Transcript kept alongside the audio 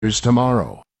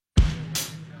tomorrow.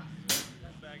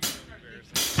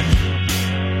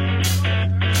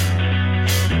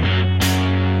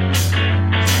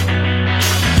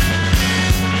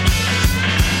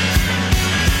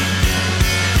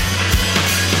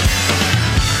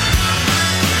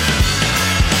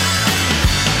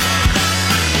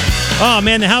 Oh,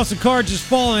 man, the House of Cards is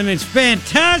falling. It's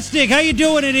fantastic. How you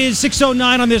doing? It is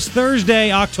 6:09 on this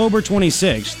Thursday, October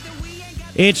 26th.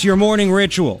 It's your morning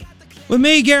ritual. With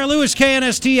me, Garrett Lewis,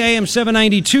 KNST AM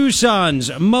 790,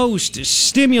 Tucson's most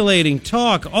stimulating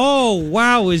talk. Oh,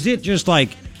 wow, is it just like,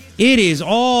 it is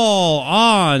all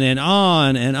on and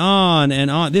on and on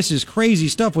and on. This is crazy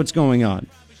stuff, what's going on.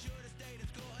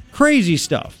 Crazy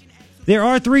stuff. There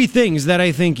are three things that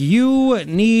I think you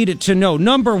need to know.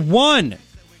 Number one,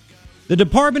 the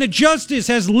Department of Justice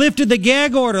has lifted the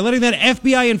gag order, letting that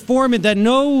FBI informant that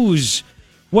knows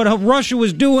what Russia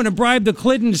was doing to bribe the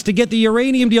Clintons to get the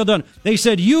uranium deal done. They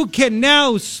said, you can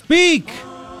now speak.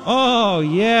 Oh,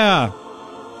 yeah.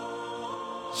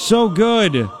 So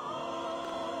good.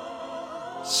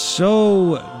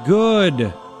 So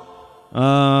good.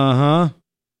 Uh-huh.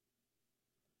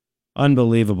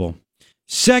 Unbelievable.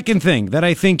 Second thing that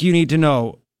I think you need to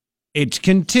know, it's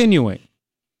continuing.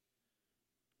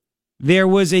 There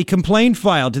was a complaint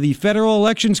filed to the Federal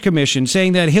Elections Commission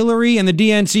saying that Hillary and the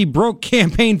DNC broke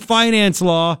campaign finance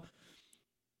law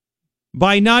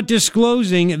by not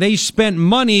disclosing they spent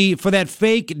money for that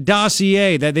fake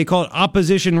dossier that they call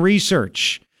opposition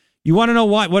research. You want to know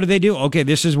what? What did they do? Okay,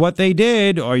 this is what they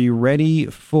did. Are you ready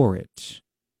for it?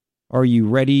 Are you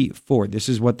ready for it? This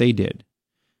is what they did.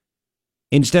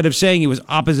 Instead of saying it was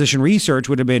opposition research,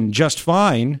 would have been just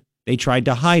fine, they tried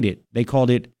to hide it. They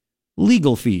called it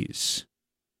legal fees.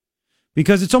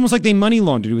 Because it's almost like they money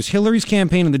laundered. It was Hillary's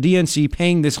campaign and the DNC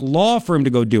paying this law firm to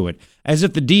go do it. As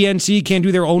if the DNC can't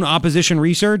do their own opposition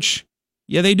research.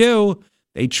 Yeah, they do.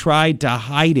 They tried to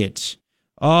hide it.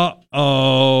 Uh-oh.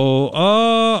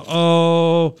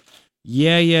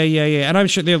 Yeah. And I'm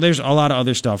sure there's a lot of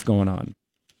other stuff going on.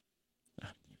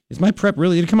 Is my prep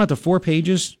really? Did it come out to 4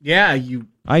 pages? Yeah,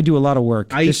 I do a lot of work.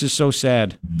 This is so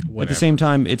sad. Whatever. At the same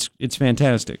time, it's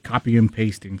fantastic. Copy and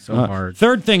pasting so hard.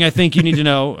 Third thing I think you need to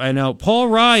know, I know, Paul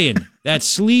Ryan, that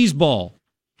sleazeball,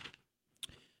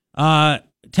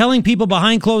 telling people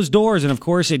behind closed doors, and of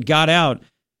course it got out,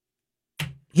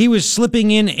 he was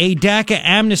slipping in a DACA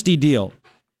amnesty deal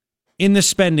in the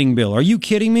spending bill. Are you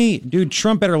kidding me? Dude,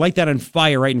 Trump better light that on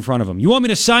fire right in front of him. You want me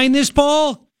to sign this,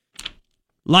 Paul?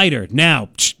 Lighter, now.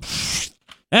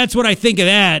 That's what I think of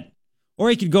that.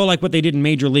 Or he could go like what they did in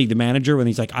Major League, the manager, when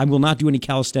he's like, I will not do any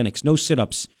calisthenics, no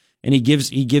sit-ups. And he gives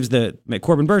the,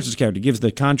 Corbin Burns' character, gives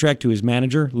the contract to his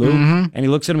manager, Lou, and he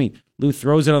looks at him, Lou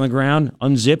throws it on the ground,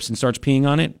 unzips, and starts peeing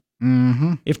on it.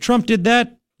 Mm-hmm. If Trump did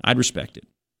that, I'd respect it.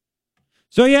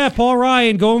 So yeah, Paul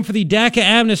Ryan going for the DACA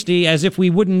amnesty as if we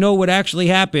wouldn't know what actually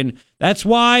happened. That's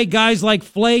why guys like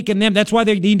Flake and them, that's why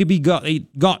they need to be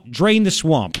drain the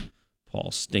swamp.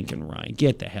 Paul stinking Ryan,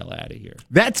 get the hell out of here.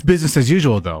 That's business as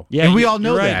usual, though. Yeah, and we all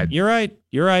know that. You're right.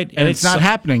 And it's not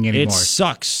happening anymore. It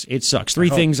sucks. Three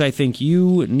things I think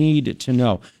you need to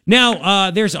know.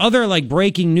 Now, there's other like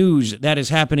breaking news that is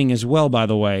happening as well, by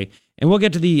the way. And we'll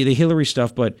get to the Hillary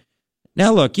stuff. But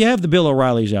now, look, you have the Bill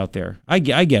O'Reillys out there. I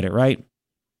get it, right?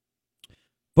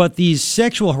 But these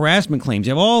sexual harassment claims,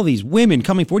 you have all these women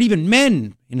coming forward, even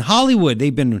men in Hollywood.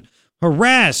 They've been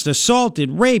harassed, assaulted,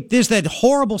 raped, that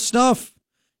horrible stuff.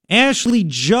 Ashley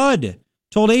Judd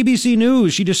told ABC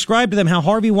News, she described to them how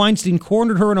Harvey Weinstein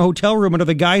cornered her in a hotel room under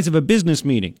the guise of a business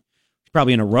meeting. She's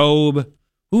probably in a robe.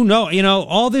 Who knows? You know,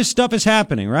 all this stuff is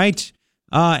happening, right?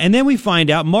 And then we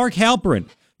find out Mark Halperin.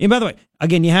 And by the way,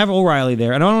 again, you have O'Reilly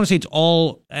there. And I don't want to say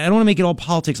I don't want to make it all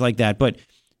politics like that, but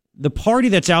the party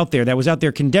that was out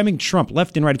there condemning Trump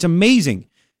left and right, it's amazing.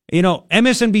 You know,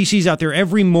 MSNBC's out there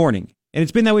every morning. And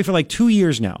it's been that way for like 2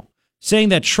 years now, saying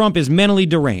that Trump is mentally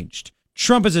deranged.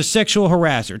 Trump is a sexual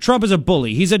harasser. Trump is a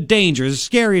bully. He's a danger. He's the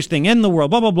scariest thing in the world,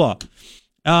 blah, blah, blah.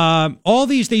 All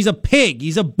these things. He's a pig.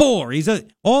 He's a bore.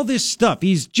 All this stuff.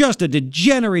 He's just a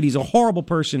degenerate. He's a horrible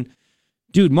person.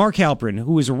 Dude, Mark Halperin,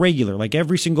 who is a regular, like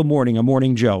every single morning, a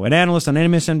Morning Joe, an analyst on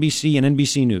MSNBC and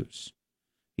NBC News.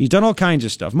 He's done all kinds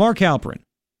of stuff. Mark Halperin,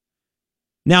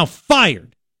 now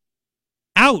fired,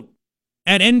 out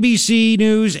at NBC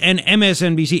News and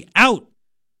MSNBC, out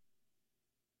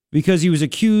because he was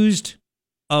accused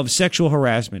of sexual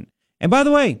harassment. And by the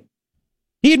way,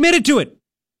 he admitted to it.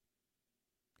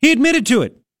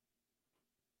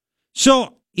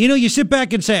 So, you know, you sit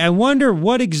back and say, I wonder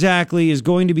what exactly is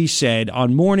going to be said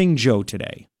on Morning Joe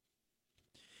today.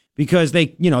 because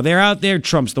they're out there.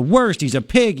 Trump's the worst. He's a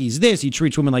pig. He's this. He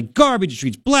treats women like garbage. He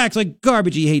treats blacks like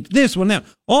garbage. He hates this one, that.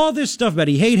 All this stuff about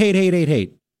he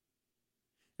hate.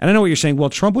 And I know what you're saying. Well,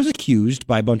 Trump was accused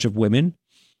by a bunch of women.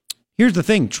 Here's the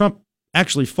thing. Trump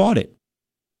actually fought it.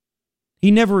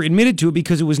 He never admitted to it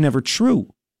because it was never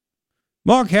true.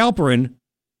 Mark Halperin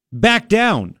backed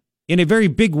down in a very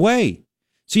big way.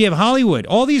 So you have Hollywood,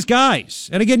 all these guys.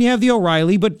 And again, you have the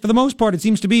O'Reilly, but for the most part, it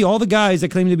seems to be all the guys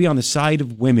that claim to be on the side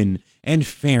of women and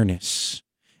fairness.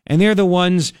 And they're the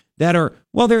ones that are,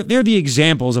 well, they're the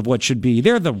examples of what should be.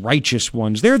 They're the righteous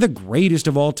ones. They're the greatest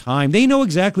of all time. They know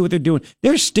exactly what they're doing.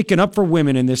 They're sticking up for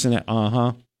women and this and that.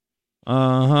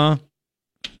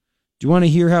 Do you want to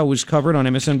hear how it was covered on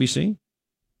MSNBC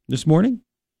this morning?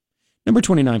 Number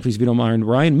 29, please, if you don't mind,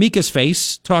 Ryan. Mika's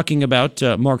face talking about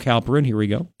Mark Halperin. Here we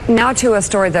go. Now to a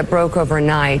story that broke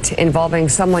overnight involving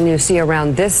someone you see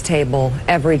around this table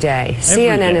every day.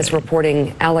 CNN is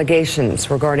reporting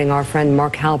allegations regarding our friend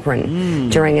Mark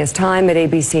Halperin during his time at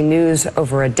ABC News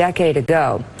over a decade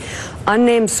ago.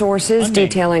 Unnamed sources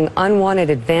detailing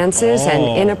unwanted advances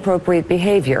and inappropriate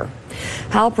behavior.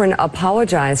 Halperin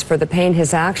apologized for the pain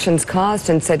his actions caused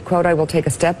and said, quote, "I will take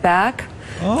a step back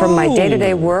from my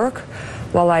day-to-day work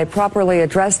while I properly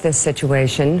address this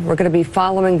situation." We're going to be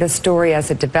following this story as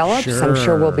it develops. I'm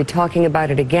sure we'll be talking about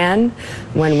it again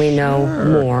when we know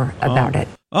more about it.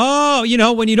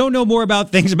 When you don't know more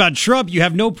about things about Trump, you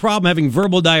have no problem having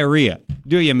verbal diarrhea,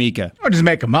 do you, Mika? Or just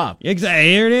make them up. Exactly.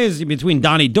 Here it is. Between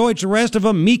Donnie Deutsch, the rest of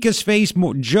them, Mika's face,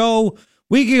 Joe.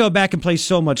 We could go back and play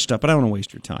so much stuff, but I don't want to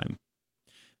waste your time.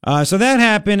 So that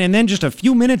happened, and then just a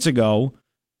few minutes ago,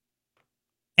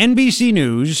 NBC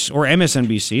News, or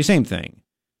MSNBC, same thing,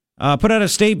 put out a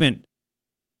statement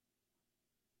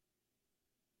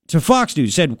to Fox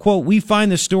News, said, quote, "We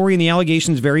find the story and the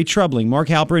allegations very troubling. Mark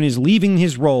Halperin is leaving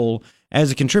his role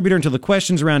as a contributor until the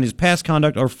questions around his past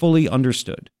conduct are fully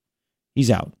understood."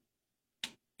 He's out.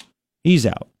 He's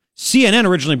out. CNN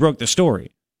originally broke the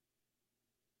story.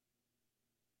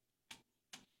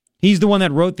 He's the one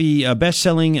that wrote the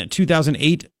best-selling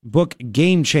 2008 book,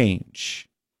 Game Change.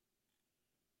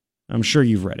 I'm sure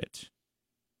you've read it.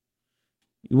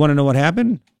 You want to know what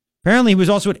happened? Apparently, he was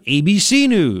also at ABC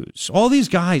News. All these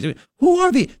guys, who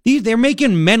are these? They're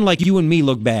making men like you and me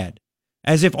look bad,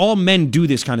 as if all men do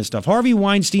this kind of stuff. Harvey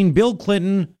Weinstein, Bill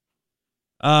Clinton,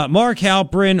 Mark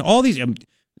Halperin, all these,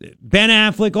 Ben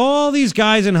Affleck, all these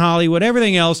guys in Hollywood,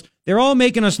 everything else. They're all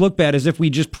making us look bad as if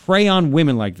we just prey on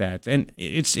women like that, and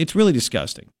it's really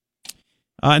disgusting.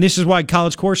 And this is why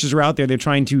college courses are out there. They're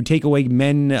trying to take away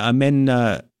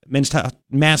men's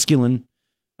masculinity.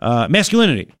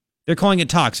 They're calling it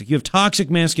toxic. You have toxic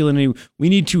masculinity. We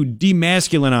need to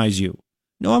demasculinize you.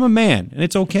 No, I'm a man, and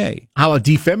it's okay. How about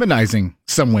defeminizing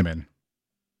some women?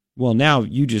 Well, now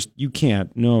you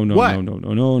can't. No.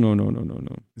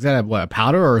 Is that a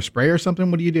powder or a spray or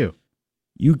something? What do you do?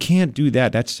 You can't do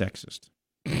that. That's sexist.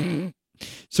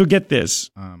 So get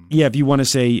this. If you want to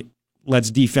say,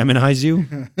 let's defeminize you.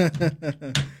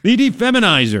 The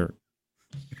defeminizer.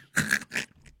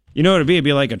 You know what it'd be? It'd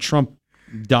be like a Trump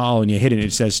doll and you hit it and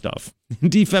it says stuff.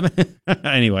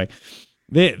 Anyway,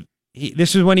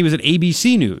 this is when he was at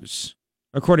ABC News.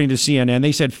 According to CNN,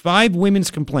 they said 5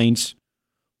 women's complaints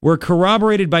were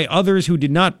corroborated by others who did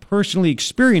not personally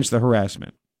experience the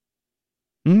harassment.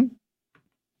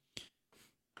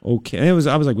 Okay. I was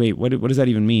like, wait, what does that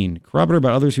even mean? Corroborated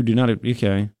by others who do not.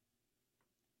 Okay.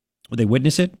 Would they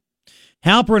witness it?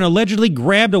 Halperin allegedly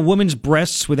grabbed a woman's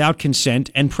breasts without consent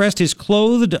and pressed his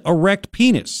clothed erect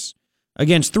penis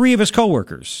against 3 of his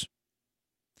coworkers.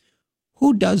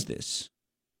 Who does this?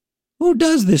 Who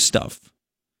does this stuff?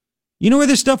 You know where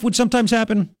this stuff would sometimes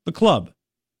happen? The club.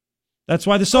 That's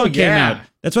why the song came out.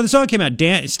 That's why the song came out.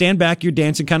 Stand back, you're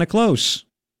dancing kind of close.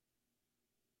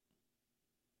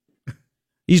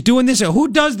 He's doing this. Who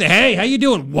does that? Hey, how you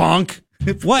doing, wonk?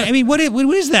 What? I mean, what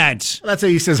is that? Well, that's how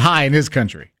he says hi in his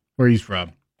country, where he's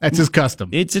from. That's his custom.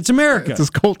 It's America. It's his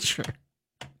culture.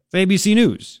 It's ABC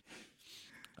News.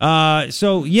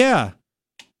 So yeah,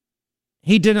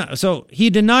 he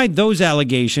denied those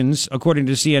allegations, according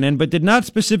to CNN, but did not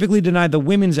specifically deny the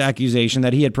women's accusation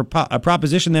that he had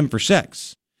propositioned them for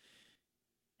sex.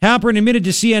 Halperin admitted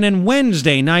to CNN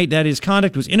Wednesday night that his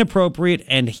conduct was inappropriate,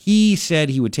 and he said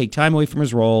he would take time away from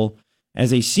his role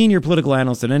as a senior political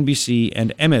analyst at NBC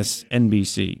and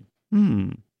MSNBC.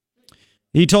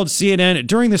 He told CNN,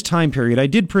 during this time period, I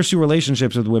did pursue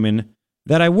relationships with women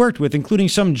that I worked with, including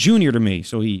some junior to me,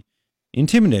 so he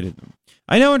intimidated them.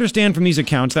 I now understand from these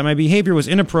accounts that my behavior was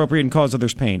inappropriate and caused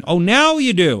others pain. Oh, now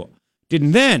you do.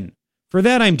 Didn't then. For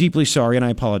that, I'm deeply sorry, and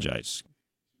I apologize.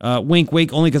 Wink,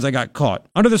 wink, only because I got caught.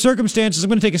 Under the circumstances, I'm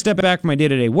going to take a step back from my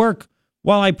day-to-day work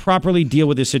while I properly deal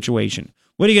with this situation.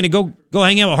 What are you going to go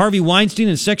hang out with Harvey Weinstein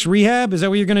in sex rehab? Is that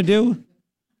what you're going to do?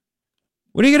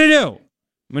 What are you going to do?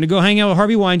 I'm going to go hang out with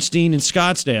Harvey Weinstein in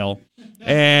Scottsdale,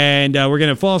 and we're going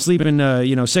to fall asleep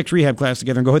in sex rehab class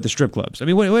together and go hit the strip clubs. I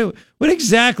mean, what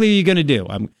exactly are you going to do?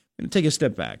 I'm going to take a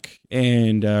step back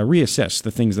and reassess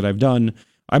the things that I've done.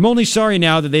 I'm only sorry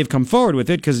now that they've come forward with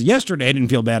it, because yesterday I didn't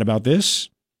feel bad about this.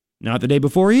 Not the day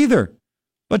before either.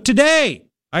 But today,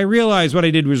 I realized what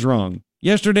I did was wrong.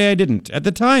 Yesterday, I didn't. At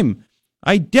the time,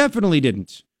 I definitely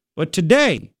didn't. But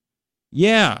today,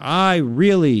 yeah, I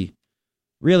really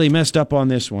messed up on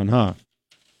this one, huh?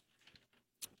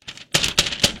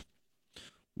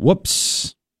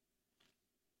 Whoops.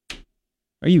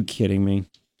 Are you kidding me?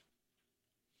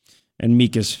 And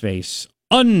Mika's face.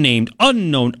 Unnamed,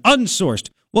 unknown,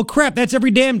 unsourced. Well, crap, that's every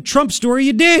damn Trump story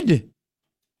you did.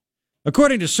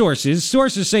 According to sources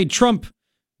say Trump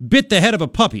bit the head of a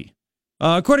puppy.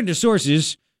 According to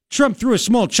sources, Trump threw a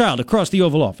small child across the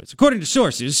Oval Office. According to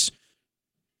sources...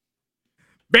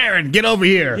 Barron, get over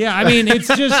here. Yeah, I mean, it's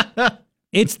just...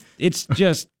 It's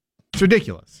just... It's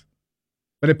ridiculous.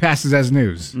 But it passes as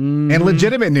news. And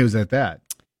legitimate news at that.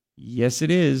 Yes,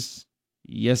 it is.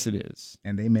 Yes, it is.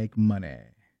 And they make money.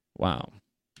 Wow.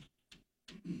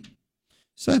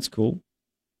 So that's cool.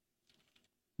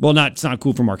 Well, it's not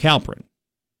cool for Mark Halperin.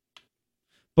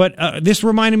 But this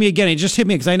reminded me again, it just hit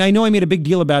me, because I know I made a big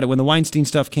deal about it when the Weinstein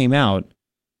stuff came out.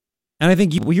 And I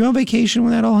think, were you on vacation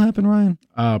when that all happened,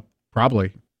 Ryan?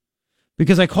 Probably.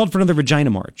 Because I called for another vagina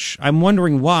march. I'm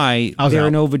wondering why there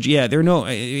are no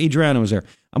Adriana was there.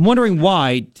 I'm wondering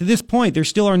why, to this point, there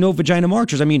still are no vagina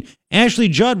marchers. I mean, Ashley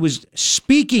Judd was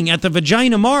speaking at the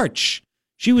vagina march.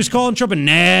 She was calling Trump a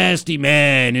nasty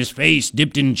man, his face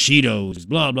dipped in Cheetos,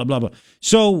 blah, blah, blah, blah.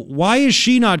 So why is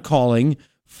she not calling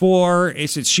for,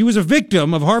 she was a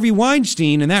victim of Harvey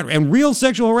Weinstein and real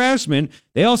sexual harassment.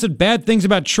 They all said bad things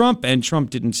about Trump, and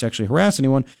Trump didn't sexually harass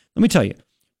anyone. Let me tell you,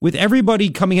 with everybody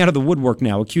coming out of the woodwork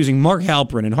now, accusing Mark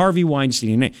Halperin and Harvey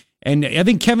Weinstein, and I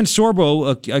think Kevin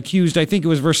Sorbo accused, I think it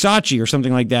was Versace or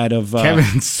something like that of...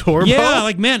 Kevin Sorbo? Yeah,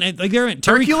 like, man, like they're...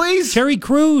 Hercules? Terry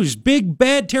Crews, big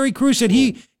bad Terry Crews said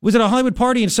he was at a Hollywood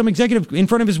party and some executive in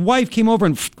front of his wife came over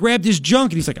and grabbed his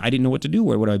junk, and he's like, I didn't know what to do.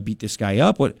 Where would I beat this guy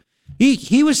up? What?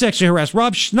 He was sexually harassed.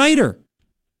 Rob Schneider.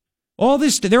 All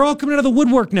this, they're all coming out of the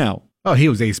woodwork now. Oh, he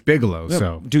was Ace Bigelow,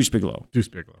 so... Deuce Bigelow.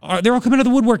 They're all coming out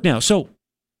of the woodwork now. So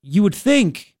you would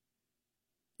think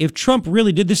if Trump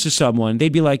really did this to someone, they'd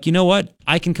be like, you know what?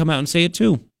 I can come out and say it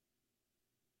too.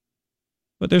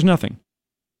 But there's nothing.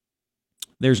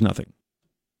 There's nothing.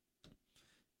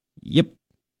 Yep.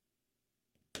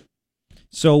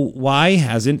 So why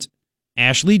hasn't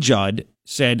Ashley Judd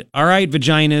said, all right,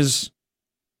 vaginas,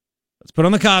 let's put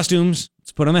on the costumes,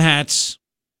 let's put on the hats,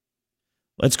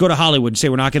 let's go to Hollywood and say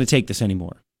we're not going to take this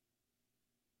anymore?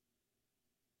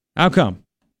 How come?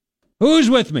 Who's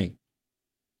with me?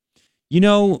 You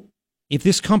know, if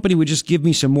this company would just give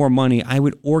me some more money, I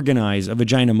would organize a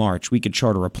vagina march. We could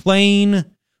charter a plane.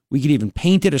 We could even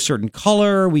paint it a certain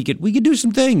color. We could do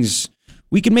some things.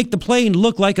 We could make the plane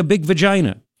look like a big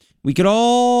vagina. We could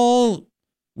all,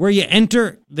 where you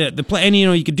enter the plane,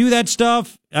 and you could do that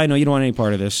stuff. I know you don't want any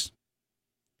part of this.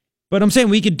 But I'm saying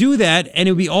we could do that, and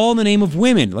it would be all in the name of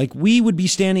women. Like, we would be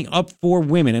standing up for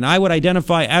women, and I would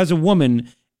identify as a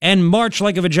woman and march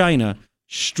like a vagina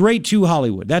straight to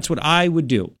Hollywood. That's what I would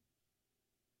do.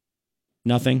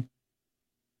 Nothing.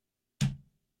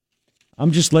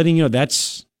 I'm just letting you know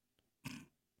that's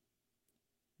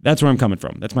where I'm coming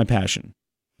from. That's my passion.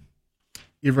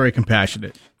 You're very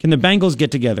compassionate. Can the Bangles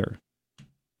get together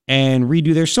and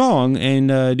redo their song and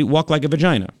walk like a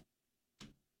vagina?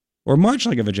 Or march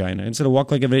like a vagina instead of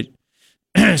walk like a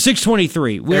vagina?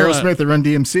 623. Aerosmith or Run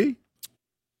DMC?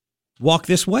 Walk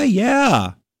this way,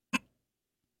 yeah.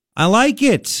 I like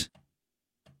it.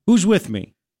 Who's with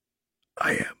me?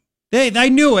 I am. Hey, I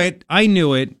knew it. This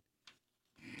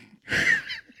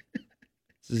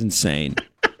is insane.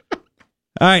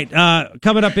 All right,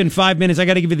 coming up in 5 minutes, I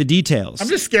got to give you the details. I'm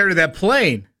just scared of that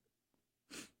plane.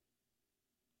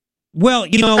 Well,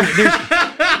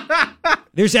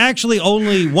 there's actually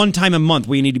only one time a month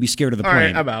where you need to be scared of the plane. All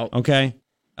right, I'm out. Okay?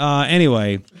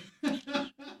 Anyway.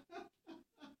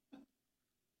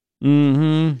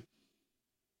 I'm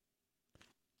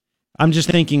just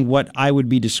thinking what I would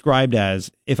be described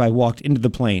as if I walked into the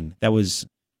plane that was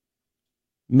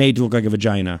made to look like a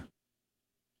vagina.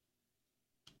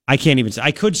 I can't even say.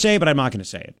 I could say, but I'm not going to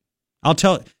say it.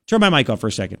 Turn my mic off for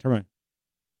a second. Turn my.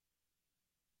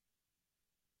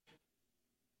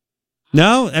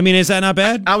 No, I mean, is that not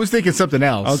bad? I was thinking something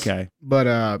else. Okay, but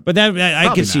that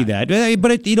I can see not. that.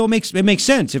 But it makes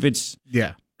sense if it's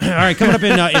Yeah. All right, coming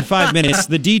up in 5 minutes,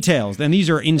 the details, and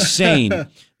these are insane.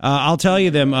 I'll tell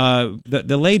you them.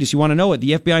 The latest. You want to know it?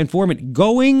 The FBI informant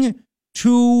going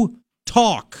to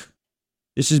talk.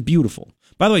 This is beautiful.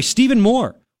 By the way, Stephen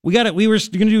Moore. We got it. We were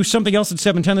going to do something else at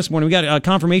 7:10 this morning. We got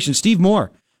confirmation. Steve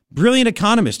Moore, brilliant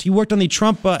economist. He worked on the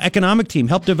Trump economic team,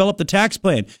 helped develop the tax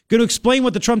plan. Going to explain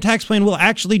what the Trump tax plan will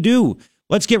actually do.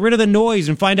 Let's get rid of the noise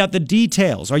and find out the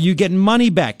details. Are you getting money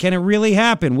back? Can it really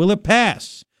happen? Will it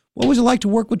pass? What was it like to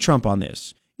work with Trump on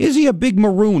this? Is he a big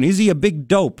maroon? Is he a big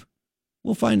dope?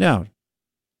 We'll find out.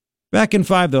 Back in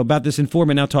 5, though, about this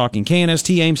informant now talking.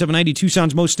 KNST AM 790,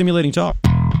 Tucson's most stimulating talk.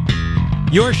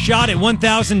 Your shot at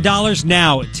 $1,000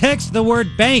 now. Text the word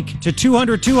bank to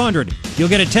 200-200. You'll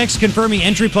get a text confirming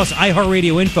entry plus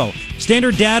iHeartRadio info.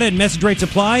 Standard data and message rates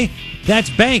apply. That's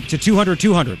bank to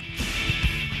 200-200.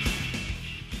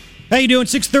 How you doing?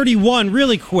 6:31,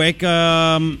 really quick.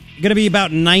 Going to be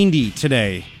about 90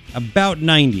 today. About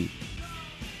 90.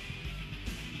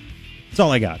 That's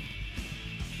all I got.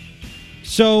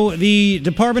 So the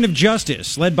Department of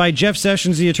Justice, led by Jeff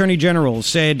Sessions, the Attorney General,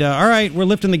 said, all right, we're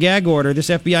lifting the gag order. This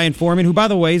FBI informant, who, by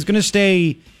the way, is going to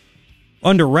stay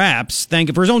under wraps,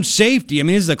 for his own safety. I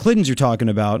mean, this is the Clintons you're talking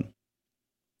about.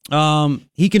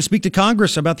 He can speak to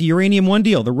Congress about the Uranium One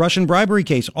deal, the Russian bribery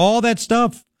case, all that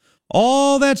stuff.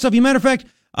 All that stuff. As a matter of fact,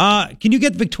 can you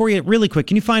get Victoria, really quick,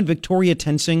 can you find Victoria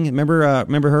Tensing?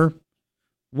 Remember her?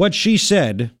 What she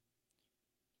said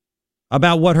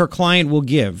about what her client will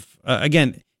give.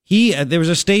 Again, there was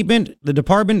a statement.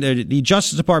 The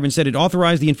Justice Department said it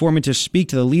authorized the informant to speak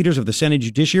to the leaders of the Senate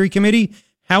Judiciary Committee,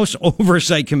 House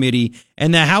Oversight Committee,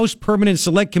 and the House Permanent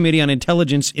Select Committee on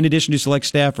Intelligence, in addition to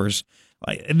select staffers.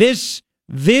 This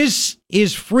is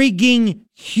freaking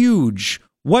huge.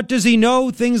 What does he know?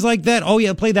 Things like that. Oh,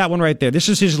 yeah, play that one right there. This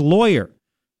is his lawyer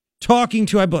talking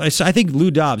to, I think,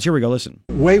 Lou Dobbs. Here we go. Listen.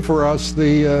 Weigh for us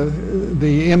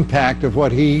the impact of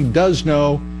what he does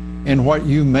know and what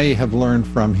you may have learned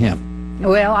from him.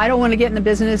 Well, I don't want to get in the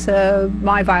business of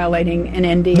my violating an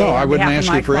NDA. No, I wouldn't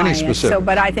ask you for any specific.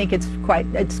 But I think it's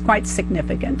quite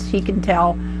significant. He can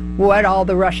tell what all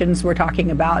the Russians were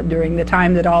talking about during the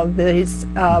time that all these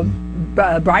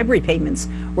bribery payments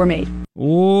were made.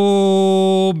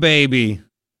 Oh, baby.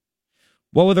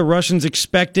 What were the Russians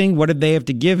expecting? What did they have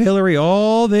to give Hillary?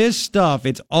 All this stuff.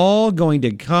 It's all going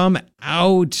to come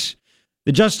out.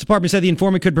 The Justice Department said the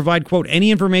informant could provide, quote, any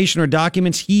information or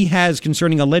documents he has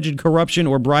concerning alleged corruption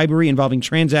or bribery involving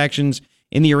transactions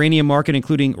in the uranium market,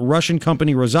 including Russian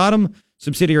company Rosatom,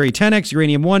 subsidiary 10X,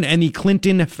 Uranium One, and the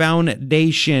Clinton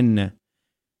Foundation.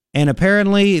 And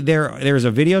apparently there's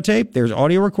a videotape, there's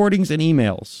audio recordings, and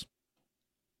emails.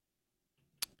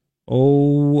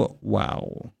 Oh,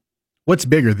 wow. What's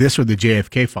bigger, this or the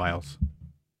JFK files?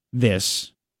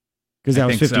 This. Because that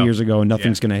was 50 years ago, and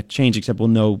nothing's going to change except we'll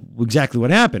know exactly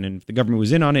what happened, and if the government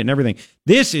was in on it and everything.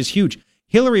 This is huge.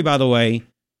 Hillary, by the way,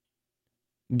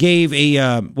 gave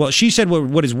she said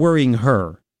what is worrying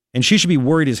her, and she should be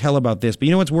worried as hell about this. But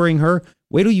you know what's worrying her?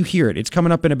 Wait till you hear it. It's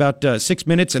coming up in about 6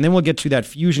 minutes, and then we'll get to that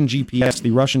Fusion GPS,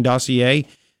 the Russian dossier.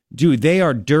 Dude, they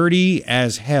are dirty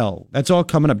as hell. That's all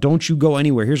coming up. Don't you go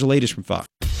anywhere. Here's the latest from Fox.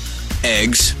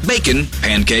 Eggs, bacon,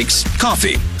 pancakes,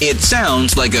 coffee. It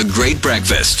sounds like a great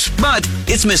breakfast, but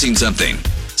it's missing something.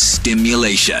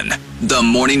 Stimulation. The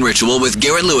Morning Ritual with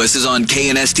Garrett Lewis is on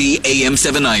KNST AM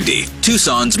 790,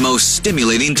 Tucson's most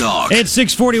stimulating talk. It's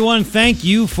 6:41. Thank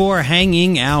you for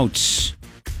hanging out.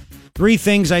 3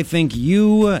 things I think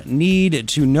you need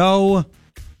to know.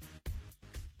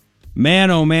 Man,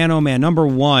 oh man, oh man. Number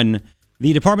 1,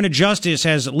 the Department of Justice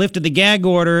has lifted the gag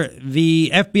order. The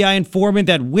FBI informant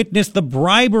that witnessed the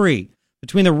bribery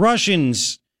between the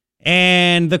Russians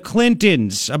and the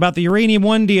Clintons about the Uranium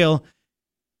One deal,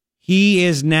 he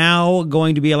is now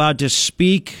going to be allowed to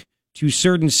speak to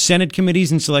certain Senate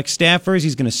committees and select staffers.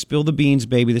 He's going to spill the beans,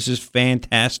 baby. This is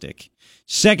fantastic.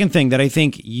 Second thing that I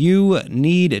think you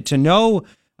need to know,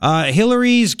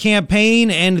 Hillary's campaign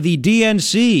and the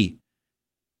DNC.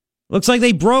 Looks like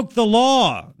they broke the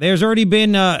law. There's already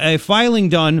been a filing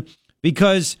done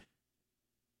because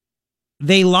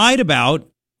they lied about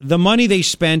the money they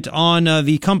spent on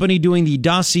the company doing the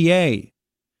dossier,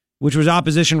 which was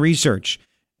opposition research.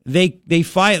 When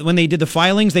they did the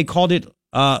filings, they called it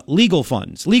legal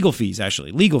fees,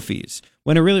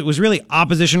 when it was really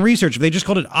opposition research. If they just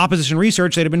called it opposition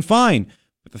research, they'd have been fine.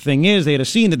 But the thing is, they had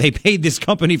seen that they paid this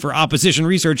company for opposition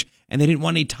research, and they didn't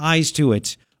want any ties to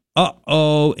it.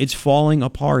 Uh-oh, it's falling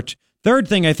apart. Third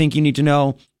thing I think you need to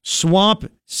know, swamp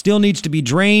still needs to be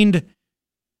drained.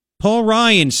 Paul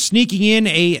Ryan sneaking in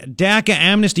a DACA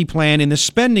amnesty plan in the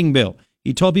spending bill.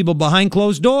 He told people behind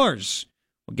closed doors.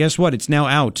 Well, guess what? It's now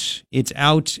out. It's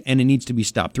out, and it needs to be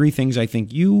stopped. 3 things I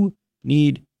think you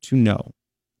need to know.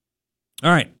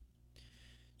 All right.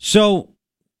 So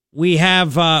we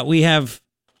have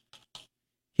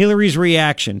Hillary's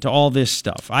reaction to all this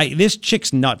stuff. This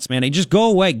chick's nuts, man. Just go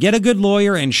away. Get a good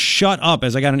lawyer and shut up.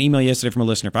 As I got an email yesterday from a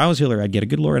listener. If I was Hillary, I'd get a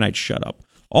good lawyer and I'd shut up.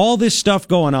 All this stuff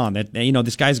going on that,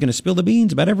 this guy's going to spill the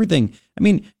beans about everything. I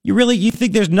mean, you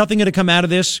think there's nothing going to come out of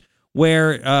this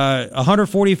where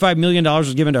 $145 million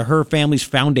was given to her family's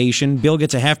foundation. Bill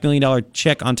gets a $500,000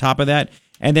 check on top of that.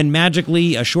 And then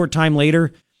magically, a short time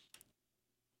later,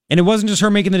 and it wasn't just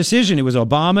her making the decision. It was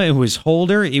Obama. It was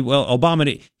Holder.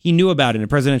 Obama, he knew about it in a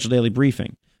presidential daily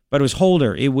briefing. But it was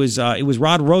Holder. It was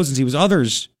Rod Rosenstein. It was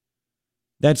others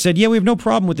that said, yeah, we have no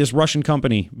problem with this Russian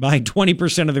company buying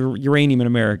 20% of the uranium in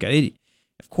America.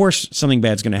 Of course, something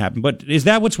bad's going to happen. But is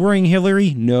that what's worrying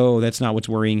Hillary? No, that's not what's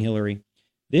worrying Hillary.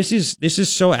 This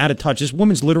is so out of touch. This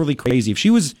woman's literally crazy. If she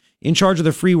was in charge of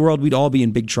the free world, we'd all be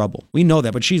in big trouble. We know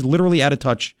that, but she's literally out of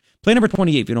touch. Play number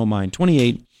 28, if you don't mind.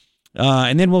 28.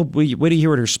 And then we'll wait to hear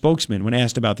what her spokesman, when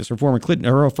asked about this, her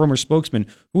former spokesman,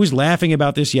 who was laughing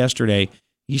about this yesterday,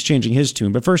 he's changing his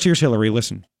tune. But first, here's Hillary.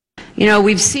 Listen.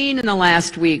 We've seen in the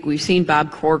last week, we've seen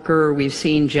Bob Corker, we've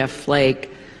seen Jeff Flake.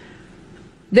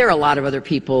 There are a lot of other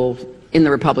people in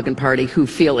the Republican Party who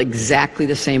feel exactly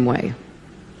the same way.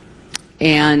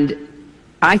 And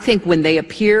I think when they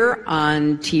appear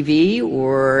on TV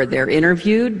or they're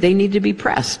interviewed, they need to be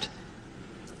pressed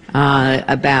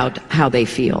about how they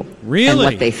feel and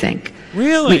what they think.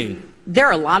 Really? There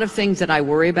are a lot of things that I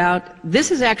worry about.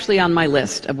 This is actually on my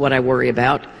list of what I worry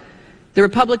about. The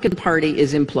Republican Party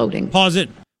is imploding. Pause it.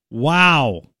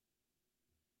 Wow.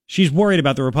 She's worried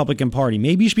about the Republican Party.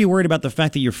 Maybe you should be worried about the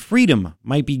fact that your freedom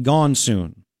might be gone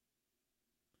soon.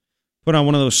 Put on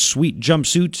one of those sweet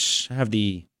jumpsuits. Have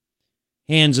the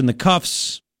hands in the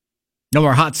cuffs. No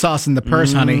more hot sauce in the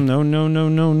purse, honey. No.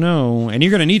 And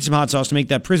you're going to need some hot sauce to make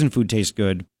that prison food taste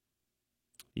good.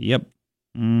 Yep.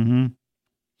 Mm-hmm.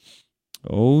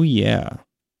 Oh, yeah.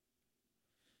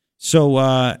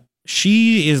 So,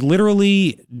 she is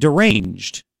literally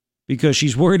deranged because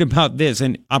she's worried about this,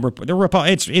 and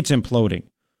it's imploding.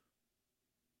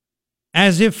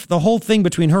 As if the whole thing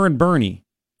between her and Bernie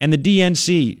and the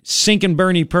DNC sinking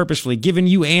Bernie purposefully, giving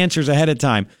you answers ahead of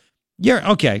time.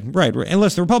 Yeah, okay, right.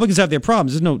 Unless the Republicans have their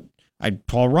problems, there's no.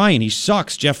 Paul Ryan, he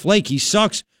sucks. Jeff Flake, he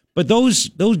sucks. But those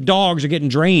dogs are getting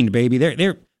drained, baby.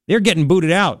 They're getting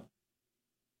booted out.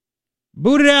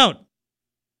 Booted out.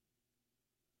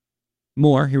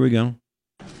 More. Here we go.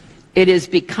 It is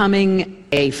becoming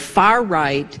a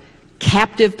far-right,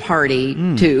 captive party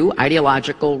to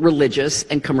ideological, religious,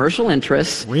 and commercial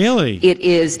interests. Really? It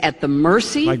is at the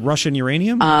mercy like Russian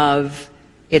uranium of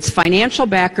its financial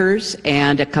backers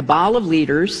and a cabal of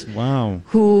leaders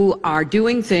who are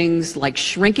doing things like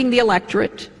shrinking the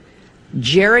electorate,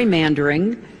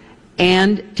 gerrymandering,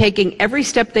 and taking every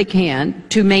step they can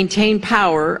to maintain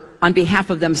power on behalf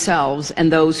of themselves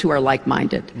and those who are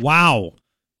like-minded. Wow.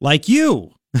 Like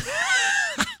you.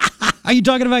 Are you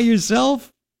talking about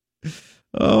yourself?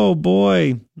 Oh,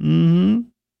 boy. Mm-hmm.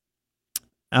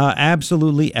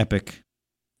 Absolutely epic.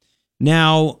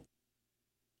 Now,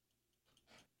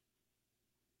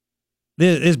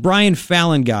 this Brian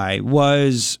Fallon guy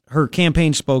was her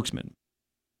campaign spokesman.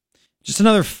 Just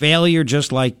another failure,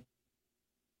 just like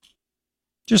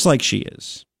she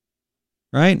is.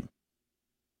 Right?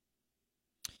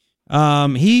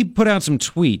 He put out some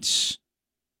tweets,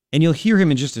 and you'll hear him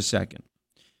in just a second.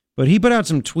 But he put out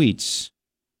some tweets.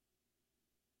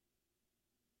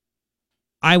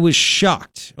 I was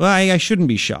shocked. Well, I shouldn't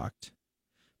be shocked.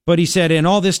 But he said, in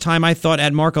all this time, I thought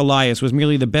Ed Mark Elias was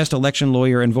merely the best election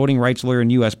lawyer and voting rights lawyer in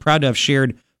the U.S., proud to have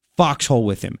shared Foxhole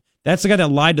with him. That's the guy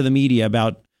that lied to the media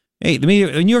about, hey, the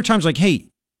New York Times like, hey,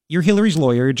 you're Hillary's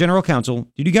lawyer, your general counsel.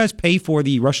 Did you guys pay for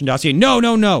the Russian dossier? No. And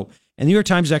the New York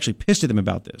Times is actually pissed at them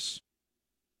about this.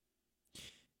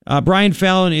 Brian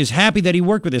Fallon is happy that he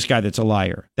worked with this guy that's a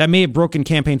liar. That may have broken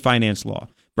campaign finance law.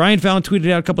 Brian Fallon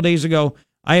tweeted out a couple days ago,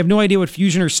 I have no idea what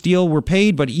Fusion or Steele were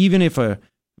paid, but if even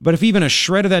a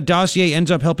shred of that dossier ends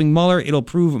up helping Mueller, it'll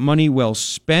prove money well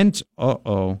spent.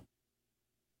 Uh-oh.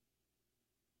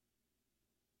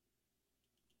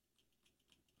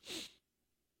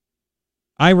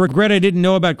 I regret I didn't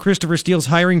know about Christopher Steele's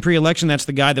hiring pre-election. That's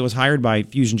the guy that was hired by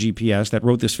Fusion GPS that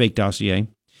wrote this fake dossier.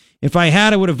 If I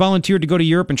had, I would have volunteered to go to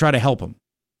Europe and try to help him.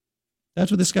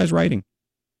 That's what this guy's writing.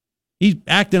 He's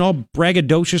acting all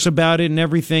braggadocious about it and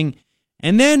everything.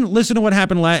 And then listen to what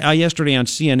happened yesterday on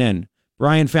CNN.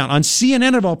 Brian Fallon, on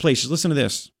CNN of all places, listen to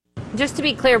this. Just to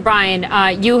be clear,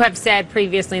 Brian, you have said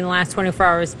previously in the last 24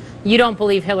 hours you don't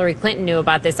believe Hillary Clinton knew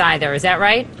about this either. Is that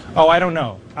right? Oh, I don't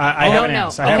know. I haven't know.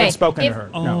 asked. I haven't spoken to her.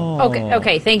 No.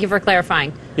 Okay. Thank you for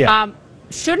clarifying. Yeah.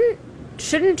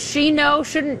 Shouldn't she know?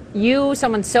 Shouldn't you,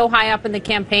 someone so high up in the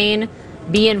campaign,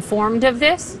 be informed of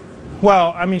this?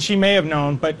 Well, I mean, she may have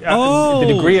known, but the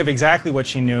degree of exactly what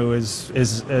she knew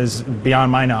is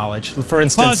beyond my knowledge. For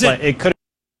instance, it could.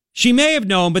 She may have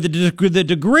known, but the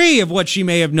degree of what she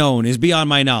may have known is beyond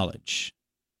my knowledge.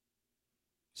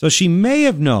 So she may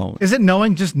have known. Is it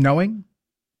knowing just knowing?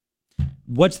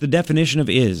 What's the definition of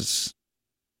is?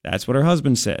 That's what her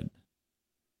husband said.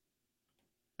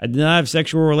 I did not have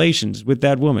sexual relations with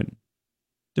that woman.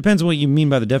 Depends on what you mean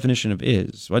by the definition of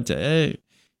is.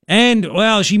 And,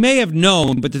 well, she may have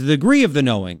known, but the degree of the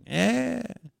knowing,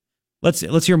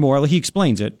 Let's hear more. He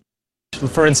explains it.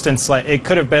 For instance, it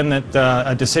could have been that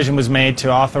a decision was made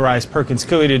to authorize Perkins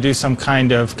Coie to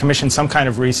commission some kind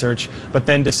of research, but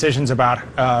then decisions about,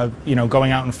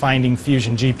 going out and finding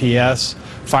Fusion GPS,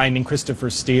 finding Christopher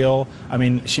Steele. I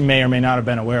mean, she may or may not have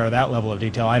been aware of that level of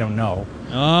detail. I don't know.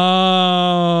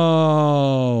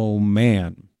 Oh,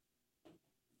 man.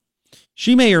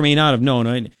 She may or may not have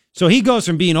known. So he goes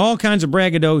from being all kinds of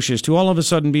braggadocious to all of a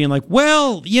sudden being like,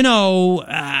 well, and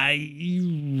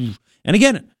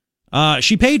again,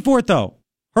 she paid for it, though.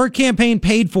 Her campaign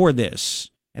paid for this,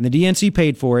 and the DNC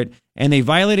paid for it, and they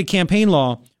violated campaign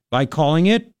law by calling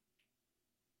it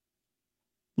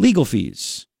legal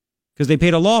fees because they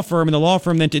paid a law firm, and the law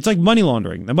firm then it's like money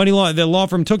laundering. The law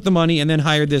firm took the money and then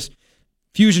hired this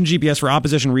Fusion GPS for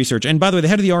opposition research. And by the way, the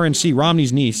head of the RNC,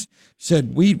 Romney's niece,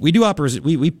 said we do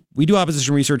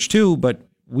opposition research too, but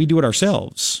we do it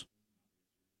ourselves.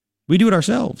 We do it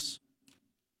ourselves.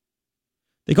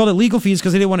 They called it legal fees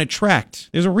because they didn't want it tracked.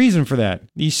 There's a reason for that.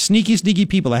 These sneaky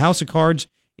people. The House of Cards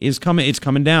is coming. It's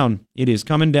coming down. It is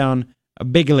coming down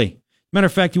bigly. Matter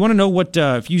of fact, you want to know what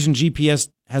Fusion GPS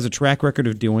has a track record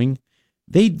of doing?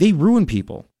 They ruin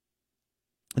people.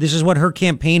 This is what her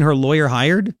campaign, her lawyer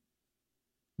hired.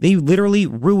 They literally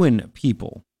ruin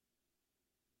people.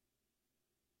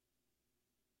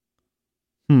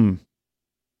 There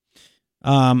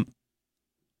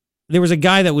was a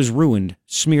guy that was ruined,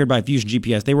 smeared by Fusion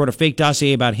GPS. They wrote a fake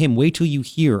dossier about him. Wait till you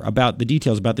hear about the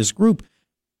details about this group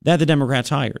that the Democrats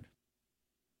hired.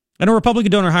 And a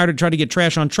Republican donor hired to try to get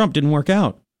trash on Trump didn't work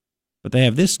out. But they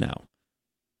have this now.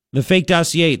 The fake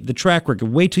dossier, the track record.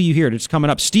 Wait till you hear it. It's coming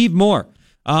up. Steve Moore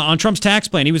on Trump's tax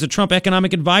plan. He was a Trump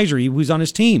economic advisor. He was on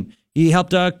his team. He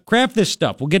helped craft this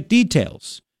stuff. We'll get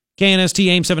details. KNST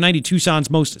AM 790, Tucson's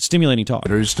most stimulating talk.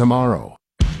 Tomorrow.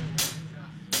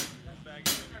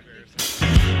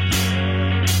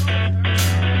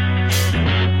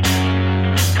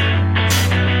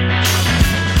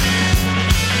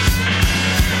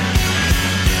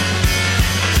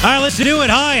 All right, let's do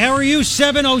it. Hi, how are you?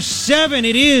 7:07.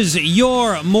 It is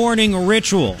your morning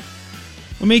ritual.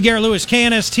 With me, Garrett Lewis,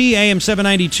 KNST, AM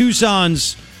 790,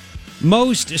 Tucson's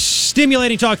most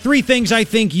stimulating talk. 3 things I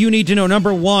think you need to know.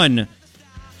 Number 1,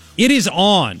 it is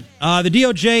on. The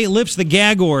DOJ lifts the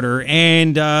gag order,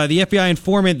 and the FBI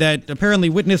informant that apparently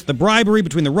witnessed the bribery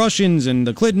between the Russians and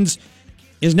the Clintons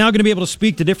is now going to be able to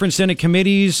speak to different Senate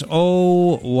committees.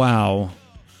 Oh, wow.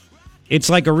 It's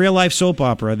like a real-life soap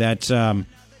opera that's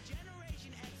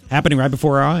happening right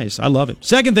before our eyes. I love it.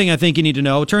 Second thing I think you need to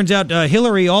know, it turns out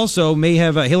Hillary and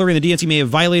the DNC may have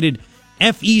violated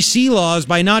FEC laws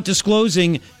by not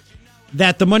disclosing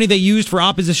that the money they used for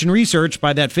opposition research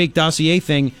by that fake dossier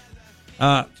thing,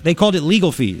 they called it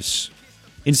legal fees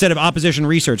instead of opposition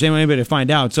research. They weren't able to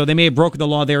find out. So they may have broken the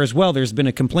law there as well. There's been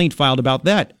a complaint filed about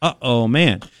that. Uh-oh,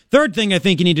 man. Third thing I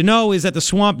think you need to know is that the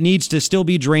swamp needs to still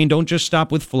be drained. Don't just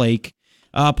stop with Flake.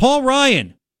 Paul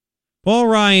Ryan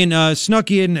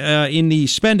snuck in the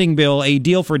spending bill a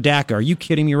deal for DACA. Are you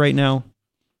kidding me right now?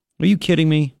 Are you kidding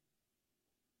me?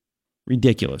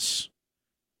 Ridiculous.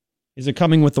 Is it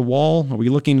coming with the wall? Are we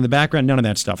looking in the background? None of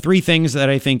that stuff. 3 things that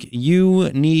I think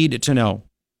you need to know.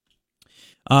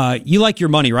 You like your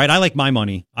money, right? I like my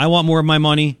money. I want more of my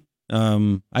money.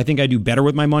 I think I do better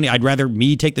with my money. I'd rather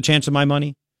me take the chance of my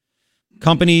money.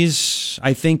 Companies,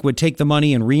 I think, would take the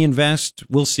money and reinvest.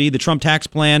 We'll see. The Trump tax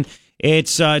plan,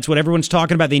 it's what everyone's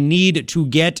talking about. They need to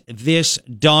get this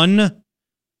done.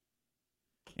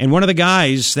 And one of the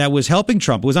guys that was helping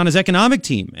Trump was on his economic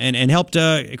team and helped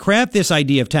craft this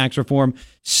idea of tax reform,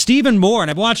 Stephen Moore.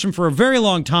 And I've watched him for a very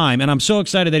long time, and I'm so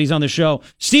excited that he's on the show.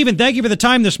 Stephen, thank you for the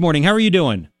time this morning. How are you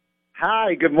doing?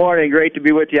 Hi, good morning. Great to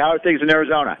be with you. How are things in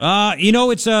Arizona?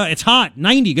 It's hot,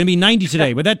 90, going to be 90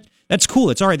 today, but that's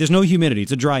cool. It's all right. There's no humidity.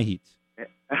 It's a dry heat.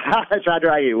 How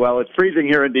dry are you? Well, it's freezing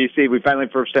here in D.C. We finally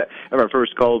have our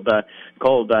first cold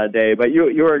day. But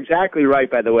you are exactly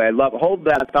right, by the way. Hold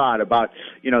that thought about,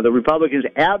 the Republicans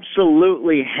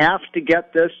absolutely have to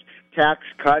get this tax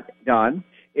cut done.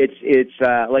 It's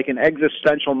like an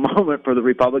existential moment for the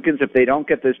Republicans. If they don't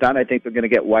get this done, I think they're going to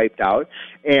get wiped out.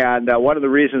 And one of the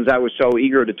reasons I was so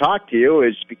eager to talk to you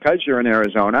is because you're in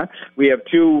Arizona. We have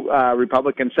two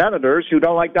Republican senators who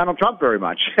don't like Donald Trump very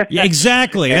much. Yeah,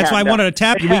 exactly. That's why I wanted to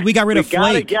tap you. We got rid of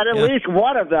Flake. We got to get at least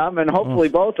one of them, and hopefully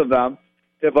both of them,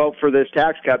 to vote for this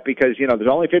tax cut because, there's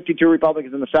only 52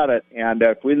 Republicans in the Senate, and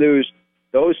if we lose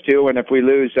those two, and if we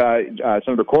lose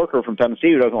Senator Corker from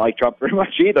Tennessee, who doesn't like Trump very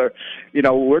much either,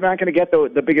 we're not going to get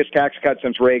the biggest tax cut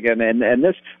since Reagan. And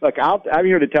this, look, I'm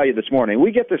here to tell you this morning,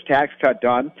 we get this tax cut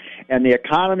done, and the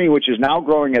economy, which is now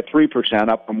growing at 3%,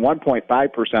 up from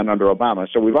 1.5% under Obama,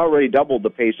 so we've already doubled the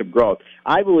pace of growth.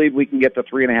 I believe we can get to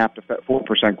 3.5% to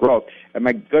 4% growth. And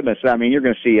my goodness, you're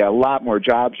going to see a lot more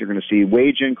jobs. You're going to see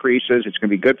wage increases. It's going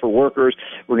to be good for workers.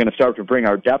 We're going to start to bring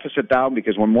our deficit down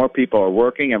because when more people are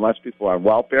working and less people are on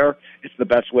welfare, it's the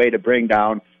best way to bring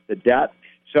down the debt.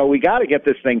 So we got to get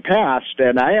this thing passed,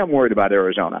 and I am worried about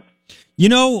Arizona.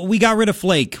 We got rid of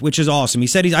Flake, which is awesome. He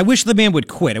said, I wish the man would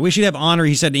quit. I wish he'd have honor.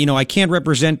 He said, I can't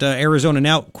represent Arizona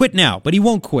now. Quit now, but he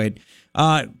won't quit.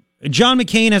 John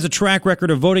McCain has a track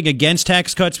record of voting against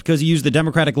tax cuts because he used the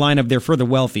Democratic line of they're for the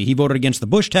wealthy. He voted against the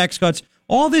Bush tax cuts,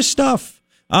 all this stuff.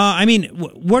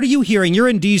 What are you hearing? You're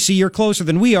in D.C. You're closer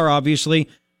than we are, obviously.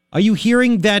 Are you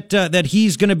hearing that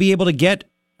he's going to be able to get,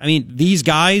 these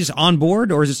guys on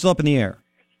board, or is it still up in the air?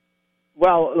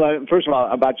 Well, first of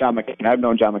all, about John McCain, I've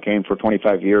known John McCain for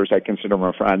 25 years. I consider him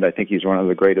a friend. I think he's one of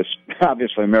the greatest,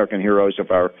 obviously, American heroes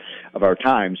of our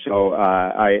time. So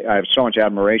I have so much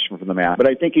admiration for the man. But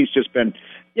I think he's just been,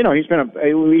 he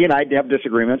and I have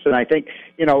disagreements, and I think,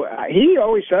 he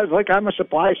always says, look, I'm a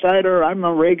supply sider. I'm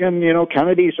a Reagan,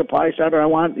 Kennedy supply sider. I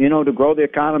want, to grow the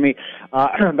economy.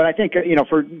 But I think,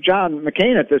 for John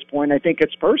McCain at this point, I think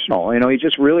it's personal. He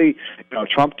just really,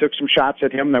 Trump took some shots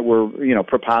at him that were,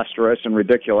 preposterous and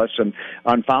ridiculous and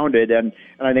unfounded, and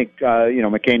I think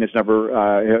McCain has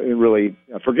never really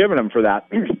forgiven him for that.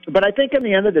 But I think in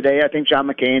the end of the day, I think John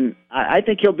McCain, I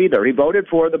think he'll be there. He voted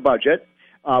for the budget,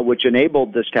 which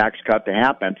enabled this tax cut to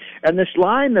happen. And this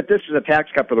line that this is a tax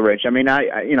cut for the rich. I'm now.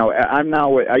 I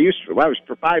was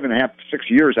for 5.5, 6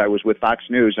 years. I was with Fox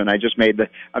News, and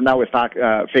I'm now with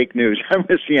fake news. I'm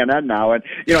with CNN now, and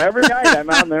every night I'm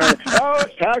on there.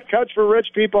 It's tax cuts for rich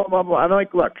people. Blah blah. I'm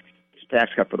like, look. Tax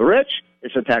cut for the rich.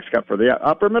 It's a tax cut for the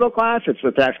upper middle class. It's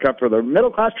a tax cut for the middle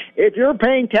class. If you're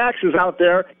paying taxes out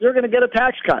there, you're going to get a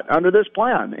tax cut under this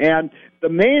plan. And the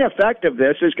main effect of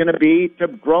this is going to be to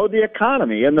grow the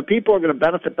economy. And the people who are going to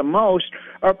benefit the most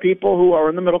are people who are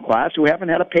in the middle class who haven't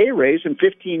had a pay raise in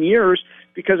 15 years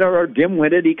because of our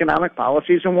dim-witted economic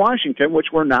policies in Washington, which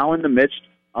we're now in the midst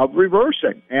of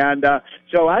reversing. And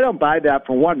so I don't buy that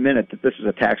for 1 minute that this is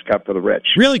a tax cut for the rich.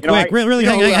 Really quick,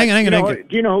 hang on. Do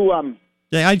you know who...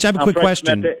 Yeah, I have a quick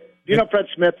question. Do you know Fred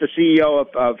Smith, the CEO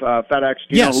of FedEx?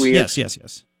 Do you know who he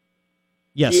is?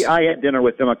 Yes. I had dinner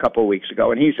with him a couple of weeks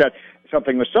ago, and he said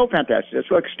something was so fantastic.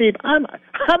 It's like, Steve, I'm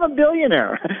a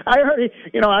billionaire.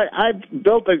 I've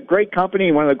built a great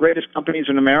company, one of the greatest companies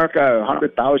in America,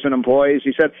 100,000 employees.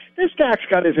 He said, this tax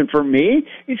cut isn't for me.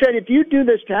 He said, if you do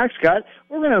this tax cut,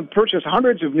 we're going to purchase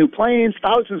hundreds of new planes,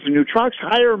 thousands of new trucks,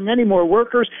 hire many more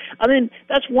workers.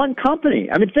 That's one company.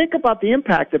 Think about the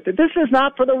impact. This is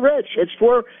not for the rich. It's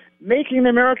for making the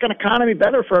American economy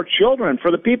better for our children,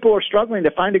 for the people who are struggling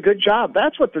to find a good job.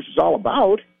 That's what this is all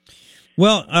about.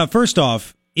 Well, first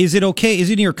off, is it okay? Is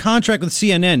it in your contract with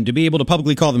CNN to be able to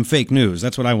publicly call them fake news?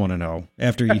 That's what I want to know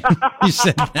after you, you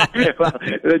said that. Well,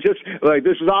 just like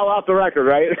this is all off the record,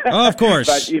 right? Oh, of course.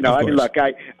 But look,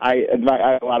 I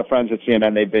have a lot of friends at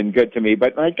CNN. They've been good to me,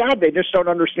 but my God, they just don't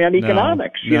understand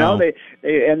economics. No. They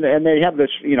have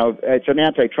this. It's an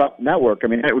anti-Trump network.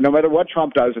 No matter what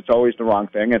Trump does, it's always the wrong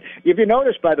thing. And if you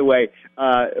notice, by the way,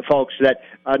 folks, that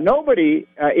nobody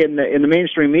in the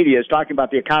mainstream media is talking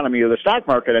about the economy or the stock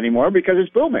market anymore because it's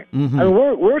booming.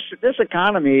 Mm-hmm. This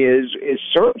economy is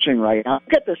surging right now.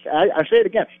 Get this. I say it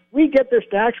again. We get this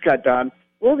tax cut done,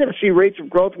 we're going to see rates of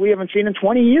growth we haven't seen in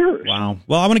 20 years. Wow.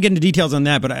 Well, I want to get into details on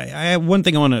that, but I have one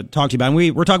thing I want to talk to you about.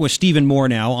 And we're talking with Stephen Moore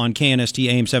now on KNST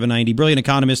AM 790. Brilliant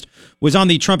economist, was on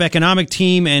the Trump economic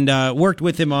team and worked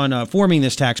with him on forming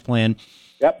this tax plan.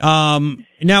 Yep.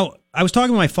 Now, I was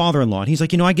talking to my father-in-law, and he's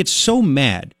like, I get so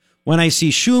mad when I see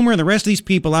Schumer and the rest of these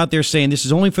people out there saying this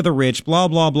is only for the rich, blah,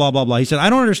 blah, blah, blah, blah. He said, I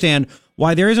don't understand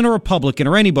why there isn't a Republican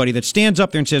or anybody that stands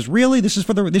up there and says, really, this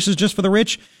is just for the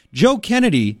rich? Joe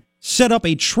Kennedy set up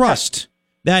a trust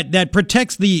that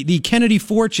protects the Kennedy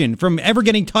fortune from ever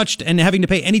getting touched and having to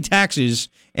pay any taxes,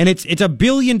 and it's $1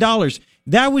 billion.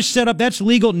 That was set up. That's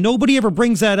legal. Nobody ever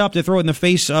brings that up to throw it in the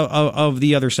face of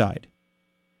the other side.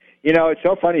 You know, it's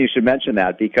so funny you should mention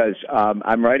that because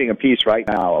I'm writing a piece right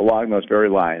now along those very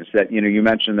lines that, you know, you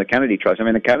mentioned the Kennedy Trust. I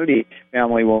mean, the Kennedy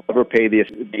family will never pay the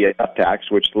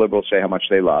tax, which the liberals say how much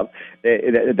they love.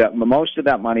 Most of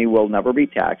that money will never be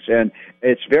taxed. And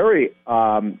it's very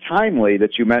timely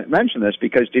that you mention this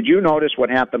because did you notice what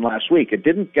happened last week? It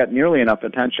didn't get nearly enough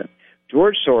attention.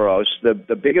 George Soros,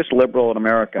 the biggest liberal in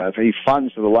America, he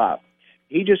funds the left.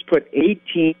 He just put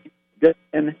 $18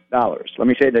 billion. Let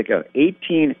me say that again,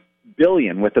 $18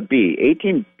 billion with a B,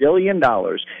 $18 billion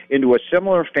into a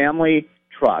similar family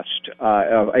trust,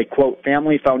 a quote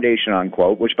family foundation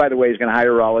unquote, which by the way is going to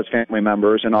hire all his family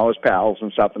members and all his pals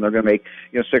and stuff, and they're going to make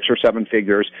 6 or 7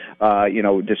 figures,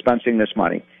 dispensing this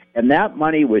money, and that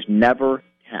money was never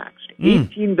taxed.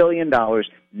 $18 billion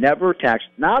never taxed.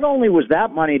 Not only was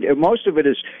that money, most of it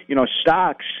is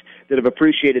stocks that have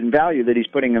appreciated in value that he's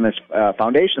putting in this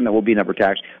foundation that will be never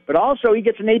taxed, but also he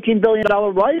gets an $18 billion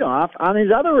write-off on his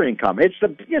other income. It's the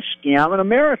biggest scam in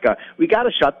America. We got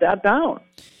to shut that down.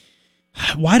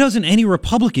 Why doesn't any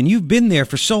Republican, you've been there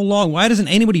for so long, why doesn't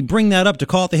anybody bring that up to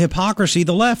call it the hypocrisy of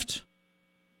the left?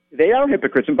 They are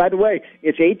hypocrites. And by the way,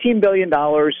 it's $18 billion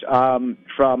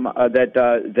from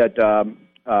that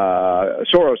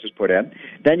Soros has put in.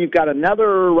 Then you've got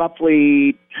another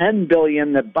roughly $10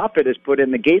 billion that Buffett has put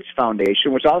in the Gates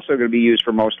Foundation, which is also going to be used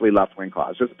for mostly left-wing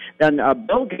causes. Then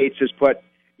Bill Gates has put,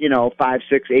 $5, $6,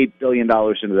 $8 billion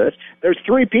into this. There's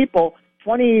 3 people,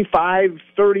 $25,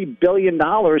 $30 billion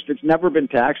that's never been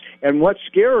taxed. And what's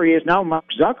scary is now Mark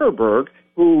Zuckerberg,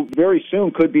 who very soon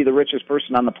could be the richest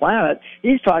person on the planet,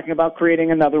 he's talking about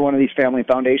creating another one of these family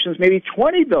foundations, maybe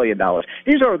 $20 billion.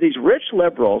 These are these rich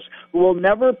liberals who will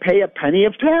never pay a penny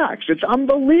of tax. It's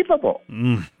unbelievable.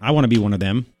 I want to be one of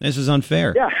them. This is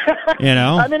unfair. Yeah.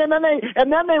 I mean, and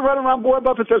then they run around. Warren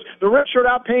Buffett says the rich are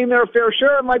not paying their fair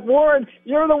share. I'm like, Warren,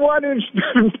 you're the one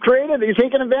who's created. He's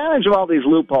taking advantage of all these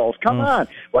loopholes. Come on,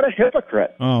 what a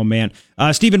hypocrite. Oh man,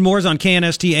 Stephen Moore's on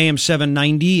KNST AM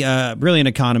 790. Brilliant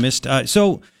economist.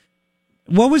 So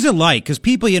what was it like? Because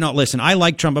people, listen, I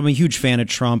like Trump. I'm a huge fan of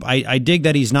Trump. I dig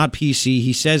that he's not PC.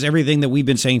 He says everything that we've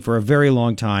been saying for a very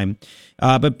long time.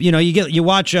 But you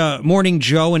watch Morning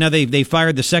Joe, and now they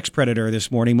fired the sex predator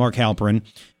this morning, Mark Halperin.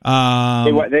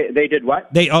 They did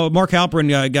what? Mark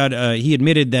Halperin he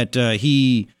admitted that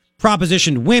he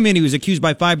propositioned women. He was accused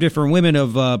by 5 different women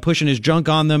of pushing his junk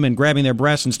on them and grabbing their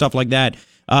breasts and stuff like that.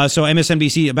 So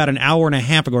MSNBC about an hour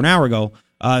ago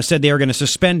said they are going to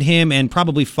suspend him and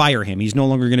probably fire him. He's no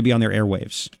longer going to be on their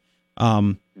airwaves.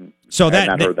 So I've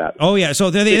not heard that. Oh yeah. So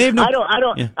they have no.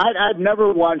 I've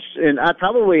never watched, and I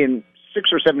probably in 6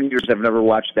 or 7 years I've never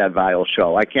watched that vile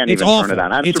show. I can't even turn it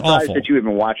on. I'm surprised that you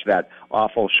even watch that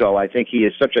awful show. I think he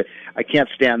is I can't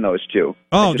stand those two.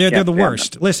 Oh, they're the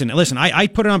worst. Listen. I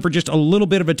put it on for just a little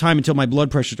bit of a time until my blood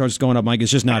pressure starts going up, Mike.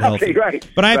 It's just not healthy. Right.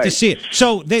 But I have to see it.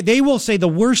 So they will say the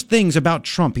worst things about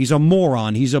Trump. He's a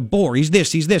moron. He's a bore. He's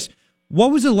this. He's this.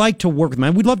 What was it like to work with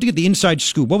him? We'd love to get the inside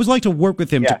scoop. What was it like to work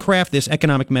with him to craft this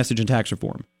economic message and tax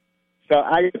reform? So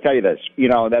I got to tell you this,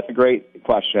 that's a great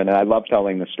question, and I love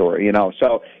telling the story.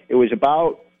 So it was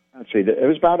about, it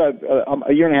was about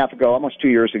a year and a half ago, almost 2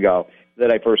 years ago,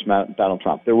 that I first met Donald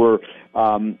Trump. There were,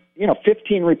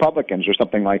 15 Republicans or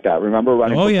something like that, remember,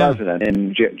 running for president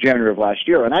in January of last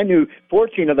year. And I knew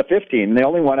 14 of the 15, and the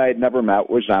only one I had never met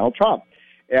was Donald Trump.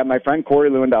 And my friend Corey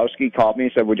Lewandowski called me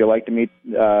and said, "Would you like to meet,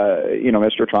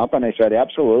 Mr. Trump?" And I said,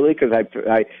 "Absolutely," because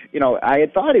I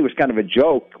had thought he was kind of a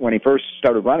joke when he first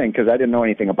started running because I didn't know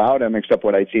anything about him except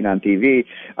what I'd seen on TV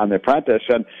on The Apprentice,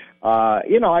 and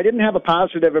I didn't have a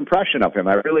positive impression of him.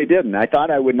 I really didn't. I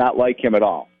thought I would not like him at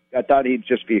all. I thought he'd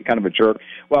just be kind of a jerk.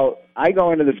 Well, I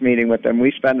go into this meeting with him.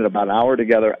 We spend about an hour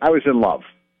together. I was in love.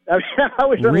 I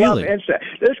was in love instant.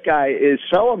 This guy is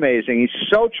so amazing. He's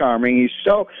so charming.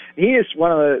 He is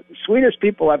one of the sweetest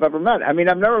people I've ever met. I mean,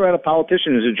 I've never met a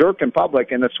politician who's a jerk in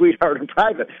public and a sweetheart in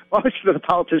private. Most of the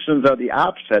politicians are the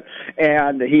opposite.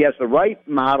 And he has the right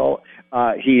model.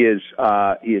 He is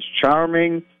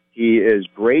charming. He is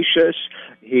gracious.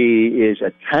 He is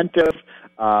attentive.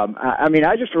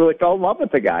 I just really fell in love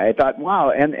with the guy. I thought, wow,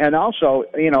 and also,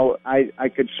 I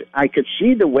could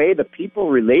see the way the people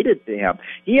related to him.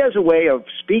 He has a way of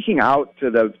speaking out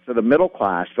to the middle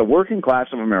class, the working class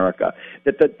of America.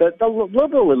 That the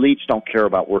liberal elites don't care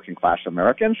about working class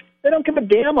Americans. They don't give a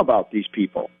damn about these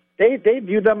people. They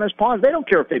view them as pawns. They don't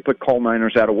care if they put coal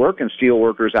miners out of work and steel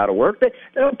workers out of work. They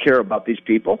don't care about these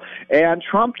people. And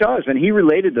Trump does, and he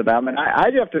related to them. And I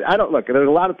don't look. There's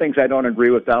a lot of things I don't agree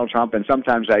with Donald Trump, and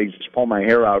sometimes I just pull my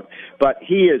hair out. But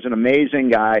he is an amazing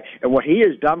guy, and what he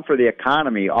has done for the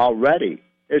economy already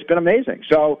has been amazing.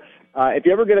 So. If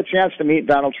you ever get a chance to meet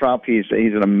Donald Trump, he's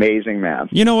an amazing man.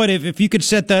 You know what? If you could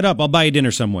set that up, I'll buy you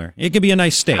dinner somewhere. It could be a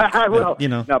nice steak. I will.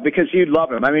 No, because you'd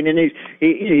love him. I mean, and he's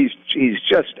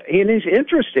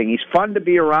interesting. He's fun to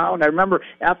be around. I remember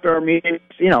after our meeting,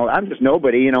 I'm just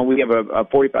nobody. We have a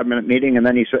 45-minute meeting, and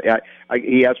then he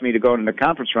asked me to go into the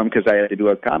conference room because I had to do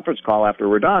a conference call after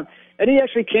we're done. And he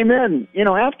actually came in,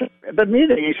 after the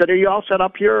meeting. He said, "Are you all set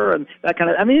up here?" And that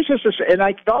kind of. I mean, he's just. And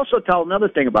I could also tell another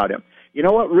thing about him. You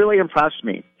know what really impressed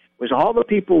me was all the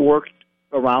people who worked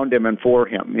around him and for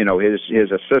him.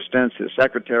 His assistants, his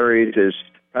secretaries, his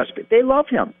press. They love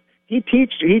him. He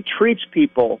treats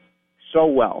people so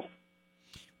well.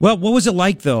 Well, what was it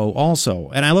like though? Also,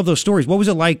 and I love those stories. What was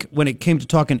it like when it came to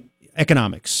talking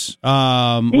economics?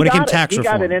 When it came to tax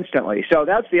reform? He got it instantly. So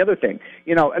that's the other thing.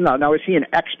 Now is he an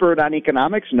expert on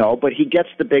economics? No, but he gets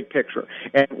the big picture.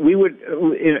 And we would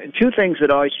two things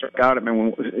that always struck out at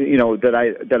me,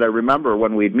 that I remember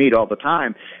when we'd meet all the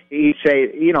time. He'd say,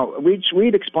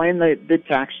 we'd explain the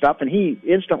tax stuff, and he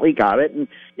instantly got it. And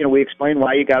we explained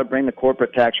why you got to bring the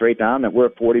corporate tax rate down. That we're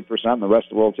at 40%, and the rest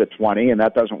of the world's at 20%, and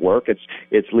that doesn't work.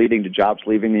 It's leading to jobs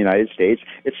leaving the United States.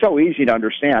 It's so easy to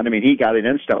understand. I mean, he got it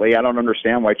instantly. I don't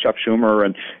understand why Chuck Schumer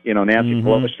and Nancy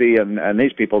Pelosi and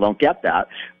these people don't get that.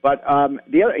 But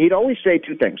he'd always say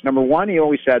two things. Number one, he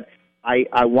always said,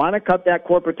 I want to cut that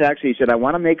corporate tax. He said, I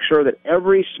want to make sure that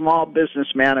every small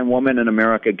businessman and woman in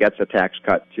America gets a tax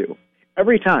cut too.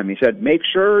 Every time. He said, make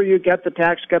sure you get the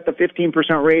tax cut, the 15%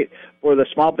 rate for the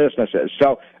small businesses.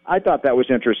 So I thought that was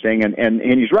interesting, and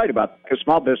he's right about that, because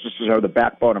small businesses are the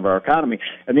backbone of our economy.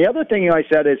 And the other thing I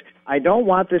said is, I don't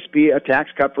want this to be a tax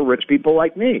cut for rich people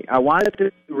like me. I want it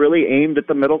to be really aimed at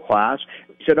the middle class.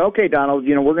 He said, okay, Donald,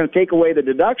 we're going to take away the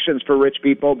deductions for rich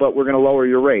people, but we're going to lower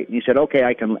your rate. And he said, okay,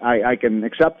 I can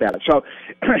accept that. So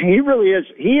he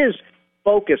is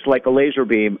focused like a laser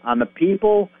beam on the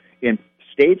people in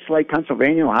states like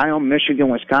Pennsylvania, Ohio, Michigan,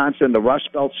 Wisconsin, the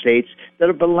Rust Belt states that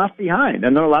have been left behind.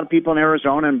 And there are a lot of people in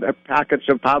Arizona and pockets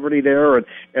of poverty there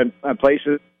and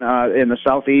places in the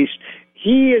Southeast.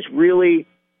 He is really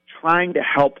trying to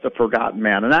help the forgotten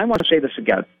man. And I want to say this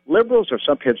again. Liberals are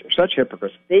such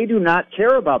hypocrites. They do not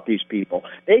care about these people.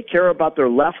 They care about their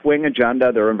left-wing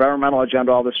agenda, their environmental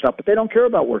agenda, all this stuff, but they don't care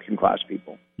about working-class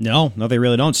people. No, they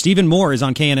really don't. Stephen Moore is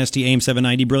on KNST AM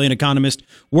 790, brilliant economist,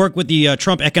 worked with the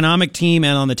Trump economic team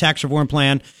and on the tax reform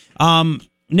plan.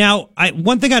 Now,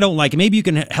 one thing I don't like, and maybe you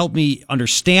can help me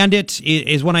understand it,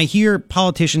 is when I hear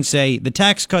politicians say the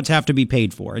tax cuts have to be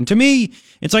paid for. And to me,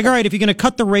 it's like, all right, if you're going to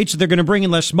cut the rates so they're going to bring in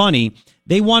less money,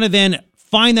 they want to then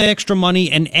find that extra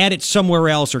money and add it somewhere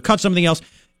else or cut something else.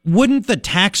 Wouldn't the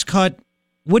tax cut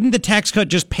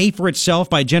just pay for itself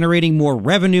by generating more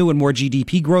revenue and more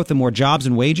GDP growth and more jobs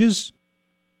and wages?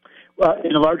 Well,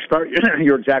 in a large part,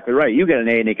 you're exactly right. You get an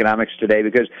A in economics today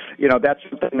because, that's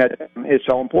something that is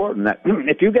so important. That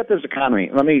if you get this economy,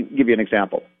 let me give you an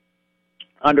example.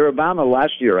 Under Obama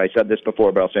last year, I said this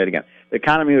before, but I'll say it again. The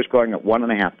economy was growing at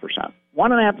 1.5%.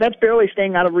 1.5%, that's barely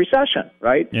staying out of recession,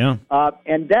 right? Yeah.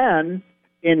 And then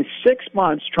in 6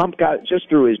 months, Trump got, just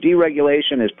through his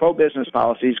deregulation, his pro-business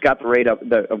policies, got the rate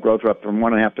of growth up from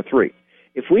 1.5% to 3%.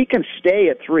 If we can stay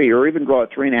at 3% or even grow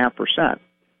at 3.5%,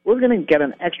 we're going to get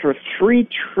an extra $3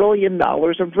 trillion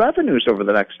of revenues over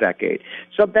the next decade.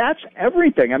 So that's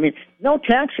everything. I mean, no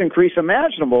tax increase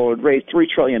imaginable would raise $3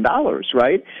 trillion,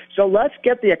 right? So let's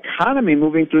get the economy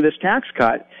moving through this tax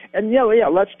cut. And,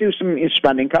 let's do some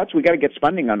spending cuts. We got to get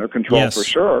spending under control for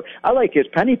sure. I like his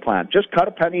penny plan. Just cut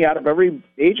a penny out of every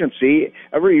agency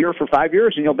every year for 5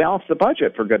 years, and you'll balance the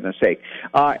budget, for goodness sake.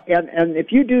 And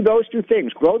if you do those two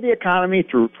things, grow the economy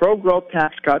through pro-growth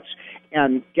tax cuts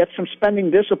and get some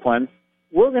spending discipline,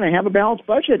 we're going to have a balanced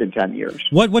budget in 10 years.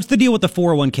 What's the deal with the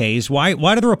 401ks?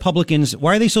 Why do the Republicans,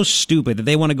 why are they so stupid that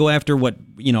they want to go after what,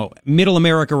 middle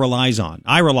America relies on?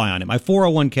 I rely on it, my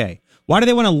 401k. Why do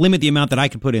they want to limit the amount that I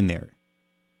can put in there?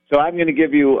 So I'm going to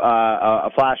give you a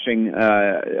flashing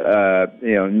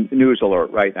news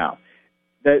alert right now.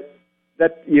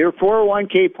 That your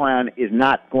 401k plan is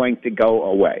not going to go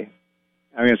away.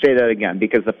 I'm going to say that again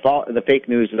because the fake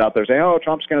news is out there saying,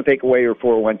 Trump's going to take away your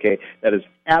 401k. That is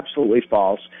absolutely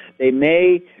false. They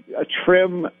may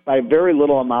trim by very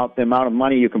little amount the amount of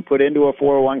money you can put into a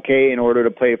 401k in order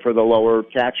to pay for the lower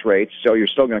tax rates, so you're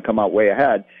still going to come out way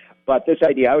ahead. But this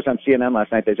idea, I was on CNN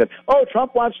last night, they said, oh,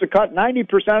 Trump wants to cut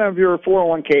 90% of your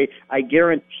 401k. I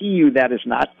guarantee you that is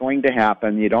not going to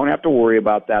happen. You don't have to worry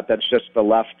about that. That's just the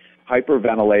left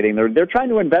hyperventilating. They're trying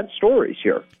to invent stories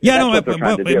here. Yeah,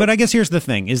 That's but I guess here's the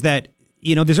thing, is that,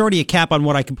 there's already a cap on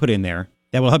what I can put in there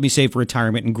that will help me save for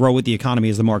retirement and grow with the economy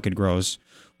as the market grows.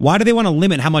 Why do they want to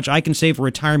limit how much I can save for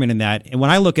retirement in that? And when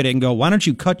I look at it and go, why don't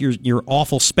you cut your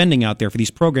awful spending out there for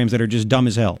these programs that are just dumb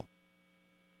as hell?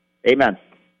 Amen.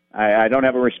 I don't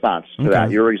have a response to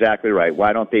that. You're exactly right.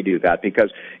 Why don't they do that?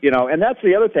 Because, and that's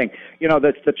the other thing.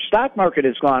 The stock market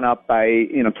has gone up by,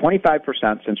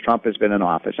 25% since Trump has been in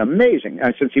office. Amazing,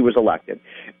 since he was elected.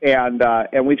 And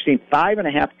we've seen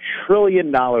 $5.5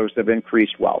 trillion of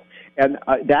increased wealth. And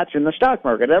that's in the stock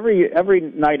market. Every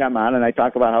night I'm on and I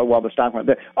talk about how well the stock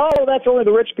market, that's only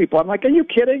the rich people. I'm like, are you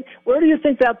kidding? Where do you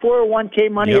think that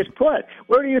 401k money is put?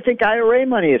 Where do you think IRA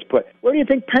money is put? Where do you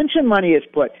think pension money is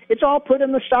put? It's all put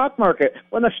in the stock market.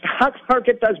 When the stock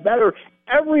market does better,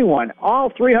 everyone, all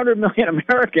 300 million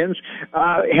Americans,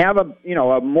 have a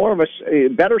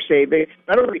better saving,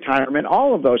 better retirement,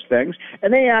 all of those things,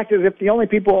 and they act as if the only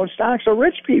people who own stocks are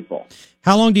rich people.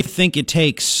 How long do you think it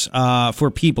takes for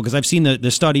people? Because I've seen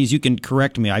the studies. You can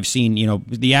correct me. I've seen,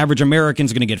 the average American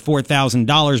is going to get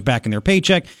 $4,000 back in their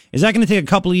paycheck. Is that going to take a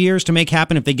couple of years to make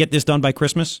happen if they get this done by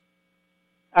Christmas?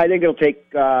 I think it'll take,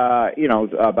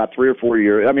 about 3 or 4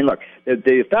 years. I mean, look,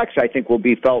 the effects, I think, will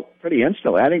be felt pretty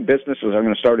instantly. I think businesses are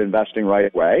going to start investing right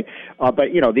away. But,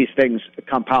 these things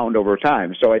compound over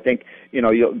time. So I think,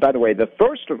 by the way, the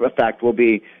first effect will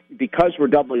be because we're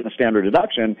doubling the standard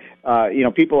deduction,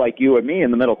 people like you and me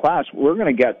in the middle class, we're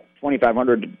going to get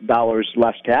 $2,500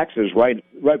 less taxes right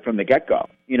from the get-go.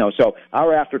 So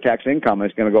our after-tax income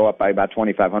is going to go up by about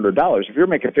 $2,500. If you're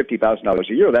making $50,000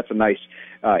 a year, that's a nice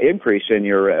increase in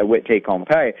your take-home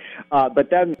pay. But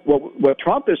then what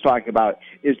Trump is talking about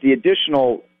is the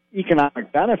additional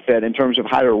economic benefit in terms of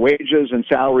higher wages and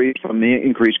salaries from the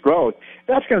increased growth.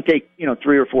 That's going to take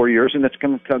 3 or 4 years, and it's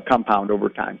going to compound over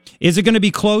time. Is it going to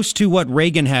be close to what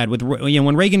Reagan had with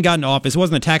when Reagan got into office? It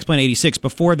wasn't the tax plan 86.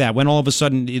 Before that, when all of a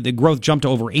sudden the growth jumped to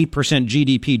over 8%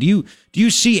 GDP. Do you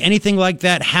see anything like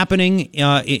that happening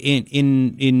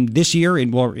in this year,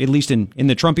 or at least in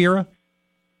the Trump era?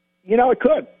 It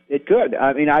could. It could.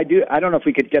 I mean, I do. I don't know if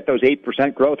we could get those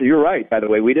 8% growth. You're right. By the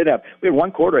way, we had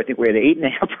one quarter. I think we had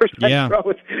 8.5%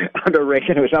 growth under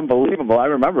Reagan. It was unbelievable. I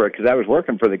remember it because I was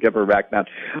working for the Giver back then.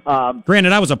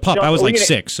 Granted, I was a pup. I was like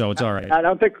 6, so it's all right. I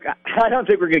don't think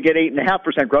we're going to get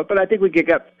 8.5% growth, but I think we could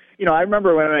get. I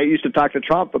remember when I used to talk to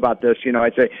Trump about this.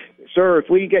 I'd say, sir, if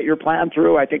we get your plan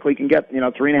through, I think we can get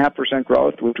 3.5%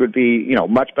 growth, which would be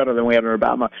much better than we had under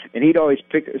Obama. And he'd always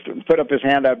put up his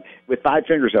hand up with 5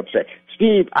 fingers up, say,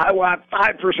 Steve, I want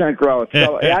 5% growth.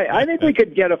 So I think we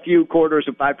could get a few quarters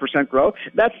of 5% growth.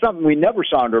 That's something we never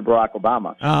saw under Barack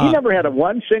Obama. He never had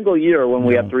one single year when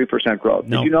we had 3% growth.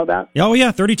 Did you know that? Oh,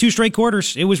 yeah, 32 straight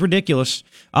quarters. It was ridiculous.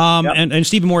 And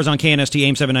Stephen Moore is on KNST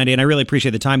AIM 790, and I really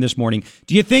appreciate the time this morning.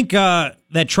 Do you think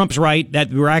that Trump's right,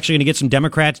 that we're actually going to get some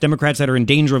Democrats that are in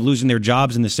danger of losing their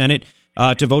jobs in the Senate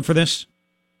to vote for this?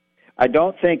 I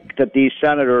don't think that these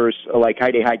senators like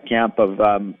Heidi Heitkamp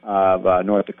of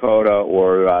North Dakota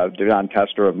or John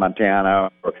Tester of Montana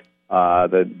or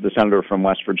the senator from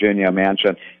West Virginia,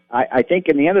 Manchin, I think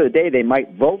in the end of the day they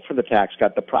might vote for the tax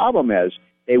cut. The problem is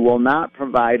they will not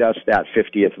provide us that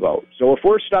 50th vote. So if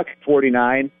we're stuck at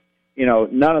 49,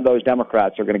 none of those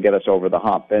Democrats are going to get us over the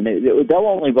hump. And they'll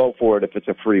only vote for it if it's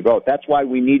a free vote. That's why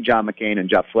we need John McCain and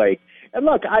Jeff Flake. And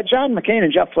look, John McCain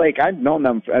and Jeff Flake, I've known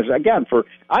them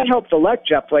I helped elect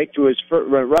Jeff Flake to his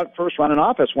first run in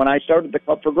office when I started the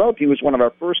Club for Growth. He was one of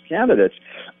our first candidates.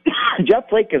 Jeff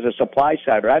Flake is a supply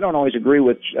sider. I don't always agree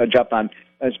with Jeff on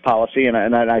his policy,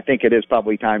 and I think it is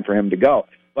probably time for him to go.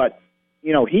 But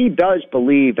he does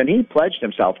believe, and he pledged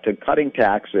himself to cutting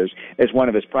taxes as one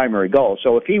of his primary goals.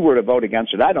 So if he were to vote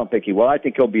against it, I don't think he will. I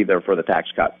think he'll be there for the tax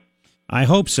cut. I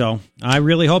hope so. I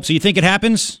really hope so. You think it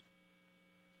happens?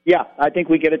 Yeah, I think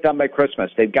we get it done by Christmas.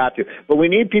 They've got to. But we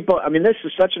need people. I mean, this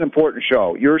is such an important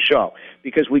show, your show,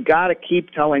 because we got to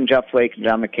keep telling Jeff Flake and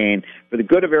John McCain, for the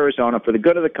good of Arizona, for the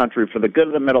good of the country, for the good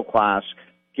of the middle class,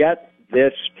 get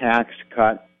this tax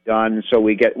cut done so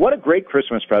we get. What a great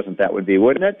Christmas present that would be,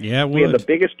 wouldn't it? Yeah, it would. We have the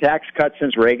biggest tax cut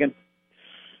since Reagan.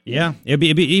 Yeah, it'd be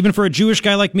even for a Jewish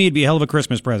guy like me, it'd be a hell of a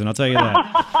Christmas present. I'll tell you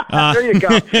that. There you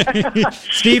go.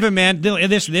 Stephen, man,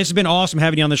 this has been awesome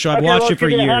having you on the show. I've Okay, watched well, you for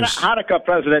give me a years. Hanukkah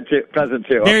present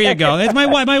too. There you go. That's my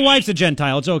wife. My wife's a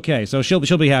Gentile. It's okay, so she'll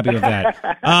be happy with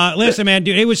that. Listen, man,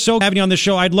 dude, it was so having you on the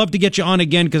show. I'd love to get you on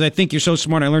again because I think you're so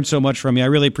smart. I learned so much from you. I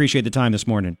really appreciate the time this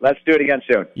morning. Let's do it again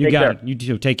soon. You Take got care. it. You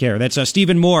too. Take care. That's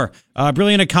Stephen Moore,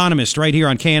 brilliant economist, right here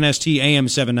on KNST AM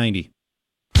 790.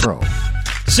 Pro.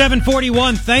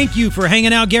 741. Thank you for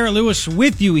hanging out. Garrett Lewis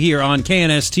with you here on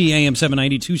KNST AM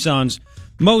 790, Tucson's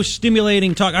most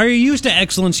stimulating talk. Are you used to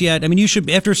excellence yet? I mean, you should,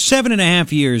 after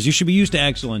 7.5 years, you should be used to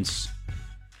excellence.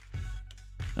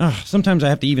 Sometimes I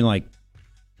have to even,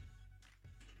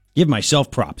 give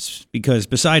myself props because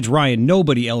besides Ryan,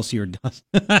 nobody else here does.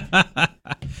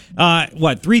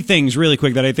 Three things really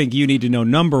quick that I think you need to know.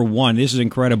 Number one, this is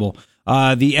incredible.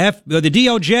 The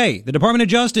DOJ, the Department of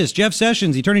Justice, Jeff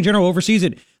Sessions, the Attorney General oversees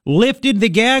it, lifted the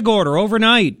gag order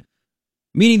overnight,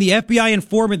 meaning the FBI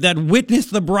informant that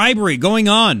witnessed the bribery going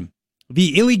on,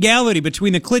 the illegality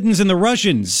between the Clintons and the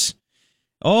Russians.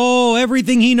 Oh,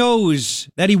 everything he knows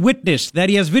that he witnessed, that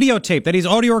he has videotape, that he has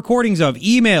audio recordings of,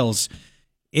 emails.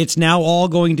 It's now all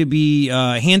going to be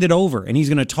handed over, and he's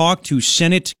going to talk to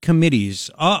Senate committees.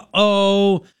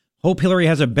 Uh-oh. Hope Hillary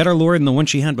has a better lawyer than the one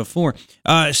she had before.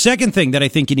 Second thing that I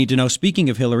think you need to know, speaking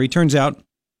of Hillary, turns out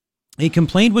a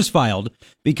complaint was filed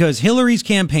because Hillary's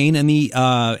campaign and the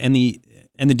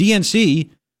DNC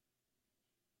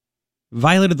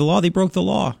violated the law. They broke the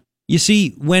law. You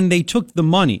see, when they took the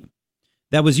money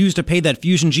that was used to pay that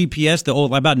Fusion GPS,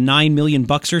 about $9 million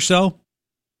or so,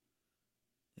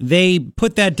 they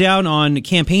put that down on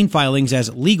campaign filings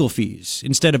as legal fees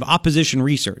instead of opposition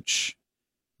research.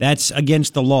 That's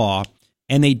against the law.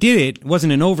 And they did it. It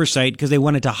wasn't an oversight because they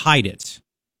wanted to hide it.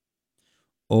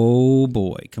 Oh,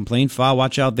 boy. Complaint file.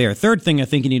 Watch out there. Third thing I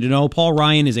think you need to know, Paul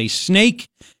Ryan is a snake.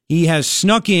 He has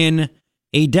snuck in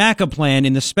a DACA plan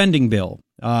in the spending bill.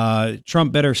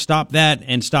 Trump better stop that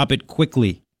and stop it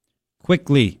quickly.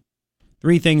 Quickly.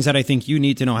 Three things that I think you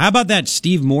need to know. How about that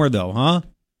Steve Moore, though, huh?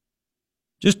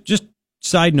 Just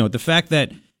side note, the fact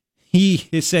that he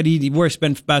said he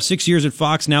spent about 6 years at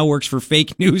Fox, now works for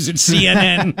fake news at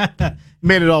CNN.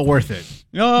 Made it all worth it.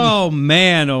 Oh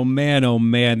man!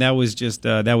 That was just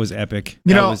that was epic.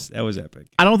 That was epic.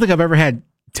 I don't think I've ever had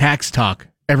tax talk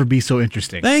ever be so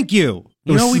interesting. Thank you.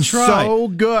 It was we tried. so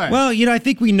good. Well, I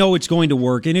think we know it's going to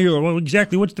work. And you're, well,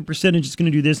 exactly what's the percentage it's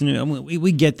going to do this, and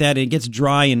we get that. It gets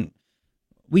dry, and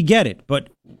we get it, but.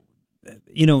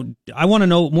 I want to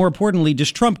know, more importantly,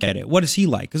 does Trump get it? What is he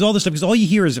like? Because all this stuff, because all you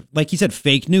hear is, like he said,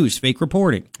 fake news, fake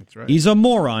reporting. That's right. He's a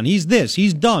moron. He's this.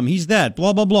 He's dumb. He's that.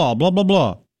 Blah, blah, blah, blah, blah,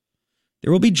 blah.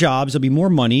 There will be jobs. There'll be more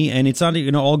money, and it's not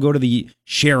going to all go to the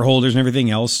shareholders and everything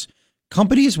else.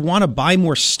 Companies want to buy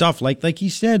more stuff. Like he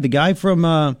said, the guy from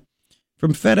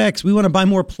FedEx, we want to buy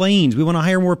more planes. We want to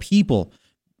hire more people.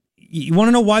 You want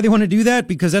to know why they want to do that?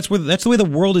 Because that's the way the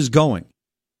world is going,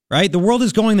 right? The world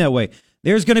is going that way.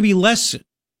 There's going to be less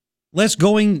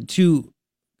going to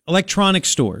electronic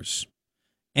stores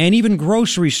and even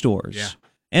grocery stores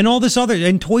and all this other,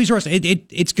 and Toys R Us.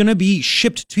 It's going to be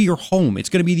shipped to your home. It's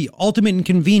going to be the ultimate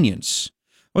inconvenience.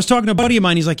 I was talking to a buddy of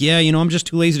mine. He's like, I'm just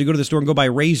too lazy to go to the store and go buy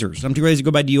razors. I'm too lazy to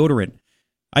go buy deodorant.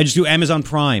 I just do Amazon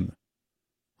Prime.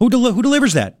 Who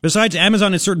delivers that? Besides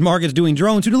Amazon in certain markets doing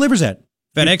drones, who delivers that?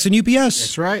 FedEx and UPS.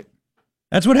 That's right.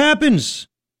 That's what happens.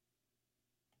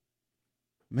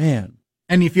 Man.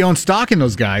 And if you own stock in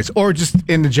those guys, or just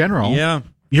in the general,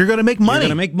 you're going to make money. You're going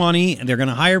to make money, and they're going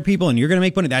to hire people, and you're going to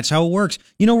make money. That's how it works.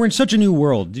 We're in such a new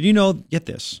world. Did you know, get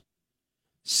this,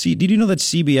 did you know that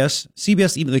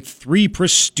CBS, even like 3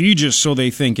 prestigious, so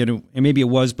they think, and maybe it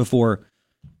was before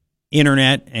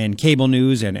internet and cable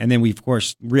news, and then we, of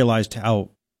course, realized how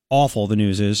awful the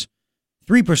news is.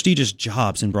 3 prestigious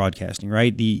jobs in broadcasting,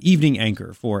 right? The evening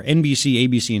anchor for NBC,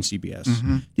 ABC, and CBS.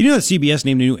 Mm-hmm. Did you know that CBS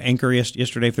named a new anchor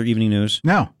yesterday for their evening news?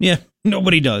 No. Yeah,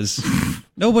 nobody does.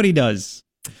 Nobody does.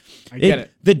 I get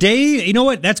it. The day, you know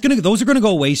what? Those are going to go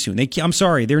away soon. I'm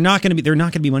sorry, they're not going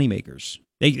to be money makers.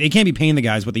 They can't be paying the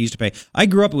guys what they used to pay. I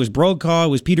grew up. It was Brokaw, it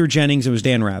was Peter Jennings, it was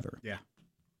Dan Rather. Yeah.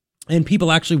 And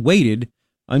people actually waited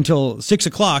until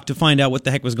 6:00 to find out what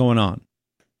the heck was going on.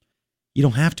 You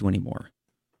don't have to anymore.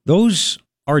 Those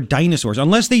are dinosaurs,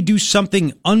 unless they do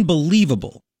something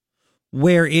unbelievable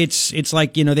where it's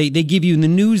like, they give you the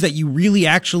news that you really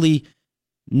actually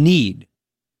need.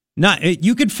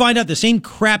 You could find out the same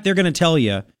crap they're going to tell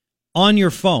you on your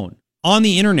phone, on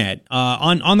the internet,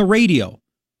 on the radio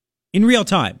in real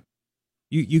time.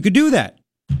 You could do that.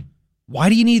 Why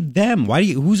do you need them?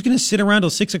 Who's going to sit around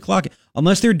till 6:00?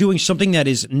 unless they're doing something that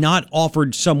is not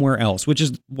offered somewhere else, which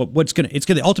is it's gonna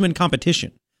the ultimate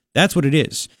competition. That's what it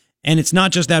is. And it's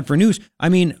not just that for news. I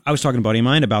mean, I was talking to a buddy of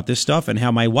mine about this stuff and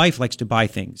how my wife likes to buy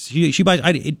things. She buys.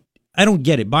 I don't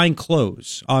get it. Buying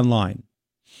clothes online.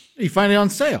 You find it on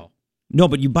sale. No,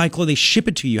 but you buy clothes. They ship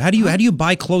it to you. How do you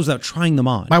buy clothes without trying them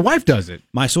on? My wife does it.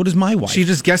 So does my wife. She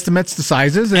just guesstimates the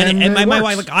sizes, and my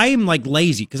wife. Like, I am like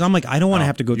lazy because I'm like, I don't want to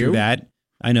have to go through that.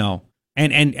 I know,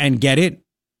 and get it.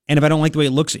 And if I don't like the way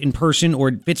it looks in person or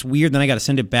it fits weird, then I got to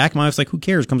send it back. My wife's like, who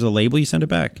cares? Comes with a label, you send it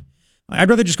back. I'd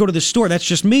rather just go to the store. That's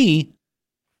just me.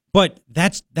 But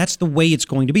that's the way it's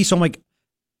going to be. So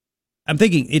I'm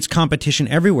thinking it's competition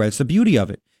everywhere. It's the beauty of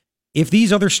it. If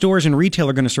these other stores and retail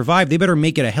are going to survive, they better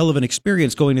make it a hell of an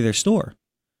experience going to their store.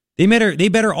 They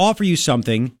better offer you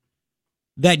something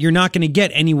that you're not going to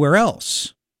get anywhere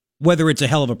else. Whether it's a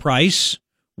hell of a price,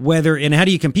 and how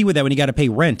do you compete with that when you got to pay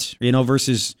rent,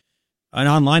 versus an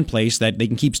online place that they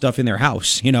can keep stuff in their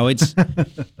house.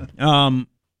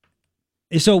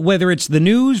 It's so whether it's the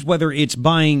news, whether it's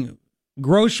buying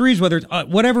groceries, whether it's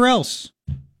whatever else,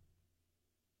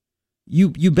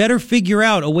 you better figure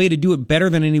out a way to do it better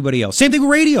than anybody else. Same thing with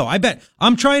radio. I bet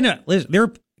I'm trying to listen.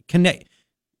 They're connect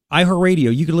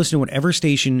iHeartRadio. You can listen to whatever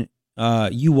station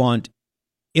you want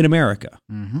in America.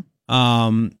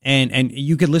 Mm-hmm. And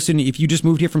you could listen if you just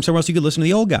moved here from somewhere else. You could listen to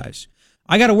the old guys.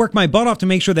 I got to work my butt off to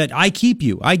make sure that I keep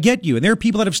you. I get you. And there are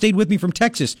people that have stayed with me from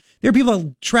Texas. There are people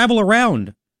that travel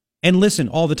around and listen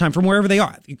all the time from wherever they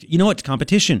are. It's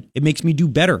competition. It makes me do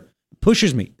better. It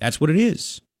pushes me. That's what it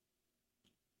is.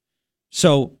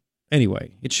 So,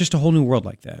 anyway, it's just a whole new world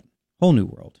like that. Whole new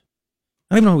world.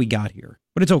 I don't even know how we got here,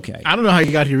 but it's okay. I don't know how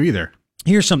you got here either.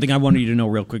 Here's something I wanted you to know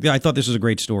real quick. I thought this was a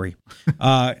great story.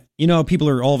 People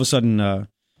are all of a sudden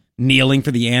kneeling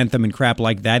for the anthem and crap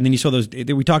like that. And then you saw those,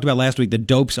 we talked about last week, the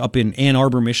dopes up in Ann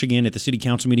Arbor, Michigan at the city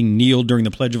council meeting kneeled during the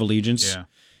Pledge of Allegiance. Yeah.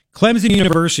 Clemson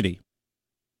University.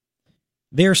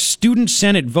 Their student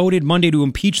senate voted Monday to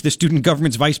impeach the student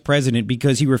government's vice president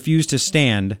because he refused to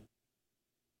stand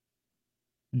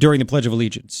during the Pledge of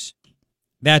Allegiance.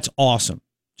 That's awesome.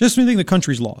 Just when you think the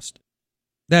country's lost.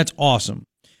 That's awesome.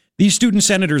 These student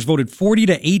senators voted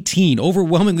 40-18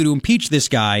 overwhelmingly to impeach this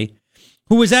guy,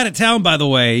 who was out of town, by the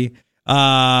way,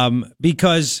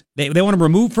 because they want him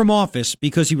removed from office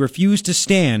because he refused to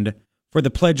stand for the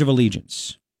Pledge of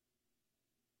Allegiance.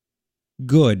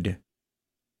 Good.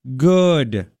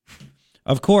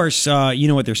 Of course, you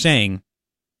know what they're saying.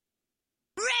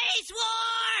 Race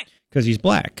war! Because he's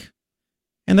black.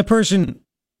 And the person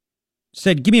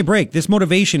said, give me a break. This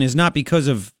motivation is not because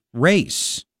of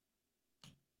race.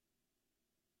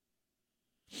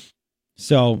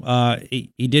 So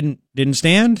he didn't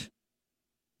stand.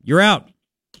 You're out.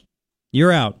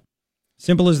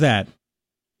 Simple as that.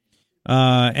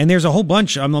 And there's a whole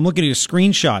bunch. I'm looking at a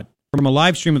screenshot from a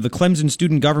live stream of the Clemson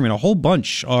student government. A whole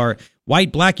bunch are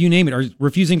white, black, you name it, are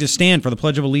refusing to stand for the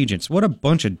Pledge of Allegiance. What a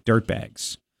bunch of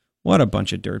dirtbags.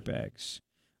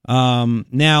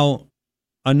 Now,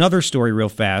 another story real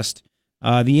fast.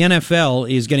 The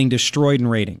NFL is getting destroyed in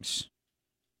ratings.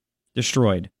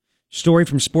 Destroyed. Story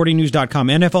from sportingnews.com.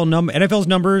 NFL's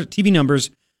numbers, TV numbers,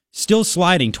 still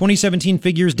sliding. 2017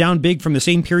 figures down big from the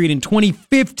same period in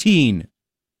 2015.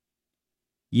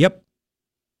 Yep.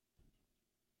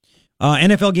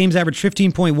 NFL games averaged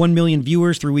 15.1 million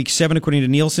viewers through week 7, according to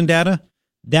Nielsen data,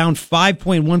 down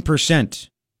 5.1%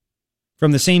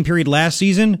 from the same period last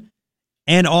season,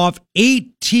 and off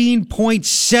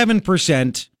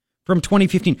 18.7% from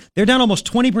 2015. They're down almost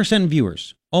 20% in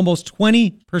viewers. Almost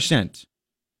 20%.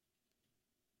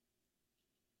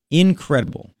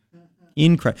 Incredible.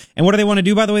 And what do they want to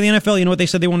do, by the way, the NFL? You know what they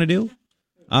said they want to do?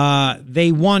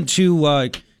 They want to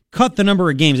cut the number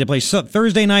of games. They play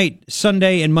Thursday night,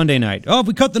 Sunday, and Monday night. Oh, if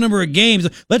we cut the number of games,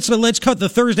 let's cut the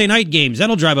Thursday night games.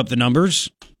 That'll drive up the numbers.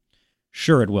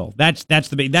 Sure it will. That's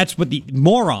what the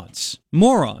morons.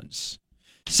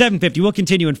 7:50. We'll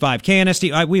continue in 5.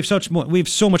 KNST. We have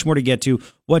so much more to get to.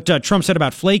 What Trump said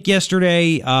about Flake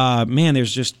yesterday. Man,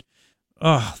 there's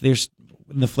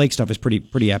the Flake stuff is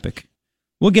pretty epic.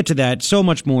 We'll get to that. So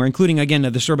much more, including again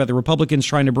the story about the Republicans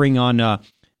trying to bring on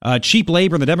cheap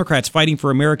labor and the Democrats fighting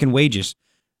for American wages.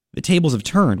 The tables have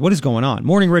turned. What is going on?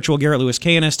 Morning Ritual. Garrett Lewis.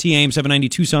 KNST AM 790.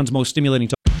 Tucson's most stimulating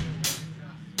talk.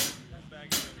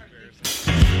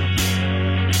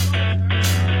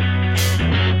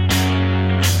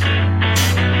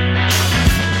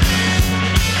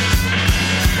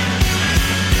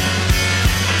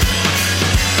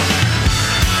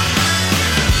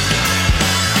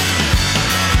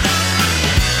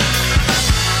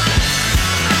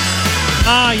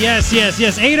 Yes.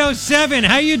 8:07.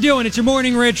 How you doing? It's your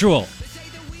morning ritual.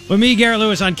 With me, Garrett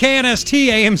Lewis, on KNST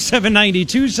AM 790,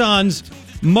 Tucson's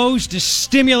most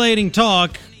stimulating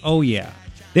talk. Oh, yeah.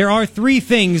 There are 3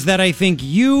 things that I think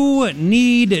you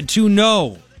need to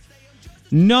know.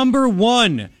 Number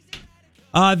 1,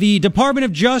 the Department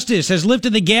of Justice has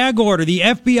lifted the gag order. The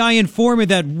FBI informant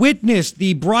that witnessed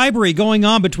the bribery going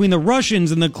on between the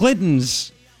Russians and the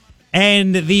Clintons,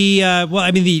 and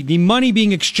the money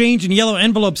being exchanged in yellow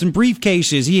envelopes and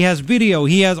briefcases. He has video,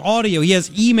 he has audio, he has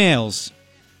emails.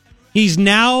 He's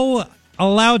now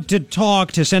allowed to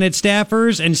talk to Senate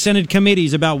staffers and Senate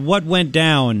committees about what went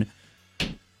down.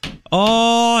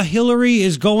 Oh, Hillary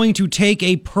is going to take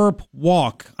a perp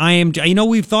walk. I know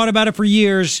we've thought about it for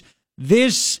years.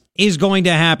 This is going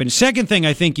to happen. Second thing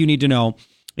I think you need to know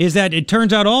is that it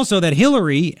turns out also that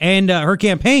Hillary and her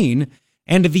campaign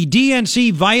and the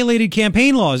DNC violated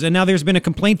campaign laws, and now there's been a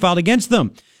complaint filed against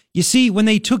them. You see, when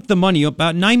they took the money,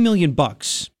 about $9 million,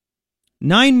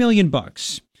 $9 million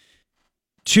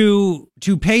to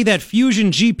pay that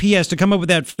Fusion GPS to come up with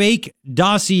that fake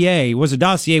dossier, was a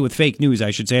dossier with fake news,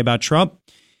 I should say, about Trump.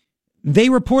 They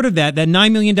reported that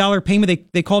 $9 million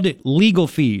payment, they called it legal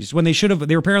fees when they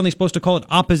were apparently supposed to call it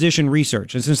opposition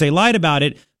research. And since they lied about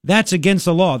it, that's against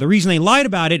the law. The reason they lied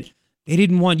about it, they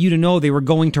didn't want you to know they were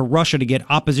going to Russia to get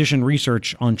opposition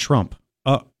research on Trump.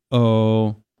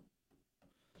 Uh-oh.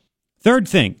 Third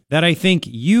thing that I think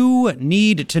you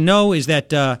need to know is that,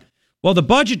 the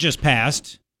budget just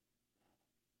passed,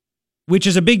 which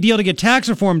is a big deal to get tax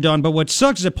reform done. But what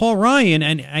sucks is that Paul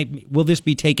Ryan, will this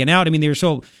be taken out? I mean, there's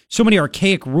so many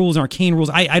archaic rules and arcane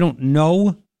rules. I don't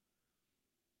know.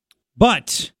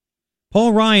 But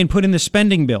Paul Ryan put in the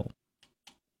spending bill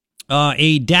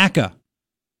a DACA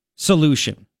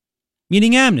solution,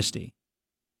 meaning amnesty.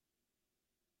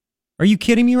 Are you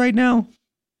kidding me right now?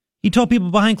 He told people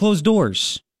behind closed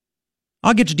doors.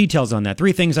 I'll get you details on that.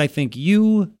 3 things I think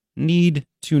you need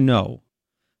to know.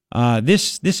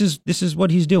 This is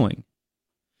what he's doing.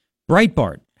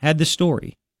 Breitbart had the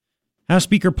story. House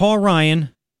Speaker Paul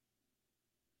Ryan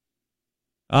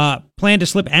planned to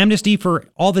slip amnesty for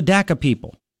all the DACA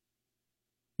people,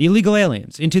 the illegal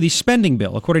aliens, into the spending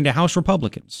bill, according to House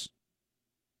Republicans.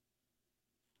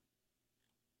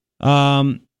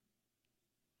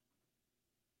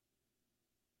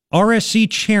 RSC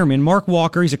Chairman Mark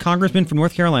Walker, he's a congressman from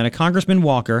North Carolina, Congressman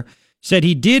Walker, said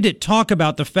he did talk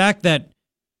about the fact that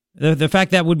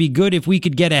would be good if we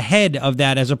could get ahead of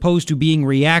that as opposed to being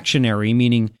reactionary,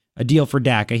 meaning a deal for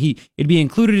DACA. It'd be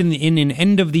included in an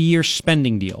end-of-the-year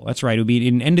spending deal. That's right. It would be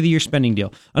an end-of-the-year spending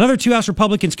deal. Another 2 House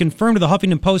Republicans confirmed to the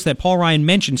Huffington Post that Paul Ryan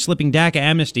mentioned slipping DACA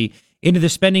amnesty into the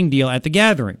spending deal at the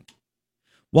gathering.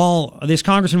 While this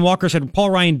Congressman Walker said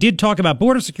Paul Ryan did talk about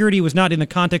border security, it was not in the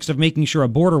context of making sure a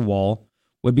border wall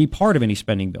would be part of any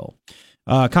spending bill.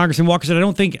 Congressman Walker said, I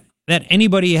don't think that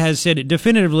anybody has said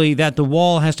definitively that the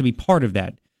wall has to be part of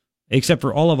that, except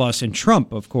for all of us and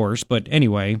Trump, of course. But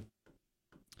anyway,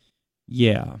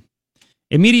 yeah.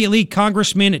 Immediately,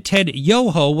 Congressman Ted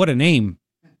Yoho, what a name,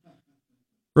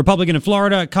 Republican in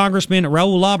Florida, Congressman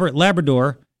Raul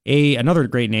Labrador, another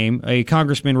great name, a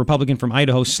congressman, Republican from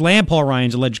Idaho, slammed Paul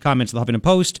Ryan's alleged comments to the Huffington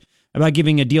Post about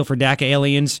giving a deal for DACA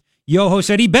aliens. Yoho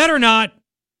said he better not.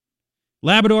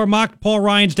 Labrador mocked Paul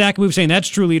Ryan's DACA move, saying that's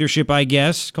true leadership, I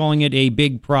guess, calling it a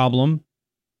big problem.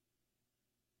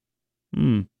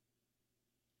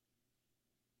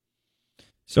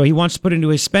 So he wants to put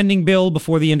into a spending bill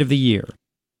before the end of the year.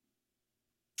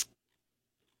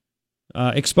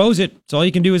 Expose it. That's all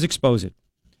you can do is expose it.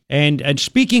 And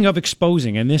speaking of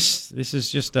exposing, and this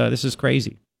is just this is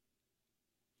crazy.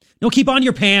 No, keep on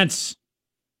your pants.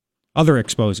 Other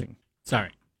exposing.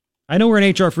 Sorry. I know we're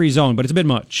in HR free zone, but it's a bit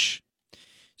much.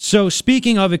 So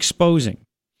speaking of exposing,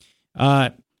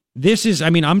 I'm just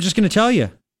going to tell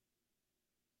you,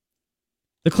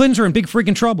 the Clintons are in big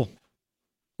freaking trouble.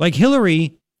 Like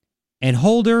Hillary and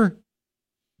Holder,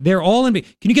 they're all in. Can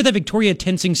you get that Victoria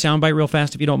Tensing soundbite real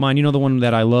fast, if you don't mind? You know, the one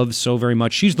that I love so very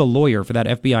much. She's the lawyer for that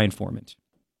FBI informant.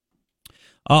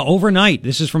 Overnight,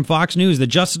 this is from Fox News, the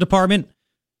Justice Department,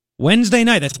 Wednesday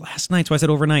night, that's last night, so I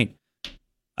said overnight,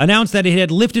 announced that it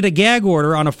had lifted a gag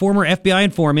order on a former FBI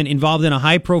informant involved in a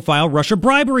high-profile Russia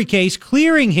bribery case,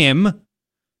 clearing him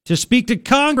to speak to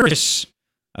Congress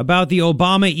about the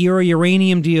Obama-era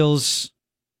uranium deals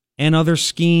and other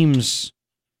schemes.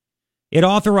 It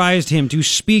authorized him to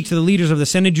speak to the leaders of the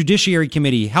Senate Judiciary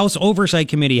Committee, House Oversight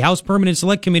Committee, House Permanent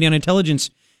Select Committee on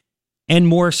Intelligence, and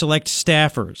more select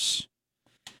staffers.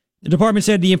 The department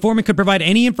said the informant could provide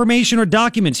any information or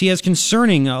documents he has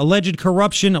concerning alleged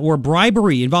corruption or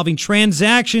bribery involving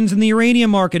transactions in the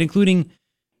uranium market, including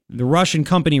the Russian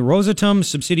company Rosatom,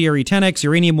 subsidiary 10X,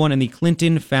 Uranium One, and the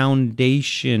Clinton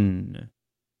Foundation.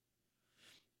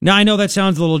 Now, I know that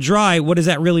sounds a little dry. What does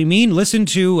that really mean? Listen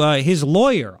to his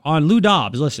lawyer on Lou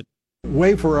Dobbs. Listen.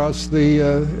 Weigh for us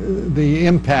the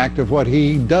impact of what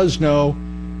he does know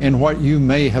and what you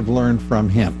may have learned from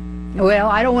him. Well,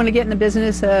 I don't want to get in the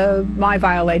business of my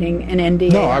violating an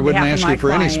NDA. No, I wouldn't on behalf ask of my you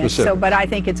for any client. specific. But I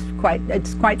think it's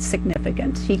quite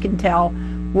significant. He can tell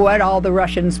what all the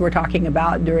Russians were talking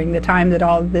about during the time that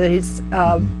all these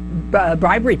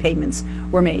bribery payments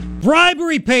were made.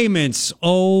 Bribery payments.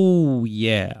 Oh,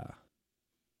 yeah.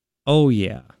 Oh,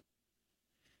 yeah.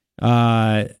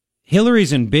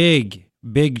 Hillary's in big,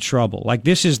 big trouble. Like,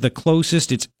 this is the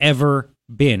closest it's ever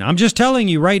been. I'm just telling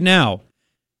you right now,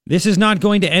 this is not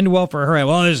going to end well for her.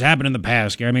 Well, this happened in the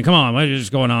past. I mean, come on, what is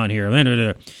going on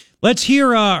here? Let's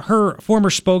hear her former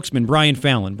spokesman, Brian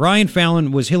Fallon. Brian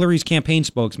Fallon was Hillary's campaign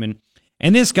spokesman,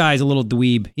 and this guy's a little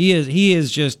dweeb.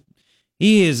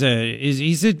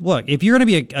 Look, if you're going to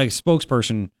be a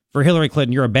spokesperson for Hillary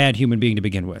Clinton, you're a bad human being to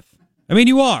begin with. I mean,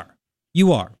 you are.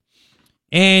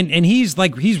 And he's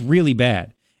really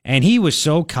bad. And he was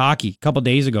so cocky a couple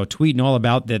days ago, tweeting all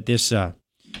about that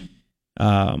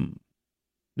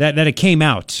that it came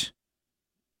out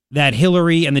that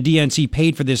Hillary and the DNC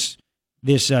paid for this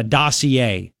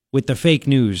dossier with the fake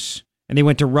news, and they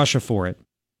went to Russia for it.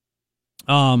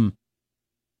 As a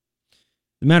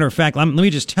matter of fact, let me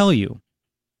just tell you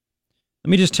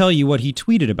what he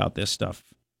tweeted about this stuff.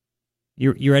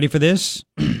 You ready for this?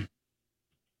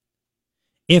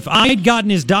 If I'd gotten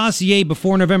his dossier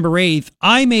before November 8th,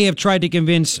 I may have tried to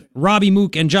convince Robbie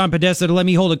Mook and John Podesta to let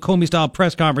me hold a Comey-style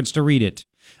press conference to read it.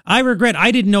 I regret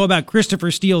I didn't know about Christopher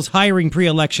Steele's hiring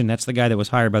pre-election. That's the guy that was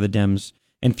hired by the Dems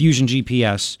and Fusion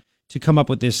GPS to come up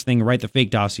with this thing, write the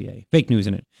fake dossier, fake news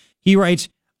in it. He writes,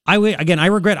 I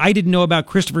regret I didn't know about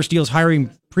Christopher Steele's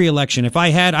hiring pre-election. If I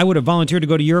had, I would have volunteered to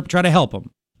go to Europe, try to help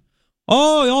him.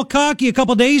 Oh, all cocky a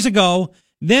couple days ago,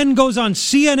 then goes on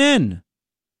CNN.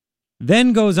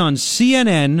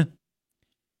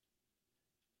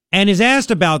 And is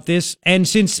asked about this, and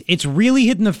since it's really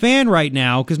hitting the fan right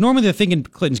now, because normally they're thinking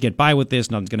Clintons get by with this,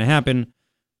 nothing's going to happen.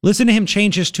 Listen to him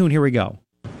change his tune. Here we go.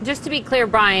 Just to be clear,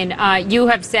 Brian, you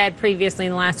have said previously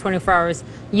in the last 24 hours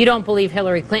you don't believe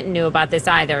Hillary Clinton knew about this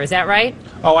either. Is that right?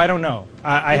 Oh, I don't know.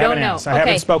 I haven't don't know. asked. I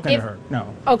haven't spoken to her.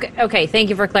 No. Okay. Thank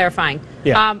you for clarifying.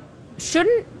 Yeah.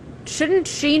 Shouldn't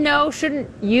she know? Shouldn't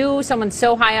you, someone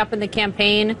so high up in the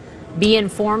campaign, be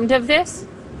informed of this?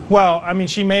 Well, I mean,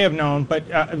 she may have known, but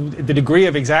the degree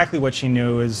of exactly what she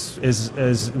knew is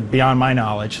beyond my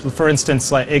knowledge. For instance,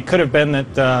 it could have been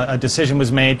that a decision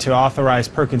was made to authorize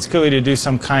Perkins Coie to do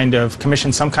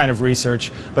commission some kind of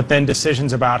research, but then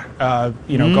decisions about,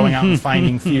 going out and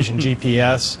finding Fusion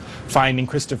GPS, finding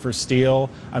Christopher Steele.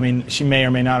 I mean, she may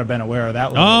or may not have been aware of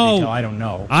that level of detail.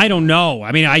 I don't know.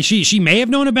 I mean, she may have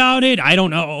known about it. I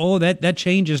don't know. Oh, that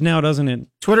changes now, doesn't it?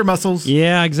 Twitter muscles.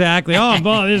 Yeah, exactly. Oh,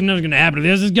 boy, there's nothing going to happen to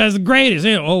this. This guy's the greatest.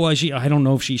 Oh, I don't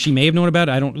know if she may have known about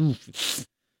it.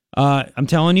 I'm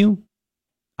telling you.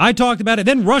 I talked about it.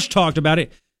 Then Rush talked about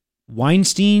it.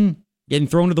 Weinstein getting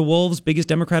thrown to the wolves, biggest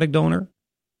Democratic donor.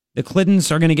 The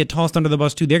Clintons are going to get tossed under the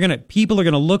bus too. People are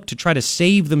going to look to try to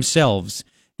save themselves.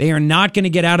 They are not going to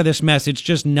get out of this mess. It's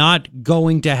just not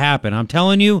going to happen. I'm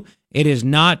telling you, it is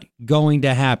not going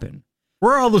to happen.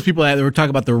 Where are all those people at that were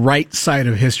talking about the right side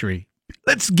of history?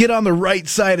 Let's get on the right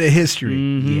side of history.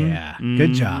 Mm-hmm. Yeah.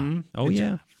 Good job. Oh, Good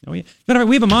job. Oh, yeah. Matter of fact,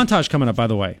 we have a montage coming up, by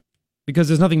the way, because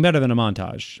there's nothing better than a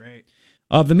montage. Great.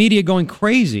 Of the media going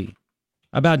crazy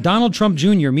about Donald Trump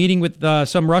Jr. meeting with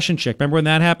some Russian chick. Remember when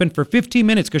that happened? For 15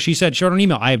 minutes because she said, showed an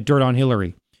email, I have dirt on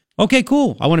Hillary. Okay,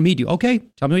 cool. I want to meet you. Okay,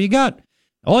 tell me what you got.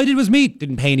 All I did was meet.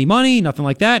 Didn't pay any money, nothing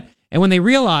like that. And when he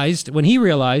realized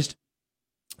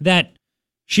that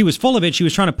she was full of it, she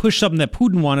was trying to push something that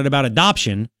Putin wanted about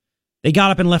adoption, they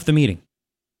got up and left the meeting.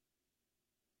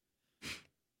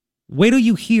 Wait till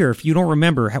you hear, if you don't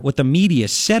remember, what the media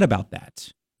said about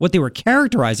that, what they were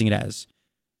characterizing it as.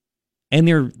 And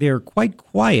they're quite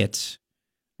quiet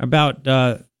about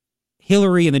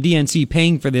Hillary and the DNC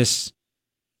paying for this,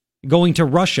 going to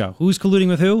Russia. Who's colluding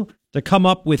with who? To come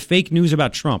up with fake news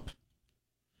about Trump.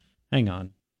 Hang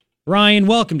on. Brian,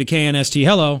 welcome to KNST.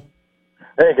 Hello.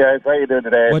 Hey, guys. How you doing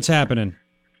today? What's happening?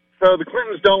 So the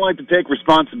Clintons don't like to take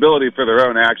responsibility for their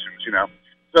own actions, you know.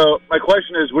 So my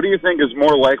question is, what do you think is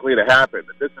more likely to happen?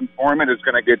 That this informant is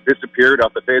going to get disappeared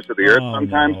off the face of the earth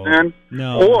sometime soon?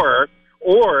 No.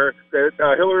 Or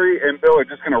that Hillary and Bill are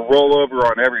just going to roll over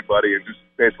on everybody and just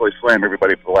basically slam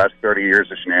everybody for the last 30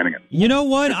 years of shenanigans. You know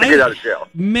what? Just to get out of jail.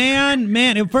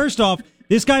 Man. First off,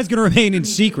 this guy's going to remain in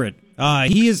secret.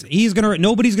 Nobody's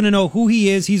going to know who he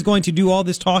is. He's going to do all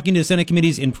this talking to Senate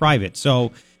committees in private.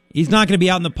 So He's not going to be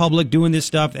out in the public doing this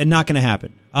stuff, and not going to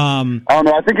happen. I don't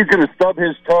know. I think he's going to stub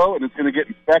his toe, and it's going to get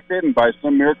infected, and by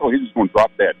some miracle, he's just going to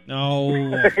drop dead. No, You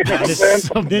know what I'm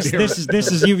saying?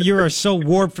 this is you. You are so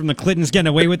warped from the Clintons getting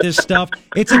away with this stuff.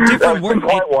 It's a different world.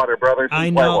 Whitewater, brother. I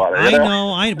know.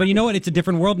 But you know what? It's a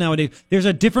different world nowadays. There's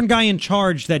a different guy in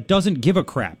charge that doesn't give a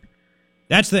crap.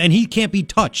 And he can't be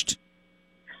touched.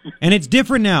 And it's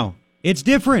different now. It's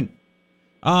different.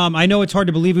 I know it's hard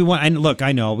to believe and look,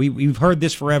 I know we've heard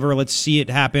this forever. Let's see it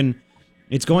happen.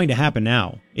 It's going to happen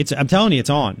now. I'm telling you, it's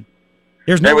on.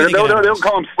 There's no way they don't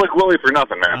call him Slick Willie for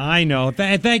nothing, man. I know.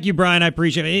 Thank you, Brian. I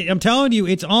appreciate it. I'm telling you,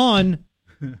 it's on.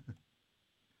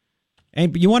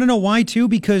 And you want to know why, too?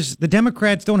 Because the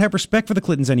Democrats don't have respect for the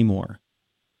Clintons anymore.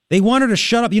 They want her to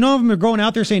shut up. You know, they're going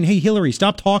out there saying, hey, Hillary,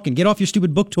 stop talking. Get off your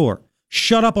stupid book tour.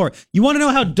 Shut up. Or you want to know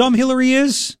how dumb Hillary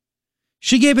is?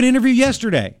 She gave an interview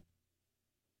yesterday.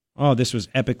 Oh, this was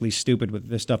epically stupid with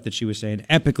the stuff that she was saying.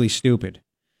 Epically stupid.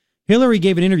 Hillary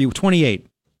gave an interview, 28,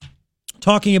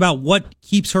 talking about what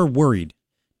keeps her worried.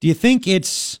 Do you think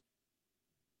it's,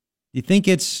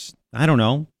 I don't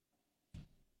know,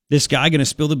 this guy going to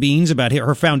spill the beans about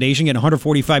her foundation getting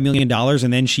 $145 million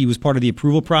and then she was part of the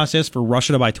approval process for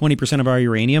Russia to buy 20% of our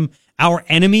uranium? Our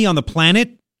enemy on the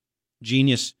planet?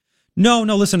 Genius. No,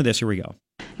 listen to this. Here we go.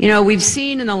 You know, we've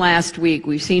seen in the last week,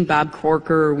 we've seen Bob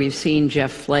Corker, we've seen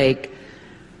Jeff Flake.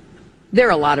 There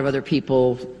are a lot of other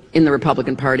people in the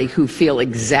Republican Party who feel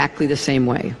exactly the same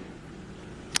way.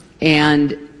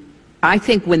 And I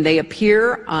think when they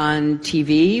appear on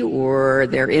TV or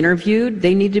they're interviewed,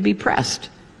 they need to be pressed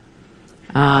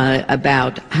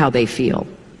about how they feel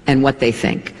and what they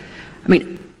think. I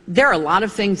mean, there are a lot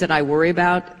of things that I worry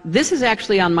about. This is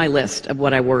actually on my list of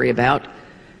what I worry about.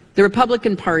 The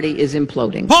Republican Party is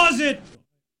imploding. Pause it!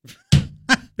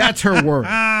 That's her worry.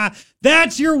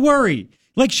 That's your worry.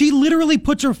 Like, she literally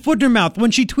puts her foot in her mouth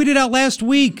when she tweeted out last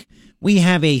week, we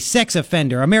have a sex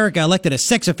offender. America elected a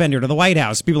sex offender to the White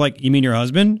House. People are like, you mean your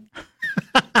husband?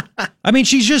 I mean,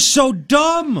 she's just so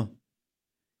dumb.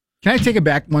 Can I take it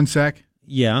back 1 sec?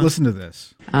 Yeah. Listen to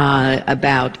this.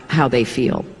 About how they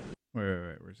feel. Wait.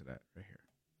 Where's it at? Right here.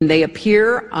 When they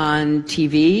appear on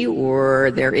TV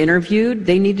or they're interviewed,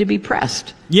 they need to be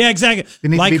pressed. Yeah, exactly. They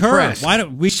need like to be her. pressed. Why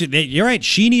don't we should? You're right.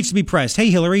 She needs to be pressed. Hey,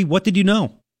 Hillary, what did you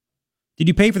know? Did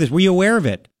you pay for this? Were you aware of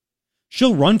it?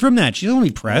 She'll run from that. She doesn't want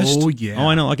to be pressed. Oh, yeah. Oh,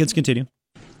 I know. Let's continue.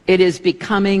 It is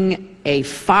becoming a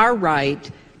far-right,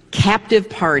 captive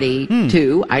party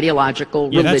to ideological,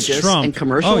 religious, and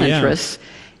commercial interests.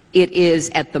 It is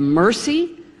at the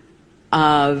mercy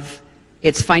of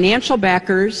its financial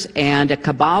backers and a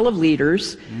cabal of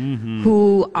leaders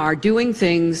who are doing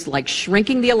things like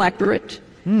shrinking the electorate,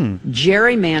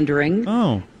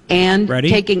 gerrymandering, and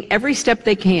taking every step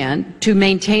they can to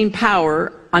maintain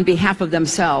power on behalf of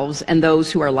themselves and those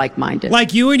who are like-minded.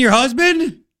 Like you and your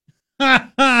husband?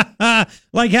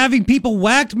 Like having people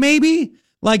whacked, maybe?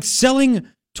 Like selling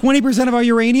 20% of our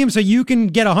uranium so you can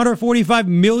get $145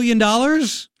 million?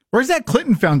 Where's that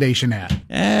Clinton Foundation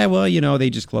at? Well, you know, they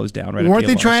just closed down right Weren't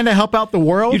they trying to help out the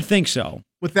world? You'd think so.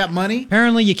 With that money?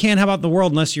 Apparently, you can't help out the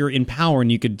world unless you're in power, and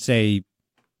you could say,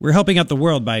 we're helping out the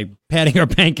world by padding our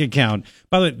bank account.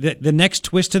 By the way, the next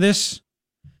twist to this,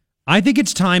 I think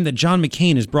it's time that John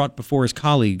McCain is brought before his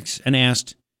colleagues and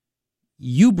asked,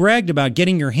 you bragged about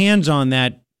getting your hands on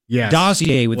that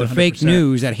dossier with 100%. The fake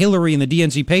news that Hillary and the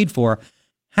DNC paid for.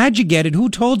 How'd you get it? Who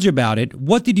told you about it?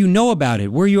 What did you know about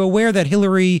it? Were you aware that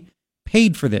Hillary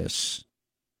paid for this?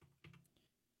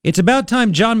 It's about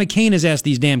time John McCain has asked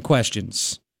these damn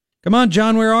questions. Come on,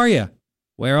 John, where are you?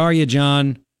 Where are you,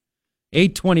 John?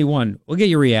 821. We'll get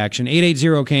your reaction.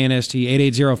 880-KNST,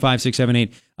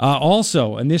 880-5678.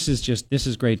 Also, and this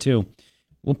is great too,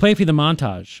 we'll play for you the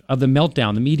montage of the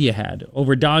meltdown the media had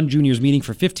over Don Jr.'s meeting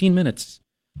for 15 minutes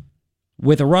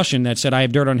with a Russian that said, I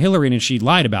have dirt on Hillary, and she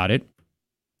lied about it.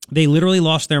 They literally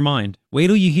lost their mind. Wait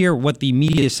till you hear what the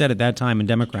media said at that time in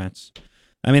Democrats.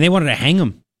 I mean, they wanted to hang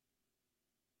him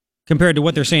compared to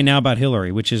what they're saying now about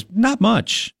Hillary, which is not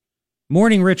much.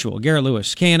 Morning Ritual, Garrett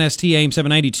Lewis, KNST AM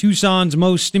 790, Tucson's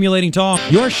most stimulating talk.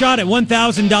 Your shot at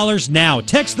 $1,000 now.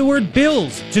 Text the word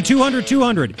BILLS to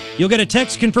 200-200. You'll get a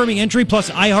text confirming entry plus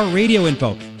iHeartRadio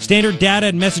info. Standard data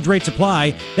and message rates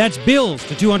apply. That's BILLS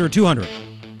to 200-200.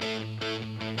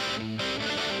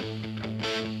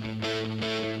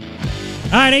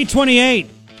 All right, 828.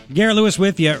 Garrett Lewis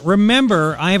with you.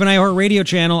 Remember, I have an iHeartRadio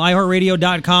channel,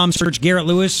 iHeartRadio.com. Search Garrett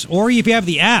Lewis. Or if you have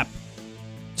the app,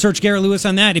 search Garrett Lewis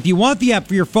on that. If you want the app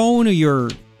for your phone or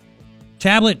your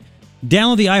tablet,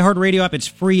 download the iHeartRadio app. It's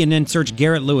free, and then search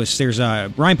Garrett Lewis. There's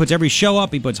Ryan puts every show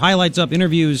up. He puts highlights up,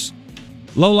 interviews,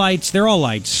 lowlights. They're all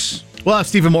lights. We'll have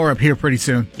Stephen Moore up here pretty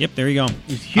soon. Yep, there you go.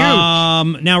 He's huge.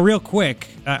 Now, real quick,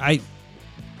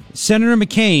 Senator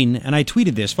McCain, and I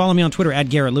tweeted this. Follow me on Twitter at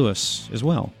Garrett Lewis as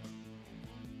well.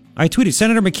 I tweeted,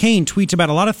 Senator McCain tweets about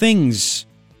a lot of things,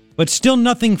 but still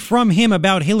nothing from him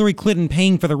about Hillary Clinton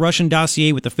paying for the Russian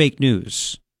dossier with the fake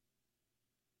news.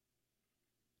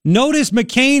 Notice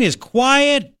McCain is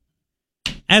quiet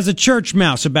as a church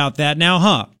mouse about that now,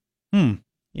 huh?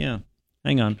 Yeah.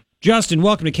 Hang on. Justin,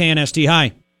 welcome to KNST.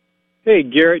 Hi. Hey,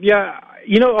 Garrett. Yeah,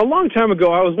 a long time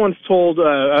ago, I was once told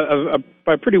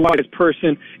by a pretty wise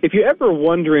person, if you're ever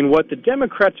wondering what the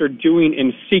Democrats are doing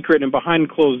in secret and behind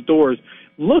closed doors,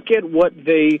 look at what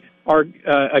they are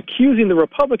accusing the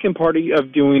Republican Party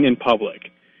of doing in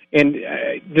public. And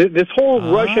this whole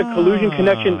Russia collusion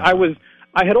connection,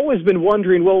 I had always been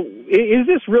wondering, well, is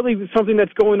this really something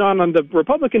that's going on the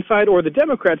Republican side or the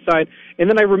Democrat side? And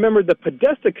then I remembered the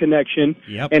Podesta connection,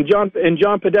 and John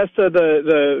Podesta,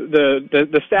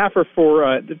 the staffer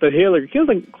for the Hillary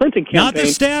Clinton campaign. Not the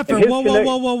staffer.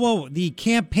 Whoa. The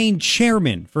campaign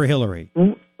chairman for Hillary.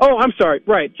 Oh, I'm sorry.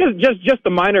 Right. Just the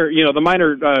minor, the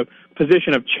minor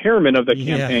position of chairman of the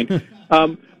campaign.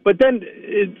 But then,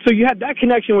 so you had that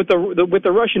connection with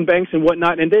the Russian banks and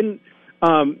whatnot, and then.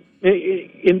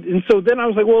 And so then I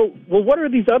was like, well, what are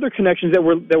these other connections that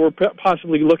we're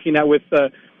possibly looking at with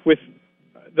the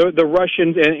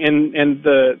Russians and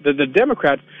the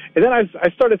Democrats? And then I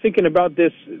started thinking about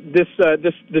this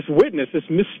witness, this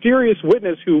mysterious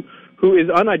witness who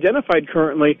is unidentified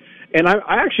currently, and I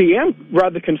actually am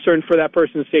rather concerned for that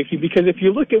person's safety, because if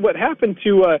you look at what happened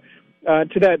to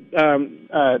that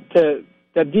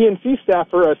DNC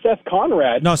staffer, Seth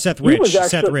Conrad. No, Seth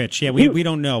Rich. Yeah, we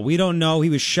don't know. We don't know. He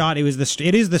was shot. It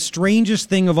is the strangest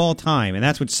thing of all time, and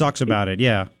that's what sucks about it.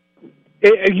 Yeah.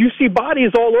 You see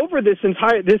bodies all over this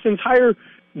entire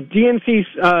DNC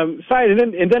side,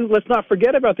 and then let's not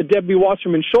forget about the Debbie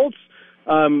Wasserman Schultz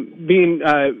being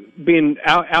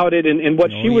outed and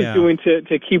what she was doing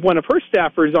to keep one of her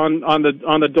staffers on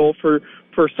the dole for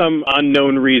some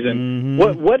unknown reason.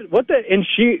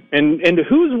 And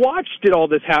whose watch did all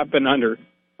this happen under?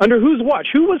 Under whose watch?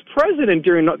 Who was president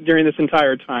during this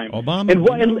entire time? Obama.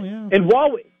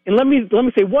 And let me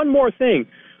say one more thing.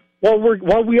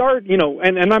 While we are,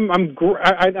 and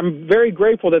I'm very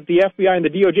grateful that the FBI and the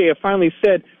DOJ have finally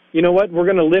said, you know what, we're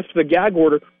going to lift the gag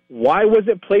order. Why was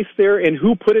it placed there, and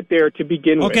who put it there to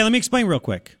begin with? Okay, let me explain real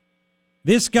quick.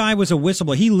 This guy was a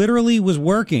whistleblower. He literally was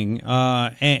working.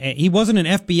 He wasn't an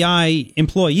FBI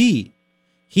employee.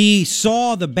 He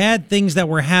saw the bad things that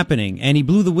were happening, and he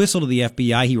blew the whistle to the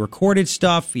FBI. He recorded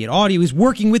stuff. He had audio. He was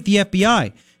working with the FBI.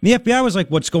 And the FBI was like,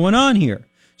 what's going on here?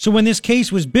 So when this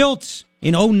case was built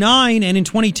in 2009 and in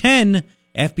 2010,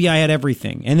 FBI had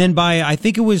everything. And then by, I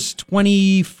think it was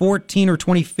 2014 or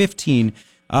 2015,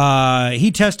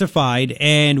 he testified,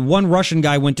 and one Russian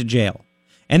guy went to jail.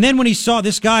 And then when he saw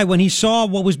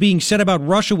what was being said about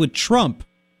Russia with Trump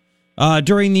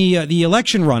during the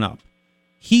election run-up,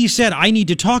 he said, I need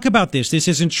to talk about this. This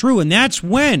isn't true. And that's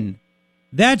when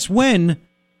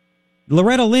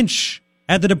Loretta Lynch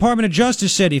at the Department of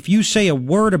Justice said, if you say a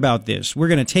word about this, we're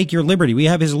going to take your liberty. We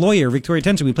have his lawyer, Victoria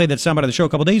Tenson. We played that soundbite of the show a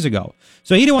couple days ago.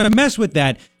 So he didn't want to mess with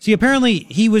that. See, apparently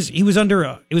he was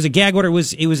under, it was a gag order.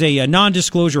 It was a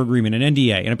non-disclosure agreement, an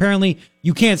NDA. And apparently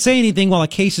you can't say anything while a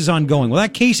case is ongoing. Well,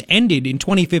 that case ended in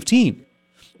 2015.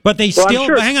 But they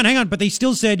hang on. But they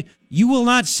still said, you will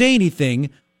not say anything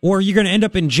or you're going to end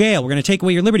up in jail. We're going to take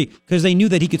away your liberty, because they knew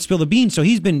that he could spill the beans. So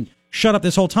he's been shut up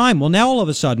this whole time. Well, now all of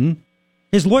a sudden,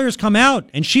 his lawyers come out,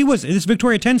 and this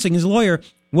Victoria Tenson, his lawyer,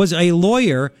 was a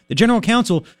lawyer, the general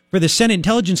counsel for the Senate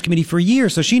Intelligence Committee for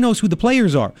years, so she knows who the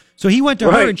players are. So he went to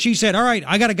her, and she said, all right,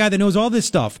 I got a guy that knows all this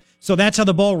stuff. So that's how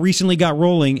the ball recently got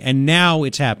rolling, and now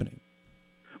it's happening.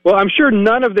 Well, I'm sure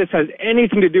none of this has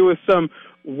anything to do with some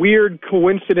weird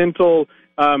coincidental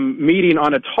meeting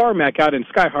on a tarmac out in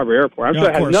Sky Harbor Airport. I'm sure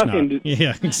it has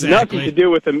nothing to do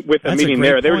with a meeting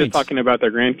there. They were just talking about their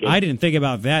grandkids. I didn't think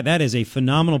about that. That is a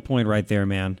phenomenal point right there,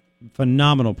 man.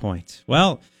 Phenomenal point.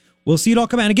 Well, we'll see it all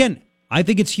come out. And again, I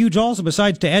think it's huge also,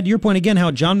 besides, to add to your point again,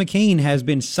 how John McCain has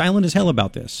been silent as hell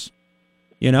about this.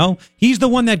 He's the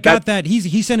one that got that.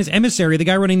 He sent his emissary, the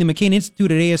guy running the McCain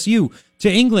Institute at ASU,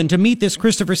 to England to meet this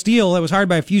Christopher Steele that was hired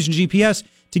by Fusion GPS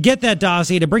to get that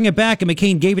dossier, to bring it back, and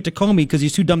McCain gave it to Comey because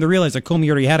he's too dumb to realize that Comey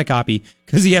already had a copy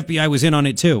because the FBI was in on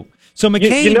it too. So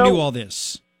McCain knew all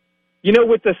this.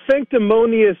 With the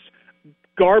sanctimonious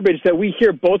garbage that we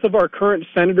hear both of our current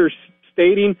senators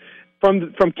stating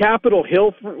from Capitol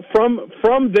Hill,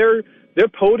 from their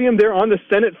podium there on the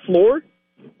Senate floor,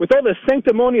 with all the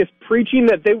sanctimonious preaching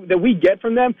that we get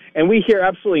from them, and we hear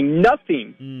absolutely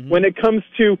nothing when it comes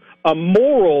to a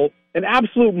moral an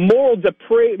absolute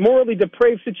morally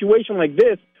depraved situation like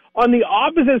this on the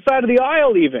opposite side of the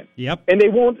aisle even. Yep. And they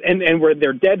won't, and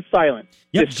they're dead silent.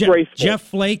 Yep. Disgraceful. Jeff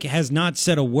Flake has not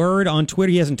said a word on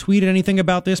Twitter. He hasn't tweeted anything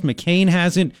about this. McCain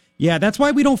hasn't. Yeah, that's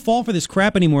why we don't fall for this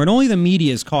crap anymore. And only the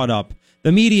media is caught up.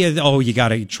 The media,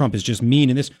 Trump is just mean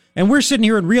and this. And we're sitting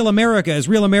here in Real America as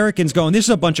real Americans going, this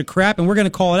is a bunch of crap and we're going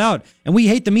to call it out. And we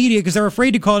hate the media because they're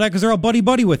afraid to call it out because they're all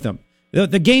buddy-buddy with them.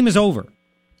 The game is over.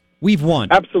 We've won.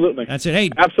 Absolutely. That's it.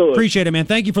 Hey, absolutely. Appreciate it, man.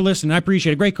 Thank you for listening. I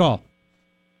appreciate it. Great call.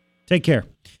 Take care.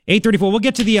 8:34. We'll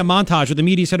get to the montage what the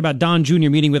media said about Don Jr.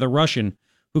 meeting with a Russian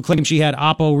who claimed she had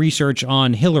Oppo research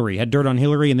on Hillary, had dirt on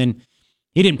Hillary, and then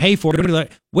he didn't pay for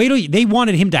it. They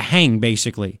wanted him to hang,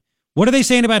 basically. What are they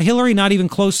saying about Hillary? Not even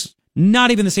close.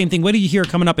 Not even the same thing. What do you hear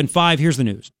coming up in 5? Here's the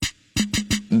news.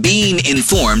 Being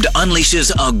informed unleashes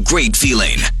a great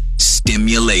feeling.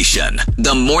 Stimulation.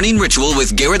 The Morning Ritual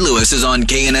with Garrett Lewis is on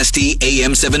KNST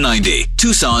AM 790,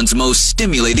 Tucson's most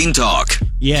stimulating talk.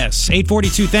 Yes,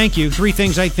 8:42, thank you. 3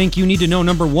 things I think you need to know.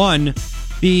 Number 1,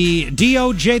 the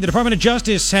DOJ, the Department of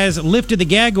Justice, has lifted the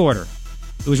gag order.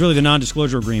 It was really the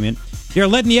non-disclosure agreement. They're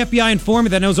letting the FBI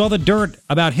informant that knows all the dirt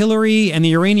about Hillary and the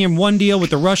Uranium One deal with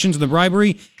the Russians and the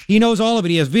bribery. He knows all of it.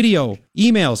 He has video,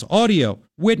 emails, audio,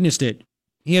 witnessed it.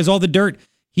 He has all the dirt.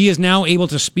 He is now able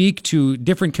to speak to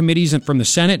different committees from the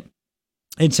Senate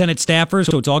and Senate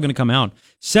staffers, so it's all going to come out.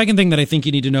 Second thing that I think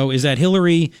you need to know is that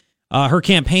Hillary, her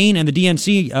campaign and the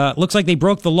DNC, looks like they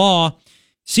broke the law.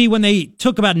 See, when they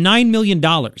took about $9 million,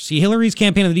 Hillary's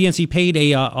campaign and the DNC paid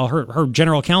her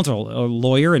general counsel, a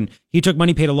lawyer, and he took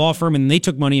money, paid a law firm, and they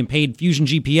took money and paid Fusion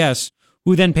GPS,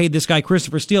 who then paid this guy,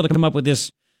 Christopher Steele, to come up with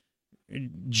this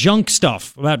junk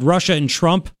stuff about Russia and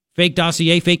Trump, fake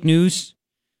dossier, fake news.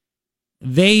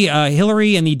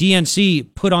 Hillary and the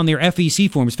DNC put on their FEC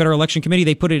forms, Federal Election Committee,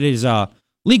 they put it as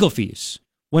legal fees,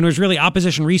 when it was really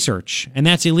opposition research, and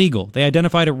that's illegal. They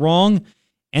identified it wrong.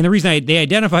 And the reason they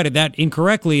identified it that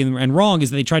incorrectly and wrong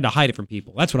is that they tried to hide it from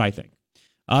people. That's what I think.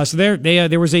 So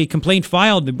there was a complaint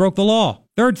filed that broke the law.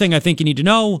 Third thing I think you need to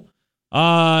know,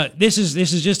 this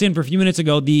is just in for a few minutes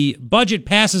ago. The budget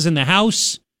passes in the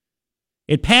House.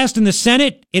 It passed in the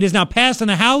Senate. It is now passed in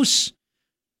the House.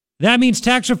 That means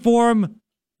tax reform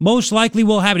most likely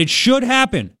will happen. It should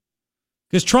happen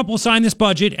because Trump will sign this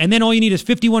budget, and then all you need is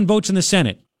 51 votes in the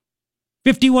Senate.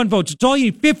 51 votes. It's all you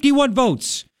need. 51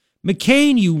 votes.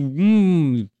 McCain,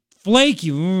 you Flake,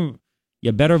 you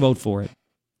better vote for it.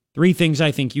 3 things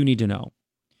I think you need to know.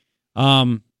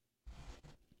 Man,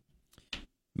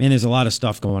 there's a lot of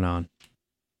stuff going on.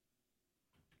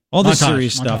 All this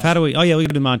serious stuff. How do we? Oh yeah, we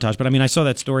can do the montage. But I mean, I saw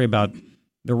that story about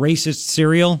the racist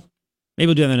cereal. Maybe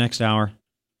we'll do that in the next hour.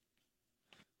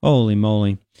 Holy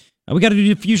moly! We got to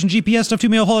do the Fusion GPS stuff too.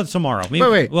 Maybe we'll hold it tomorrow.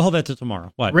 Wait. We'll hold that to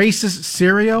tomorrow. What? Racist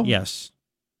cereal? Yes.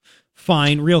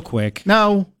 Fine, real quick.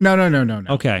 No.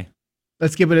 Okay.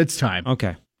 Let's give it its time.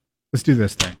 Okay. Let's do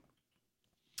this thing.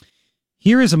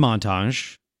 Here is a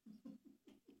montage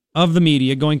of the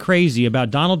media going crazy about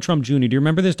Donald Trump Jr. Do you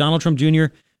remember this? Donald Trump Jr.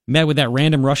 met with that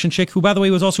random Russian chick, who, by the way,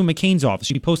 was also in McCain's office.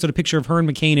 She posted a picture of her and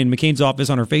McCain in McCain's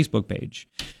office on her Facebook page.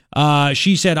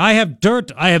 She said, I have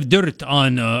dirt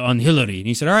on Hillary. And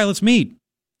he said, all right, let's meet.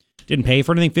 Didn't pay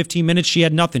for anything, 15 minutes. She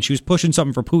had nothing. She was pushing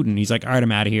something for Putin. He's like, all right,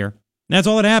 I'm out of here. And that's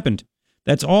all that happened.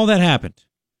 That's all that happened.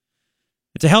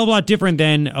 It's a hell of a lot different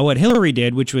than what Hillary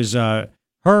did, which was her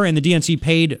and the DNC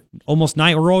paid over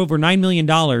 $9 million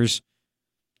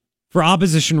for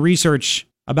opposition research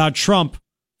about Trump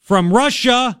from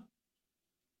Russia.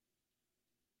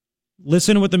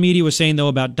 Listen to what the media was saying, though,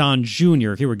 about Don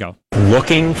Jr. Here we go.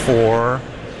 Looking for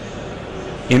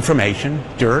information,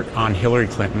 dirt on Hillary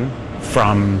Clinton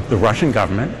from the Russian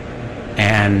government,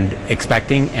 and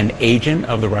expecting an agent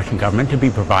of the Russian government to be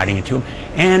providing it to him,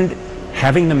 and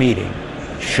having the meeting,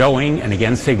 showing and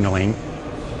again signaling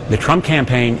the Trump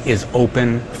campaign is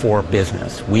open for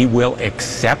business. We will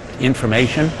accept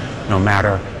information no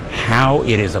matter how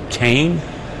it is obtained,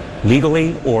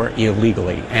 legally or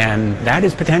illegally. And that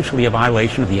is potentially a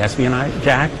violation of the Espionage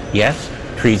Act, yes.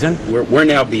 Treason. We're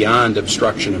now beyond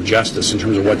obstruction of justice in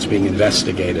terms of what's being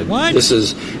investigated. What? This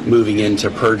is moving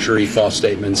into perjury, false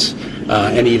statements,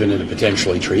 and even into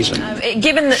potentially treason.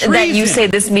 Given that you say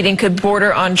this meeting could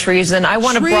border on treason, I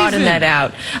want to broaden that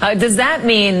out. Does that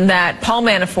mean that Paul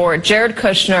Manafort, Jared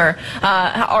Kushner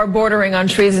are bordering on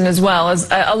treason as well, as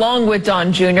along with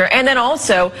Don Jr., and then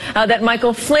also that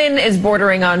Michael Flynn is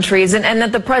bordering on treason, and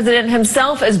that the president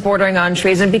himself is bordering on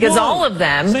treason, because all of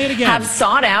them have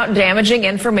sought out damaging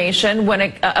information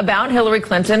about Hillary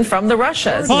Clinton from the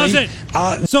Russians. Pause it.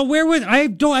 So where was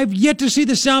I've yet to see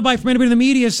the soundbite from anybody in the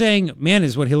media saying, "Man,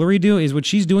 is what Hillary do? Is what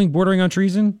she's doing bordering on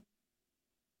treason?"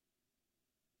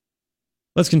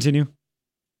 Let's continue.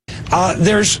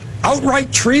 There's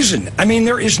outright treason. I mean,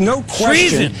 there is no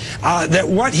question that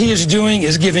what he is doing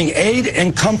is giving aid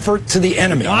and comfort to the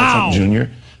enemy. Trump Jr.,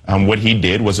 what he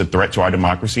did was a threat to our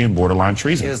democracy and borderline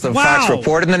treason. Is the facts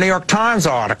reported in the New York Times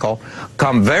article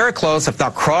come very close, if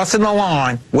not crossing the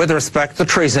line, with respect to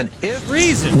treason.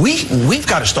 Treason. We've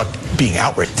got to start being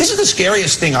outraged. This is the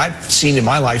scariest thing I've seen in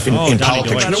my life in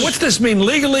politics. What's this mean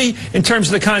legally in terms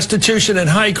of the Constitution and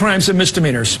high crimes and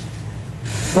misdemeanors?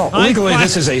 Well, legally,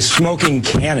 this is a smoking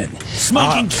cannon.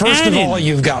 First of all,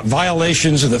 you've got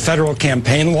violations of the federal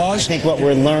campaign laws. I think what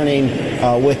we're learning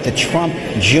with the Trump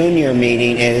Jr.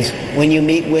 meeting is when you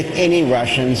meet with any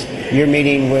Russians, you're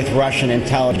meeting with Russian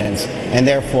intelligence and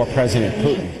therefore President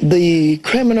Putin. The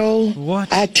criminal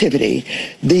activity,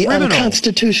 the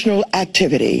unconstitutional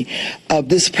activity of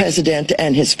this president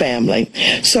and his family.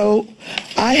 So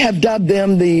I have dubbed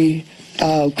them the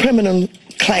criminal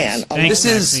clan. This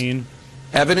is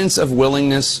evidence of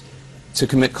willingness to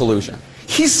commit collusion.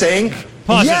 He's saying,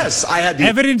 yes, I had the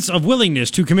evidence of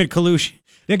willingness to commit collusion.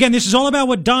 Again, this is all about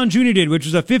what Don Jr. did, which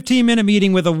was a 15-minute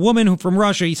meeting with a woman from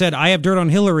Russia. He said, I have dirt on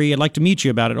Hillary. I'd like to meet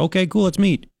you about it. Okay, cool, let's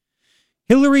meet.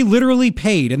 Hillary literally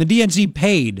paid, and the DNC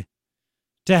paid,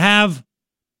 to have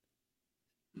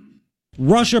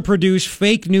Russia produce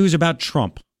fake news about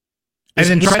Trump. And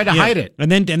then try to hide it. And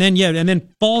then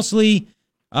falsely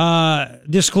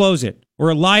disclose it.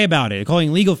 Or lie about it,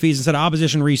 calling legal fees instead of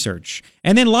opposition research,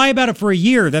 and then lie about it for a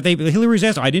year. That Hillary's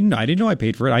asked, I didn't know I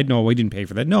paid for it. I know we didn't pay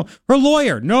for that. No, her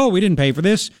lawyer, no, we didn't pay for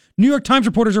this. New York Times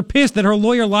reporters are pissed that her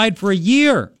lawyer lied for a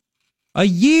year. A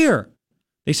year.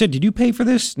 They said, did you pay for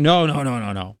this? No.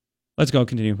 Let's go.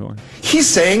 Continue more. He's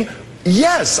saying,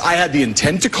 yes, I had the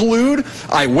intent to collude.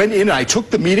 I went in and I took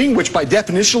the meeting, which by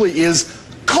definition is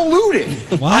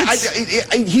colluding. What?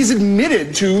 He's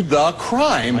admitted to the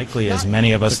crime. Likely, as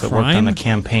many of us that worked on the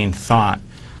campaign thought,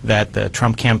 that the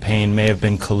Trump campaign may have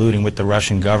been colluding with the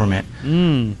Russian government.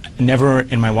 Never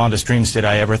in my wildest dreams did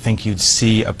I ever think you'd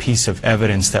see a piece of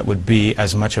evidence that would be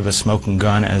as much of a smoking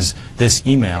gun as this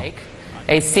email.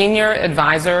 A senior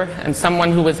advisor and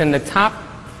someone who was in the top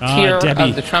tier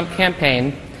of the Trump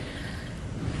campaign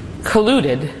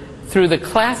colluded through the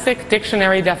classic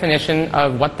dictionary definition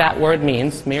of what that word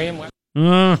means, Merriam-Webster.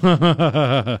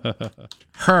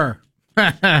 Her.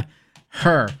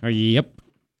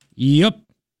 Yep.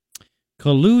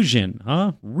 Collusion,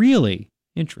 huh? Really?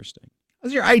 Interesting.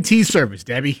 How's your IT service,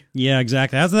 Debbie? Yeah,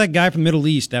 exactly. How's that guy from the Middle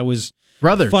East that was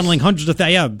funneling hundreds of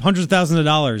thousands of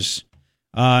dollars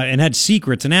and had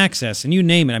secrets and access and you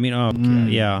name it. I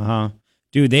mean,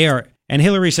 dude, they are. And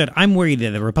Hillary said, I'm worried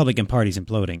that the Republican Party's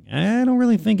imploding. I don't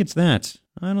really think it's that.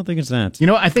 You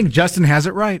know, I think Justin has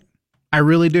it right. I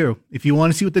really do. If you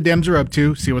want to see what the Dems are up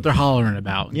to, see what they're hollering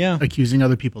about. Yeah. Accusing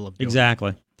other people of doing.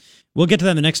 Exactly. We'll get to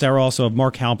that in the next hour also of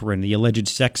Mark Halperin, the alleged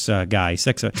sex guy.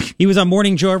 He was on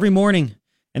Morning Joe every morning,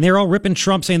 and they're all ripping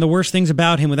Trump, saying the worst things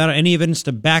about him without any evidence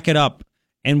to back it up.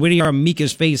 And Whittier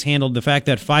Amika's face handled the fact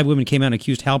that 5 women came out and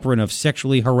accused Halperin of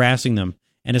sexually harassing them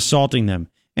and assaulting them.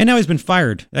 And now he's been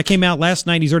fired. That came out last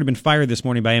night. He's already been fired this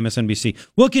morning by MSNBC.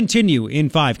 We'll continue in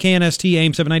 5. KNST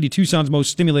AM 790, Tucson's most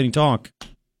stimulating talk.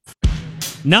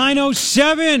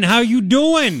 9:07. How you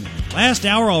doing? Last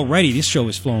hour already. This show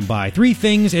has flown by. 3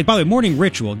 things. And by the way, Morning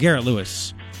Ritual, Garrett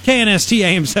Lewis. KNST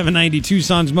AM 790,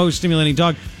 Tucson's most stimulating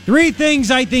talk. 3 things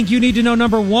I think you need to know.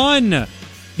 Number 1,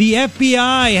 the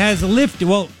FBI has lifted,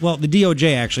 well, the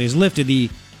DOJ actually has lifted the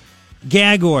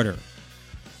gag order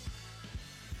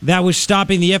that was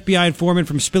stopping the FBI informant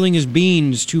from spilling his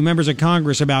beans to members of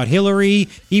Congress about Hillary.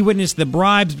 He witnessed the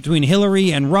bribes between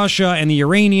Hillary and Russia and the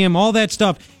uranium, all that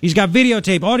stuff. He's got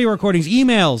videotape, audio recordings,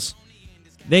 emails.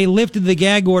 They lifted the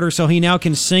gag order so he now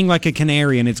can sing like a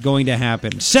canary, and it's going to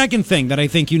happen. Second thing that I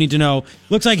think you need to know,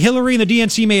 looks like Hillary and the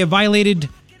DNC may have violated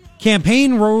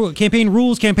campaign rules,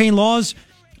 campaign laws.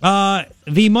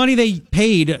 The money they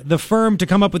paid the firm to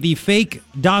come up with the fake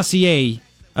dossier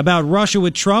about Russia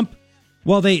with Trump,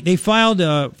 well, they filed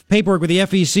paperwork with the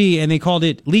FEC, and they called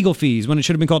it legal fees when it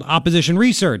should have been called opposition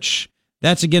research.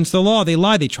 That's against the law. They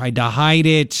lied. They tried to hide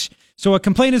it. So a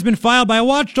complaint has been filed by a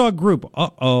watchdog group.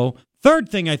 Uh-oh. Third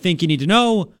thing I think you need to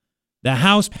know, the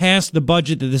House passed the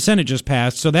budget that the Senate just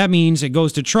passed, so that means it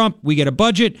goes to Trump. We get a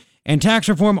budget, and tax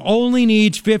reform only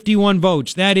needs 51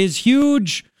 votes. That is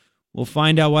huge. We'll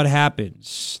find out what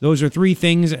happens. Those are 3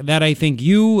 things that I think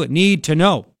you need to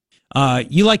know.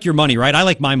 You like your money, right? I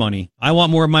like my money. I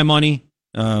want more of my money.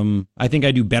 I think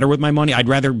I do better with my money. I'd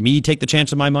rather me take the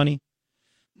chance of my money.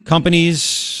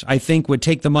 Companies, I think, would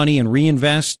take the money and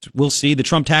reinvest. We'll see. The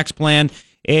Trump tax plan,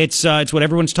 it's what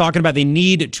everyone's talking about. They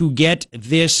need to get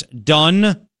this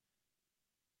done.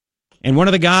 And one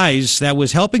of the guys that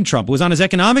was helping Trump was on his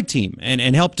economic team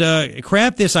and helped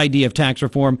craft this idea of tax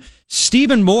reform,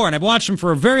 Stephen Moore. And I've watched him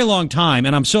for a very long time,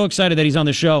 and I'm so excited that he's on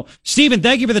the show. Stephen,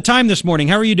 thank you for the time this morning.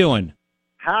 How are you doing?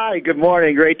 Hi, good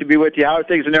morning. Great to be with you. How are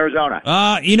things in Arizona?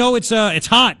 It's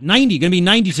hot, 90, going to be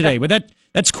 90 today, but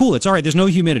that's cool. It's all right. There's no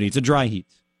humidity. It's a dry heat.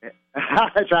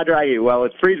 It's not dry heat. Well,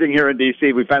 it's freezing here in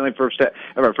D.C. We finally have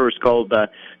our first cold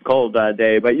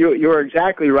day. But you're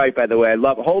exactly right, by the way.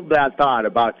 Hold that thought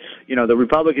about, the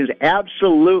Republicans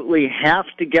absolutely have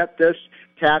to get this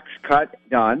tax cut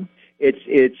done.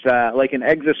 It's like an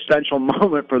existential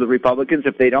moment for the Republicans.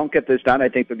 If they don't get this done, I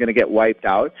think they're going to get wiped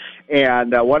out.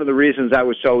 And one of the reasons I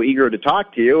was so eager to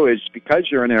talk to you is because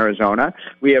you're in Arizona.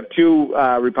 We have two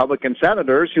Republican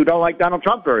senators who don't like Donald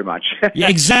Trump very much. Yeah,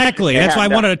 exactly. That's why I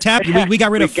wanted to tap you. We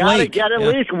got rid of Flake. We got to get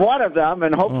at least one of them,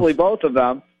 and hopefully both of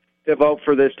them, to vote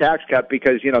for this tax cut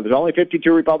because, there's only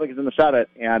 52 Republicans in the Senate.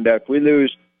 And if we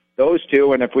lose those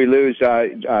two, and if we lose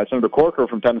Senator Corker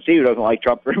from Tennessee, who doesn't like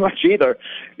Trump very much either,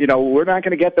 we're not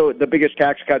going to get the biggest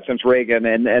tax cut since Reagan.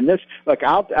 And this, look,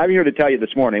 I'm here to tell you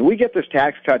this morning, we get this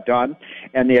tax cut done,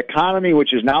 and the economy,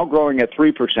 which is now growing at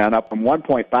 3%, up from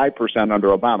 1.5% under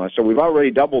Obama, so we've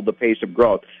already doubled the pace of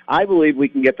growth. I believe we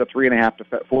can get to 3.5% to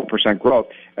 4% growth.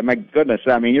 And my goodness,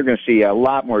 you're going to see a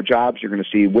lot more jobs. You're going to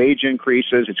see wage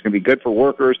increases. It's going to be good for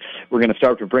workers. We're going to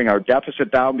start to bring our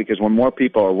deficit down because when more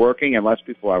people are working and less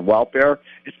people are on welfare,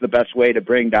 it's the best way to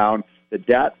bring down the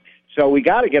debt. So we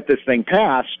got to get this thing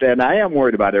passed, and I am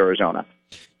worried about Arizona.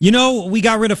 We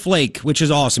got rid of Flake, which is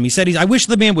awesome. He said, I wish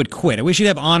the man would quit. I wish he'd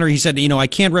have honor. He said, I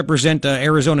can't represent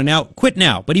Arizona now. Quit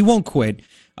now, but he won't quit.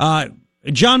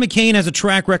 John McCain has a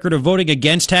track record of voting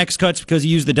against tax cuts because he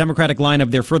used the Democratic line of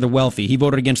they're for the wealthy. He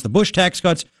voted against the Bush tax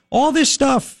cuts, all this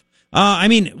stuff.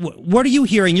 What are you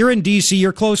hearing? You're in D.C.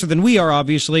 You're closer than we are,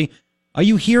 obviously. Are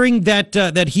you hearing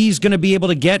that he's going to be able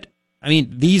to get,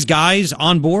 these guys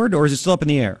on board, or is it still up in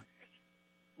the air?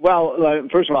 Well,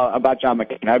 first of all, about John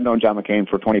McCain, I've known John McCain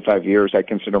for 25 years. I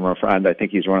consider him a friend. I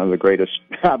think he's one of the greatest,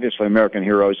 obviously, American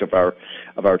heroes of our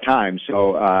time.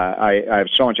 So I have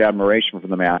so much admiration for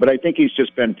the man. But I think he's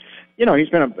just been, he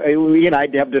and I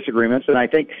have disagreements, and I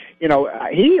think,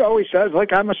 he always says,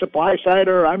 look, I'm a supply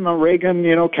sider. I'm a Reagan,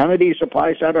 Kennedy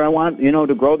supply sider. I want,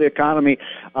 to grow the economy.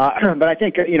 But I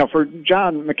think, for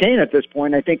John McCain at this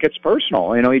point, I think it's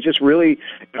personal. He just really,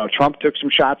 Trump took some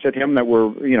shots at him that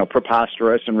were,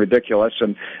 preposterous and ridiculous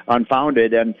and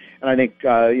unfounded. And I think,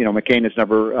 McCain has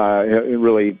never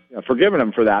really forgiven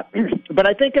him for that. But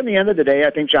I think in the end of the day, I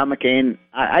think John McCain,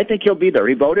 I think he'll be there.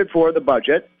 He voted for the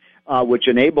budget, which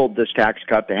enabled this tax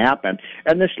cut to happen.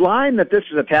 And this line that this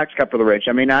is a tax cut for the rich.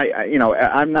 I was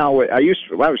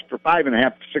for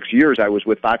 5.5, 6 years, I was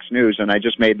with Fox News, and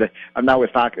I'm now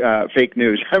with fake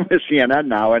news. I'm with CNN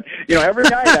now. And, every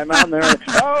night I'm on there,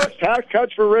 it's tax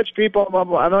cuts for rich people, blah,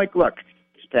 blah. I'm like, look,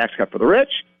 it's a tax cut for the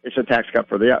rich. It's a tax cut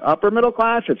for the upper middle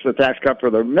class. It's a tax cut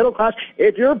for the middle class.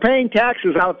 If you're paying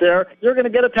taxes out there, you're going to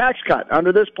get a tax cut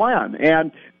under this plan.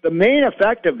 And the main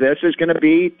effect of this is going to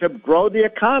be to grow the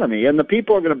economy. And the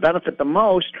people who are going to benefit the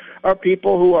most are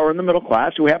people who are in the middle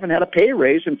class who haven't had a pay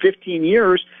raise in 15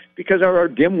 years because of our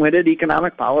dim-witted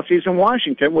economic policies in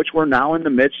Washington, which we're now in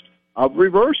the midst of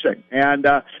reversing. And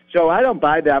so I don't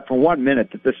buy that for 1 minute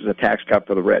that this is a tax cut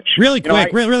for the rich. Really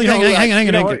quick,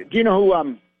 hang on. Do you know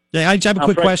who... I have a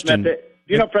quick question. Do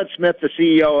you know Fred Smith, the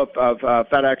CEO of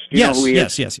FedEx? Do you know who he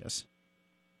is?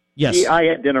 Yes. I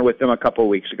had dinner with him a couple of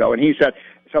weeks ago, and he said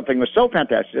something was so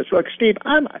fantastic. It's like, Steve,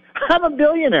 I'm a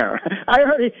billionaire.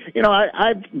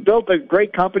 I've built a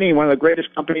great company, one of the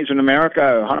greatest companies in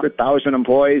America, 100,000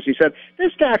 employees. He said,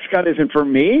 this tax cut isn't for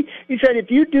me. He said, if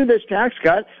you do this tax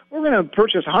cut, we're going to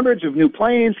purchase hundreds of new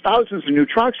planes, thousands of new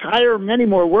trucks, hire many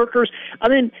more workers.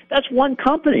 That's one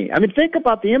company. Think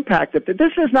about the impact of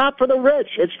this is not for the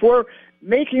rich. It's for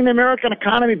making the American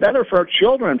economy better for our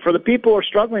children, for the people who are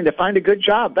struggling to find a good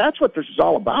job. That's what this is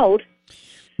all about.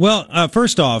 Well,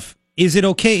 first off, is it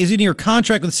okay? Is it in your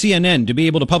contract with CNN to be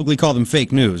able to publicly call them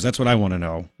fake news? That's what I want to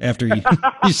know after you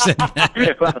said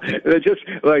that. Well, just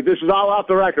like this is all off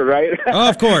the record, right? Oh,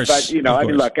 of course. But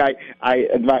look, I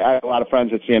have a lot of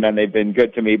friends at CNN. They've been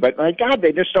good to me, but my God,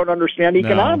 they just don't understand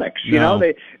economics. They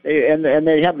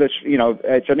have this.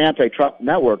 It's an anti-Trump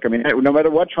network. No matter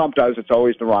what Trump does, it's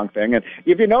always the wrong thing. And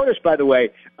if you notice, by the way,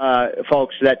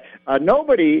 folks, that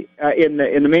nobody in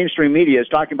the mainstream media is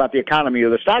talking about the economy or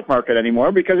the stock market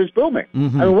anymore because it's booming.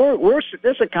 Mm-hmm.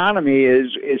 This economy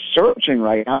is surging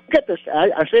right now. Get this.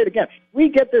 I say it again. We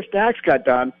get this tax cut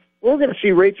done. we're going to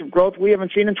see rates of growth we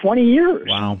haven't seen in 20 years.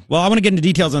 Wow. Well, I want to get into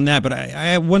details on that, but I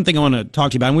have one thing I want to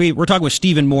talk to you about. And we're talking with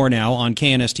Stephen Moore now on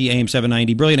KNST AM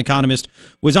 790. Brilliant economist,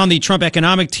 was on the Trump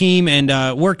economic team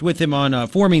and worked with him on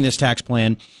forming this tax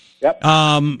plan. Yep.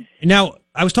 Now,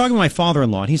 I was talking to my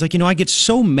father-in-law, and he's like, I get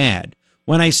so mad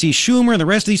when I see Schumer and the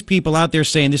rest of these people out there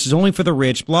saying this is only for the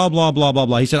rich, blah, blah, blah, blah,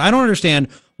 blah. He said, I don't understand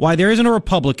why there isn't a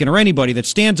Republican or anybody that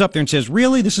stands up there and says,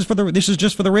 really, this is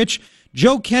just for the rich?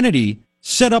 Joe Kennedy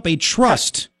set up a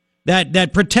trust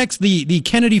that protects the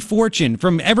Kennedy fortune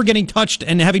from ever getting touched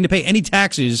and having to pay any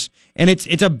taxes, and it's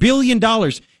 $1 billion.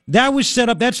 That was set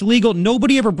up. That's legal.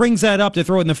 Nobody ever brings that up to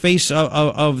throw it in the face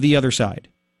of the other side.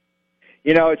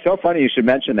 It's so funny you should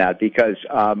mention that because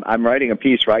I'm writing a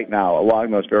piece right now along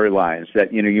those very lines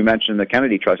that, you mentioned the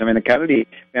Kennedy Trust. I mean, the Kennedy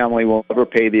family will never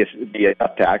pay the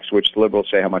tax, which the liberals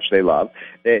say how much they love.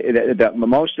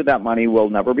 Most of that money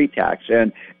will never be taxed.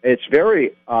 And it's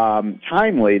very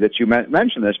timely that you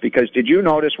mention this because did you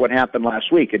notice what happened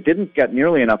last week? It didn't get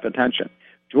nearly enough attention.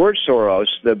 George Soros,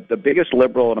 the biggest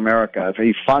liberal in America,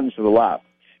 he funds the left,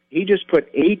 he just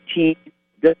put $18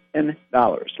 billion.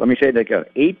 Let me say that again,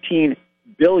 $18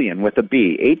 billion with a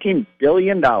B, $18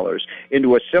 billion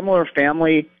into a similar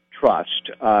family trust,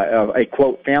 a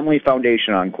quote family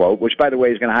foundation unquote, which by the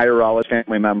way is going to hire all his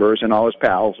family members and all his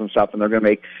pals and stuff, and they're going to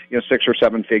make 6 or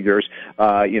 7 figures,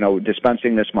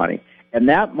 dispensing this money, and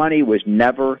that money was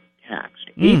never taxed.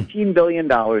 $18 billion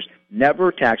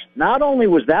never taxed. Not only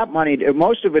was that money,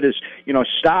 most of it is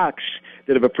stocks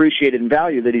that have appreciated in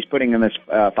value that he's putting in this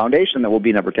foundation that will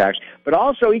be never taxed, but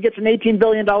also he gets an $18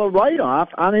 billion write-off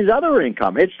on his other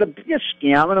income. It's the biggest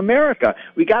scam in America.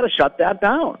 We got to shut that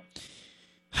down.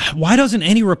 Why doesn't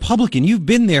any Republican, you've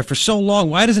been there for so long,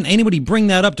 why doesn't anybody bring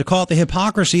that up to call it the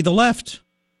hypocrisy of the left?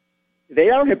 They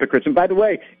are hypocrites. And by the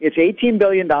way, it's $18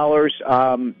 billion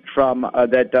from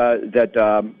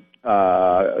that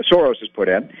Soros has put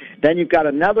in. Then you've got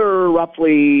another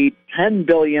roughly $10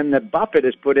 billion that Buffett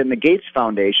has put in the Gates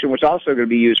Foundation, which is also going to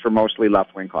be used for mostly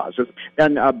left-wing causes.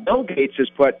 Then Bill Gates has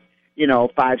put, $5,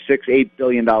 $6, $8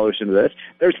 billion into this.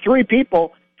 There's 3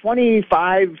 people,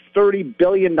 $25, $30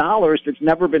 billion that's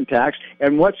never been taxed.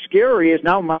 And what's scary is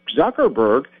now Mark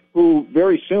Zuckerberg, who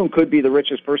very soon could be the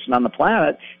richest person on the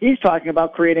planet, he's talking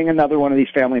about creating another one of these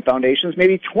family foundations,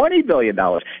 maybe $20 billion.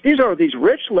 These are these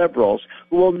rich liberals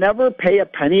who will never pay a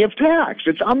penny of tax.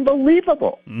 It's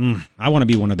unbelievable. I want to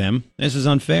be one of them. This is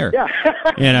unfair. Yeah.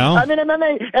 I mean, and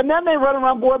then they run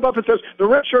around. Warren Buffett says the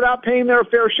rich are not paying their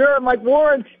fair share. I'm like,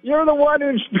 Warren, you're the one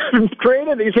who's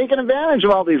created these, taking advantage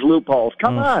of all these loopholes.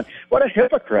 Come on. What a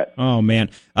hypocrite. Oh, man.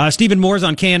 Stephen Moore's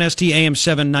on KNST AM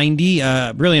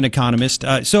 790, brilliant economist.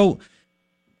 So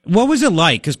what was it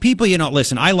like? Because people,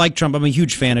 listen, I like Trump. I'm a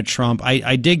huge fan of Trump.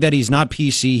 I dig that he's not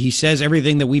PC. He says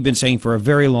everything that we've been saying for a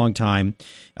very long time.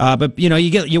 But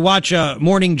you watch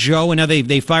Morning Joe, and now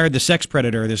they fired the sex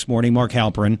predator this morning, Mark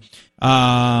Halperin.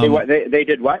 They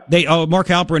did what? Mark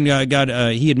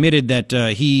Halperin he admitted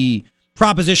that he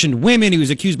propositioned women. He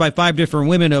was accused by 5 different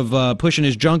women of pushing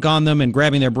his junk on them and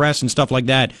grabbing their breasts and stuff like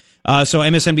that. So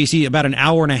MSNBC about an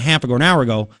hour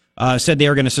ago said they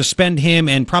are going to suspend him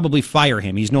and probably fire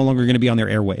him. He's no longer going to be on their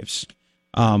airwaves.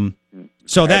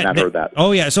 So I have not heard that.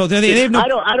 Oh yeah. So they have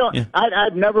no.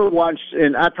 I've never watched,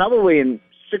 and probably in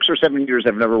 6 or 7 years,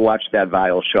 I've never watched that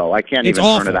vile show. I can't even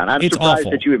turn it on. I'm surprised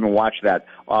that you even watch that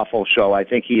awful show. I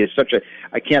think he is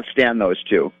I can't stand those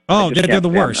two. Oh, they're the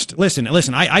worst. Listen,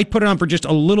 I put it on for just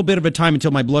a little bit of a time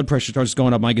until my blood pressure starts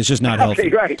going up, Mike. It's just not healthy.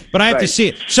 Right. But I have to see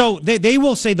it. So they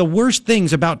will say the worst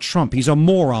things about Trump. He's a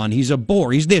moron. He's a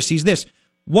bore. He's this. He's this.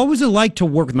 What was it like to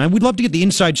work with him? We'd love to get the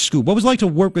inside scoop. What was it like to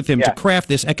work with him to craft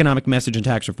this economic message and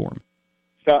tax reform?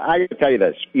 So I can tell you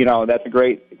this, that's a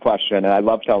great question, and I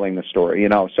love telling the story,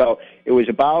 So it was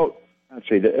about,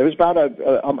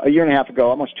 a year and a half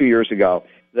ago, almost 2 years ago,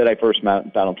 that I first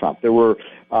met Donald Trump. There were,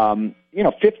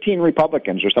 15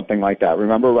 Republicans or something like that,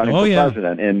 remember, running for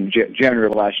president in January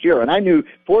of last year. And I knew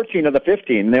 14 of the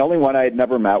 15, and the only one I had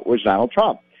never met was Donald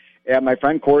Trump. And my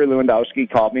friend Corey Lewandowski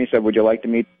called me and said, would you like to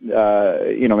meet,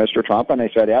 Mr. Trump? And I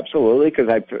said, absolutely, because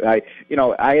I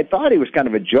had thought he was kind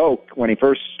of a joke when he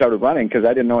first started running because I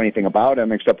didn't know anything about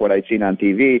him except what I'd seen on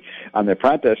TV on The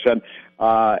Apprentice. And,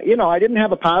 I didn't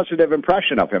have a positive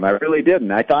impression of him. I really didn't.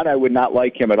 I thought I would not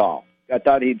like him at all. I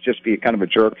thought he'd just be kind of a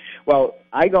jerk. Well,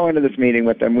 I go into this meeting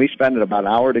with him. We spend about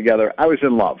an hour together. I was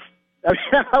in love.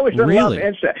 I was in love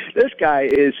instant. This guy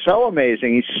is so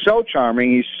amazing. He's so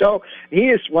charming. He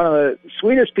is one of the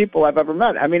sweetest people I've ever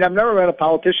met. I mean, I've never met a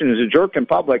politician who's a jerk in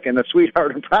public and a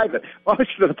sweetheart in private. Most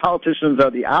of the politicians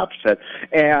are the opposite.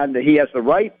 And he has the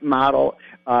right model.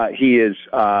 He is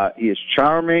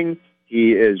charming.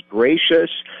 He is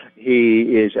gracious. He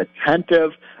is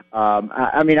attentive.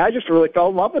 I mean, I just really fell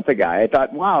in love with the guy. I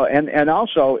thought, wow, and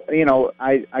also, you know,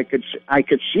 I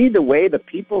could see the way the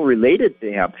people related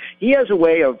to him. He has a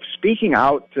way of speaking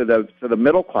out to the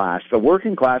middle class, the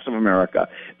working class of America.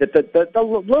 That the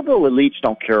liberal elites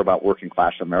don't care about working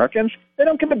class Americans. They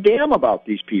don't give a damn about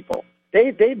these people.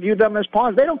 They view them as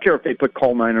pawns. They don't care if they put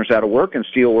coal miners out of work and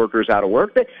steel workers out of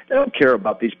work. They don't care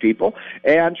about these people.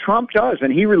 And Trump does,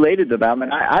 and he related to them.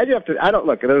 And I don't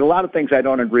look. There's a lot of things I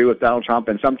don't agree with Donald Trump,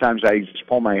 and sometimes I just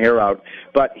pull my hair out.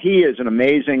 But he is an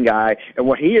amazing guy, and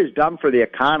what he has done for the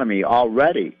economy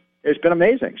already has been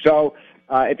amazing. So.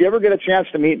 If you ever get a chance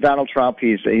to meet Donald Trump,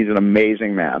 he's an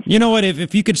amazing man. You know what?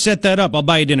 If you could set that up, I'll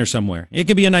buy you dinner somewhere. It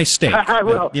could be a nice steak.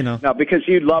 Well, you know, no, because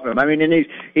you'd love him. I mean, and he's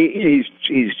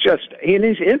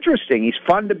interesting. He's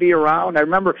fun to be around. I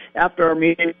remember after our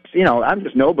meeting, you know, I'm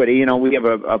just nobody. You know, we have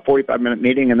a 45-minute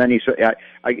meeting, and then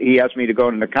he asked me to go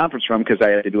into the conference room because I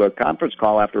had to do a conference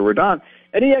call after we're done.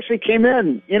 And he actually came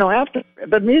in, you know, after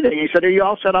the meeting. He said, "Are you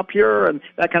all set up here?" And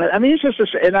that kind of. I mean, he's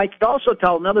just. And I could also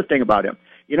tell another thing about him.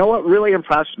 You know what really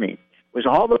impressed me was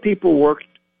all the people who worked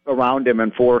around him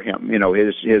and for him. You know,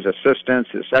 his assistants,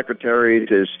 his secretaries,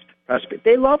 his press.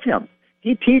 They love him.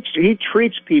 He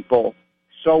treats people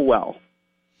so well.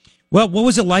 Well, what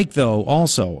was it like though?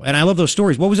 Also, and I love those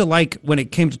stories. What was it like when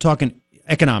it came to talking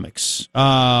economics?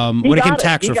 When it came to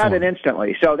tax reform? He got it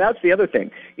instantly. So that's the other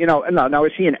thing. You know, now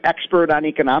is he an expert on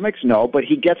economics? No, but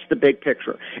he gets the big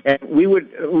picture. And we would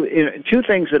two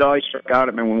things that always struck out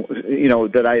at me, you know,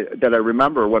 that I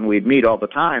remember when we'd meet all the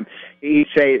time. He'd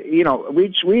say, you know,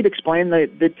 we'd explain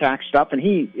the tax stuff, and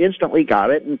he instantly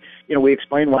got it. And you know, we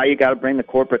explained why you got to bring the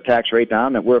corporate tax rate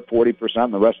down. That we're at 40%,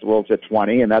 and the rest of the world's at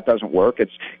 20%, and that doesn't work.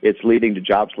 It's leading to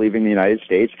jobs leaving the United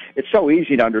States. It's so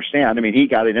easy to understand. I mean, he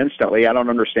got it instantly. I don't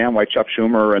understand why Chuck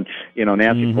Schumer and you know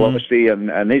Nancy Pelosi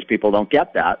and these people don't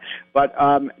get that. But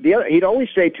he'd always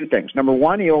say two things. Number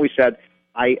one, he always said,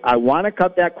 I want to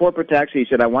cut that corporate tax. He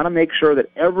said, I want to make sure that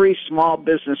every small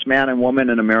businessman and woman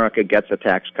in America gets a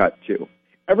tax cut too.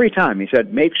 Every time. He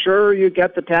said, make sure you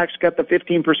get the tax cut, the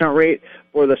 15% rate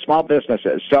for the small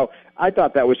businesses. So I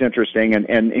thought that was interesting,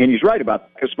 and he's right about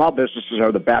that, because small businesses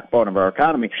are the backbone of our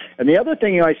economy. And the other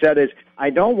thing I said is,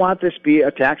 I don't want this to be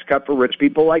a tax cut for rich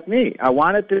people like me. I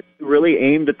want it to be really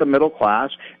aimed at the middle class.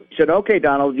 He said, okay,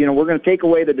 Donald, you know, we're going to take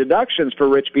away the deductions for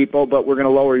rich people, but we're going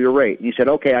to lower your rate. And he said,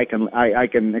 okay, I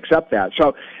can accept that.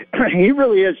 So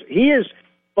he is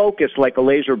focused like a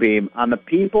laser beam on the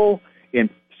people in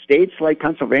states like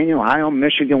Pennsylvania, Ohio,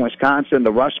 Michigan, Wisconsin,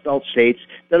 the Rust Belt states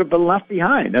that have been left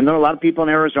behind. And there are a lot of people in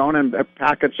Arizona and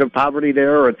pockets of poverty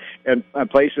there and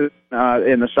places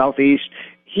in the Southeast.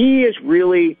 He is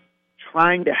really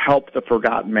trying to help the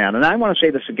forgotten man. And I want to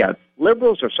say this again.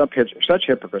 Liberals are such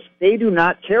hypocrites. They do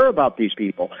not care about these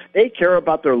people. They care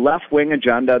about their left-wing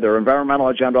agenda, their environmental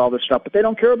agenda, all this stuff, but they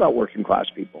don't care about working-class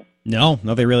people. No,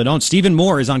 they really don't. Stephen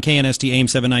Moore is on KNST AM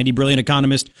 790, brilliant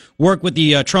economist, worked with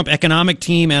the Trump economic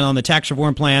team and on the tax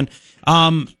reform plan.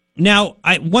 Now,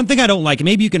 one thing I don't like, and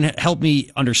maybe you can help me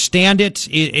understand it,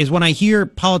 is when I hear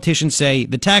politicians say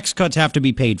the tax cuts have to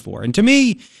be paid for. And to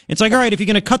me, it's like, all right, if you're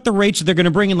going to cut the rates, they're going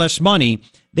to bring in less money.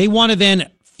 They want to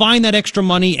then find that extra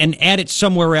money and add it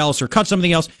somewhere else or cut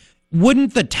something else.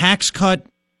 Wouldn't the tax cut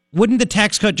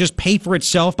just pay for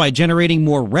itself by generating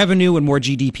more revenue and more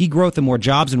GDP growth and more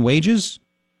jobs and wages?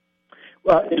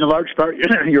 Well, in a large part,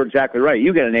 you're exactly right.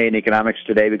 You get an A in economics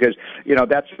today because, you know,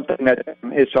 that's something that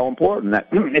is so important. That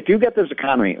if you get this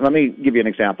economy, let me give you an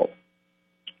example.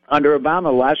 Under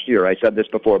Obama last year, I said this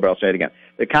before, but I'll say it again.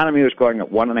 The economy was growing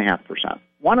at 1.5%.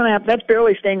 1.5%, that's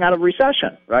barely staying out of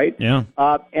recession, right? Yeah.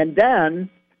 And then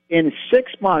in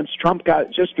 6 months, Trump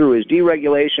got, just through his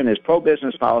deregulation, his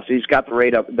pro-business policies, got the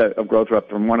rate of growth up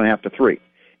from 1.5% to 3%.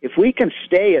 If we can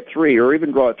stay at 3% or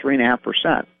even grow at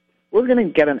 3.5%, we're going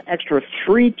to get an extra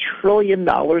 $3 trillion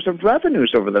of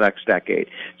revenues over the next decade.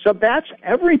 So that's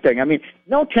everything. I mean,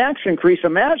 no tax increase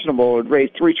imaginable would raise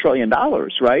 $3 trillion,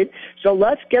 right? So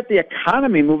let's get the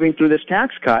economy moving through this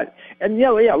tax cut. And,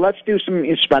 yeah, let's do some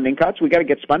spending cuts. We got to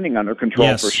get spending under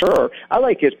control for sure. I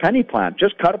like his penny plan.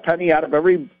 Just cut a penny out of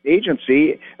every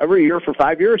agency every year for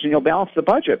 5 years, and you'll balance the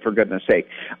budget, for goodness sake.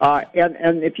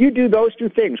 And if you do those two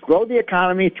things, grow the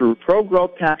economy through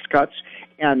pro-growth tax cuts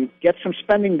and get some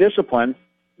spending discipline,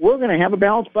 we're going to have a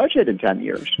balanced budget in 10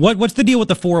 years. What's the deal with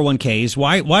the 401ks?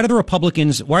 Why do the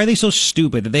Republicans, why are they so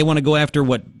stupid that they want to go after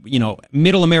what, you know,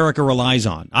 middle America relies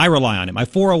on? I rely on it, my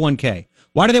 401k.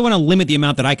 Why do they want to limit the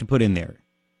amount that I could put in there?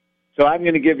 So I'm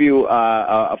going to give you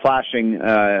a flashing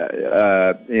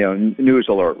news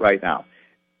alert right now.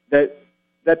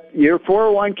 That your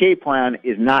 401k plan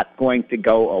is not going to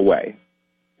go away.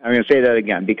 I'm going to say that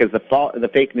again because the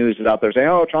fake news is out there saying,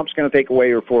 oh, Trump's going to take away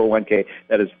your 401k.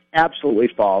 That is absolutely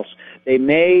false. They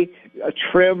may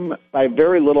trim by a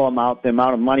very little amount the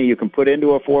amount of money you can put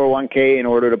into a 401k in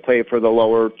order to pay for the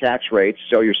lower tax rates,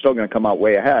 so you're still going to come out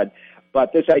way ahead.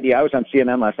 But this idea, I was on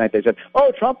CNN last night, they said,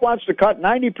 oh, Trump wants to cut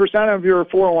 90% of your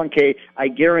 401k. I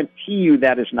guarantee you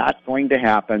that is not going to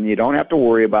happen. You don't have to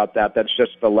worry about that. That's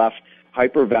just the left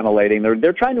hyperventilating.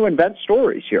 They're trying to invent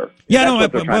stories here. Yeah,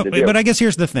 but I guess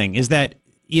here's the thing, is that,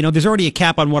 there's already a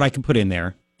cap on what I can put in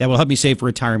there that will help me save for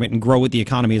retirement and grow with the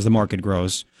economy as the market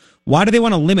grows. Why do they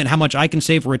want to limit how much I can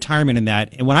save for retirement in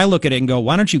that? And when I look at it and go,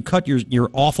 why don't you cut your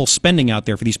awful spending out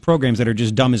there for these programs that are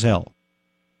just dumb as hell?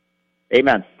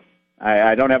 Amen.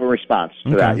 I don't have a response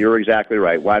to that. You're exactly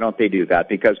right. Why don't they do that?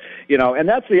 Because, and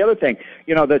that's the other thing.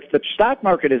 The stock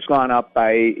market has gone up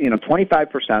by,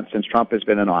 25% since Trump has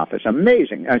been in office.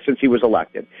 Amazing, since he was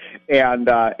elected. And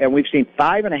we've seen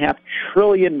 $5.5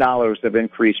 trillion of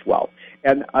increased wealth.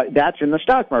 And that's in the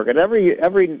stock market.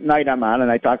 Every night I'm on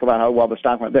and I talk about how well the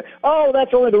stock market,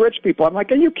 that's only the rich people. I'm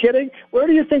like, are you kidding? Where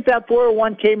do you think that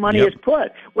 401k money is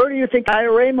put? Where do you think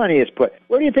IRA money is put?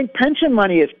 Where do you think pension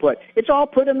money is put? It's all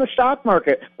put in the stock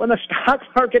market. When the stock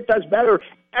market does better,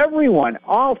 everyone,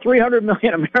 all 300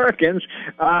 million Americans,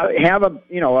 have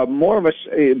a more of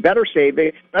a better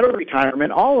saving, better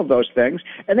retirement, all of those things,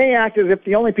 and they act as if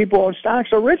the only people who own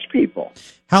stocks are rich people.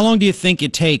 How long do you think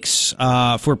it takes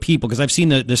for people? Because I've seen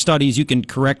the studies. You can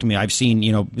correct me. I've seen,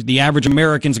 the average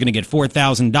American's going to get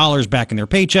 $4,000 back in their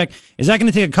paycheck. Is that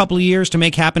going to take a couple of years to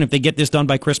make happen if they get this done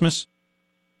by Christmas?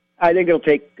 I think it'll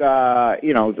take,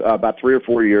 about 3 or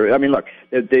 4 years. I mean, look,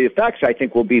 the effects, I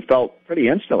think, will be felt pretty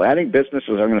instantly. I think businesses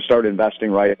are going to start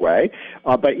investing right away.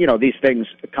 But, these things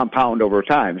compound over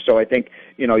time. So I think,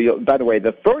 by the way,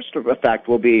 the first effect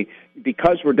will be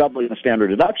because we're doubling the standard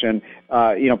deduction,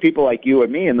 people like you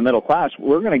and me in the middle class,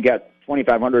 we're going to get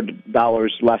 $2,500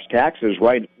 less taxes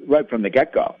right from the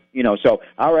get-go. So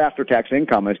our after-tax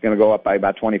income is going to go up by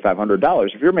about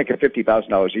 $2,500. If you're making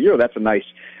 $50,000 a year, that's a nice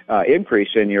increase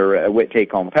in your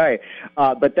take-home pay.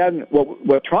 But then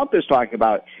what Trump is talking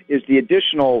about is the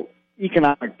additional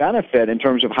economic benefit in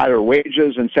terms of higher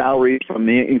wages and salaries from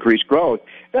the increased growth.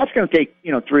 That's going to take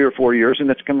 3 or 4 years,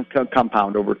 and it's going to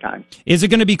compound over time. Is it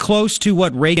going to be close to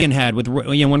what Reagan had with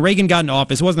when Reagan got in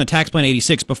office? It wasn't the tax plan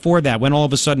 86 before that, when all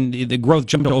of a sudden the growth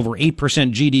jumped to over 8%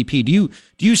 GDP. Do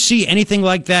you see anything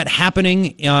like that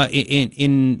happening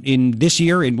in this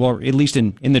year, or at least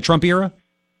in the Trump era?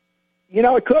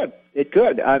 It could. It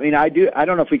could. I mean, I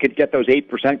don't know if we could get those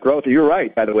 8% growth. You're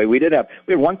right, by the way. We had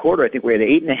one quarter, I think we had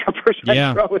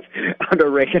 8.5% growth under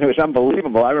Reagan. It was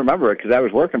unbelievable. I remember it because I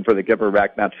was working for the Gipper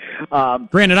back then.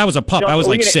 Granted, I was a pup. I was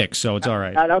like 6, so it's all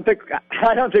right. I don't think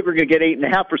we're going to get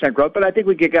 8.5% growth, but I think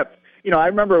we could get, I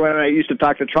remember when I used to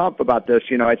talk to Trump about this,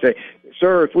 I'd say,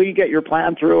 sir, if we get your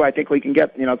plan through, I think we can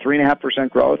get, 3.5%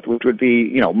 growth, which would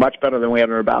be, much better than we had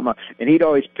under Obama. And he'd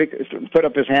always put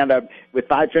up his hand up with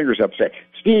 5 fingers up, say,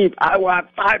 Steve, I want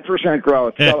 5%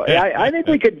 growth. So I think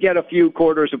we could get a few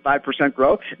quarters of 5%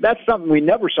 growth. That's something we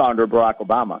never saw under Barack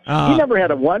Obama. He never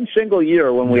had one single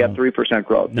year when we had 3%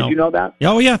 growth. Did you know that?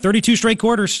 Oh, yeah, 32 straight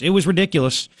quarters. It was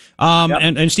ridiculous.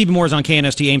 And Stephen Moore is on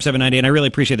KNST AIM 790, and I really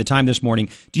appreciate the time this morning.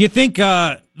 Do you think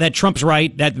that Trump's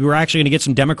right, that we're actually going to get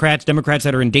some Democrats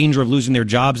that are in danger of losing their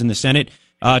jobs in the Senate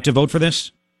to vote for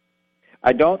this?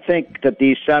 I don't think that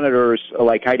these senators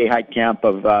like Heidi Heitkamp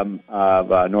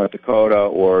of North Dakota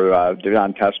or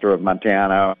John Tester of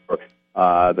Montana or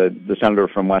the senator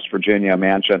from West Virginia,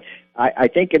 Manchin, I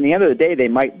think in the end of the day they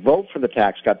might vote for the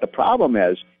tax cut. The problem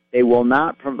is they will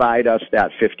not provide us that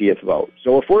 50th vote.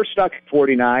 So if we're stuck at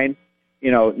 49,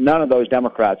 none of those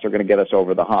Democrats are going to get us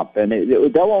over the hump. And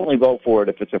they'll only vote for it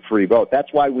if it's a free vote.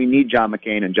 That's why we need John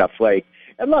McCain and Jeff Flake.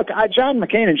 And look, John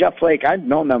McCain and Jeff Flake, I've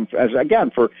known them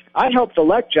I helped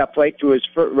elect Jeff Flake to his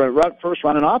first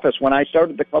run in office. When I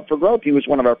started the Club for Growth, he was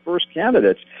one of our first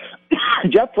candidates.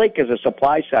 Jeff Flake is a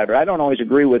supply sider. I don't always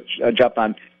agree with Jeff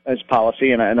on his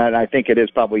policy, and I think it is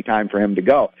probably time for him to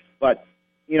go. But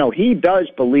he does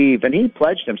believe, and he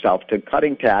pledged himself to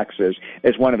cutting taxes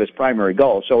as one of his primary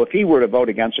goals. So if he were to vote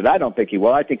against it, I don't think he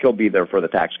will. I think he'll be there for the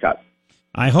tax cut.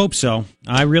 I hope so.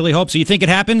 I really hope so. You think it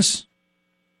happens?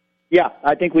 Yeah,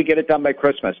 I think we get it done by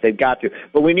Christmas. They've got to.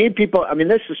 But we need people. I mean,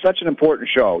 this is such an important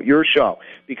show, your show,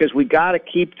 because we got to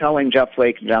keep telling Jeff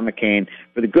Flake and John McCain,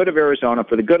 for the good of Arizona,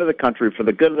 for the good of the country, for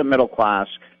the good of the middle class,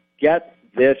 get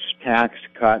this tax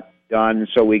cut done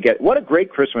so we get. What a great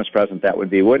Christmas present that would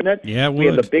be, wouldn't it? Yeah, it would. We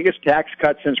have the biggest tax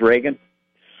cut since Reagan.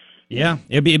 Yeah,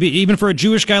 it'd be even for a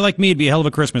Jewish guy like me, it'd be a hell of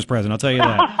a Christmas present. I'll tell you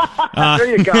that.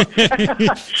 There you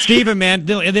go. Stephen, man,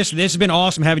 this has been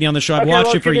awesome having you on the show. I've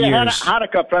watched it for years.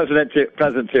 Hanukkah present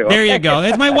too. There you go.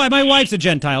 That's my wife. My wife's a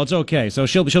Gentile. It's okay, so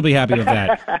she'll be happy with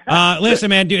that. Listen,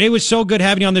 man, dude, it was so good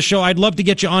having you on the show. I'd love to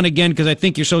get you on again because I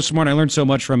think you're so smart. I learned so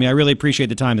much from you. I really appreciate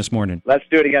the time this morning. Let's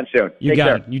do it again soon. You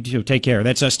got it. You too. Take care.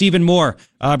 That's Stephen Moore,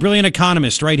 brilliant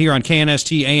economist, right here on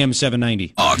KNST AM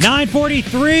 790.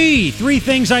 9:43. 3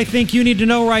 things I think you need to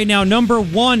know right now. Number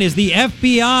 1 is the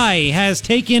FBI has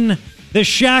taken the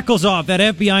shackles off that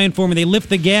FBI informant. They lift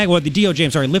the gag, the DOJ,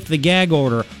 I'm sorry, lift the gag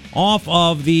order off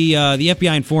of the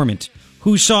FBI informant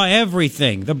who saw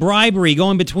everything. The bribery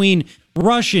going between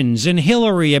Russians and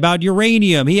Hillary about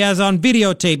uranium. He has on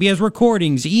videotape. He has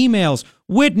recordings, emails,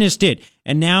 witnessed it.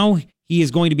 And now he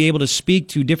is going to be able to speak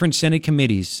to different Senate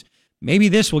committees. Maybe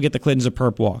this will get the Clintons a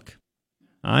perp walk.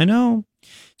 I know.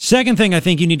 Second thing I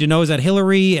think you need to know is that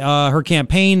Hillary, her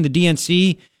campaign, the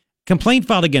DNC, complaint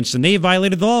filed against them. They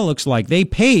violated the law, looks like. They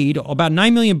paid about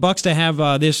 $9 million to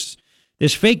have this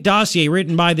fake dossier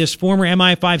written by this former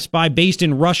MI5 spy based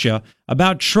in Russia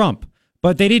about Trump.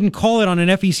 But they didn't call it on an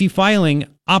FEC filing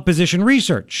opposition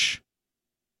research.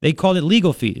 They called it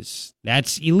legal fees.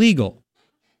 That's illegal.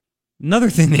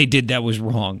 Another thing they did that was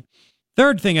wrong.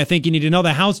 Third thing I think you need to know,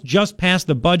 the House just passed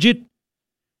the budget.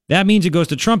 That means it goes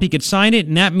to Trump. He could sign it,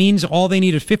 and that means all they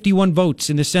need is 51 votes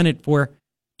in the Senate for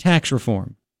tax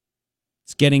reform.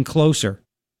 It's getting closer.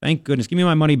 Thank goodness. Give me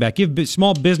my money back. Give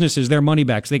small businesses their money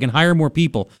back so they can hire more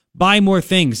people, buy more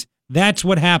things. That's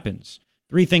what happens.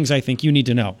 3 things I think you need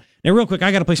to know. Now, real quick,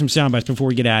 I got to play some sound bites before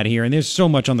we get out of here, and there's so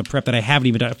much on the prep that I haven't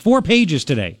even done. 4 pages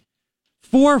today.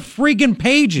 4 freaking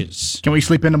pages. Can we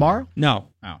sleep in tomorrow? No.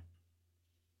 Oh.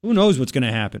 Who knows what's going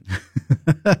to happen?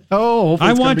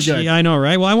 Hopefully it's gonna be good. Yeah, I know,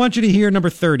 right? Well, I want you to hear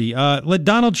number 30. Let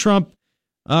Donald Trump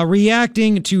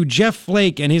reacting to Jeff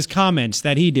Flake and his comments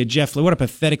that he did. Jeff Flake, what a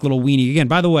pathetic little weenie. Again,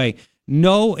 by the way,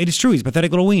 no, it is true. He's a pathetic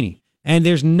little weenie. And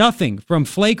there's nothing from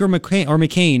Flake or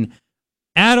McCain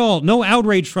at all. No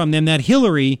outrage from them that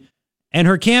Hillary and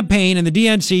her campaign and the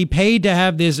DNC paid to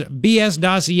have this BS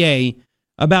dossier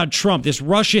about Trump.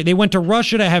 They went to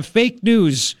Russia to have fake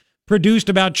news produced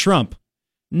about Trump.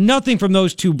 Nothing from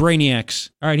those 2 brainiacs.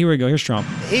 All right, here we go. Here's Trump.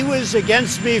 He was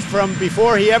against me from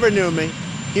before he ever knew me.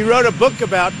 He wrote a book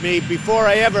about me before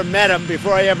I ever met him,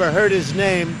 before I ever heard his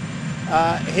name.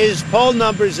 His poll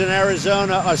numbers in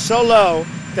Arizona are so low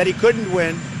that he couldn't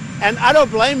win. And I don't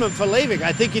blame him for leaving.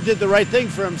 I think he did the right thing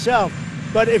for himself.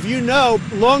 But if you know,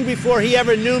 long before he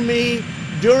ever knew me,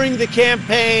 during the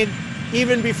campaign,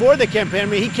 even before the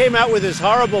campaign, he came out with his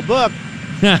horrible book.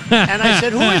 And I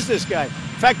said, who is this guy?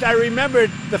 In fact, I remembered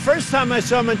the first time I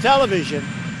saw him on television,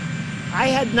 I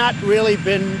had not really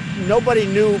nobody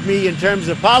knew me in terms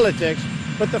of politics,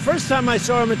 but the first time I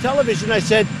saw him on television, I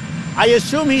said, I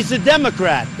assume he's a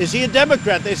Democrat. Is he a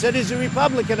Democrat? They said he's a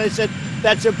Republican. I said,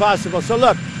 that's impossible. So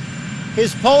look,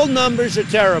 his poll numbers are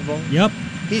terrible. Yep.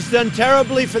 He's done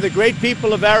terribly for the great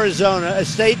people of Arizona, a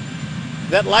state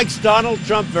that likes Donald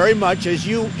Trump very much, as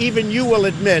even you will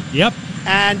admit. Yep.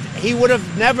 And he would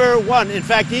have never won. In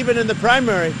fact, even in the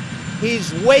primary,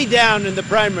 he's way down in the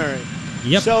primary.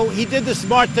 Yep. So he did the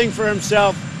smart thing for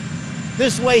himself.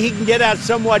 This way he can get out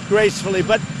somewhat gracefully.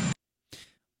 But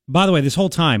by the way, this whole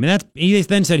time, and he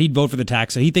then said he'd vote for the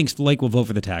tax. He thinks Flake will vote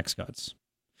for the tax cuts.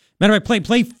 Matter of fact,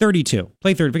 play 32.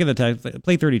 Play 30. Forget the tax.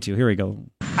 Play 32. Here we go.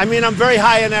 I mean, I'm very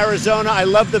high in Arizona. I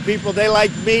love the people. They like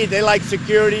me. They like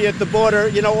security at the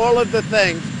border. All of the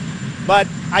things. But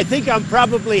I think I'm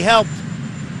probably helped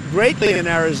greatly in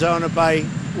Arizona by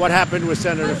what happened with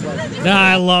Senator Flake.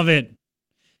 I love it.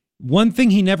 One thing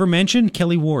he never mentioned,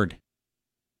 Kelly Ward.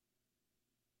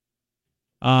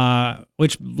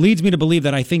 Which leads me to believe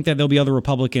that I think that there'll be other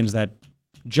Republicans that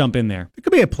jump in there. It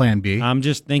could be a plan B. I'm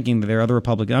just thinking that there are other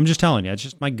Republicans. I'm just telling you. It's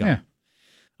just my gut.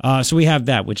 Yeah. So we have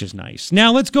that, which is nice.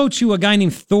 Now let's go to a guy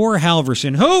named Thor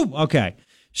Halvorson. Who? Okay.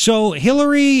 So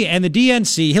Hillary and the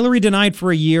DNC, Hillary denied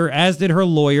for a year, as did her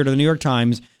lawyer to the New York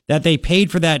Times, that they paid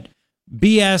for that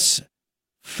BS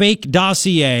fake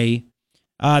dossier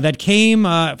that came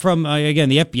from, again,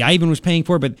 the FBI even was paying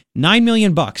for it, but $9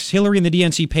 million. Hillary and the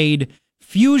DNC paid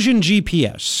Fusion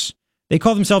GPS. They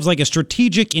call themselves like a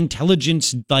strategic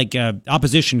intelligence, like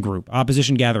opposition group,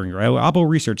 opposition gathering, right? Oppo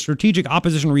Research, strategic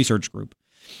opposition research group.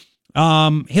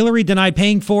 Hillary denied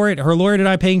paying for it. Her lawyer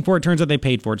denied paying for it. Turns out they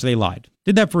paid for it, so they lied.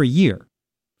 Did that for a year.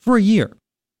 For a year.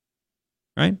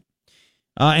 Right?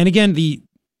 And again,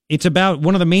 it's about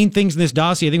one of the main things in this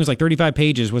dossier, I think it was like 35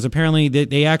 pages, was apparently that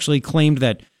they actually claimed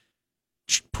that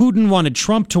Putin wanted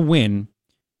Trump to win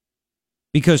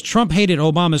because Trump hated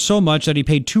Obama so much that he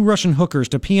paid 2 Russian hookers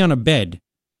to pee on a bed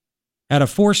at a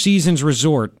Four Seasons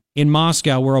resort in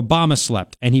Moscow where Obama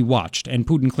slept, and he watched. And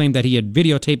Putin claimed that he had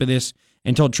videotape of this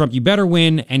and told Trump, you better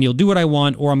win, and you'll do what I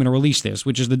want, or I'm going to release this,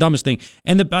 which is the dumbest thing.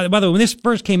 And by the way, when this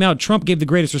first came out, Trump gave the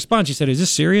greatest response. He said, is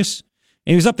this serious?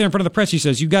 And he was up there in front of the press. He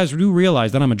says, you guys do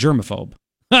realize that I'm a germaphobe.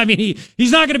 I mean,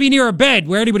 he's not going to be near a bed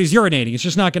where anybody's urinating. It's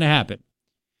just not going to happen.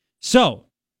 So,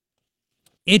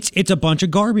 it's a bunch of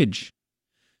garbage.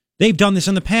 They've done this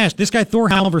in the past. This guy, Thor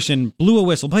Halvorsen, blew a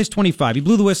whistle. Plays 25. He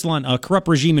blew the whistle on a corrupt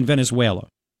regime in Venezuela.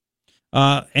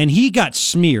 And he got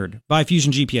smeared by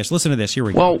Fusion GPS. Listen to this. Here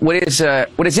we go. Well,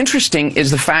 what is interesting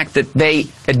is the fact that they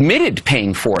admitted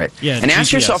paying for it. Yeah, and ask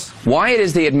GPS. yourself why it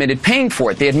is they admitted paying for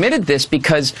it. They admitted this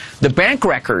because the bank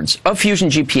records of Fusion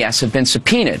GPS have been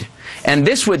subpoenaed. And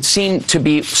this would seem to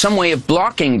be some way of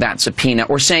blocking that subpoena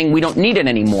or saying we don't need it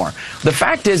anymore. The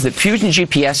fact is that Fusion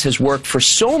GPS has worked for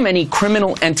so many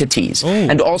criminal entities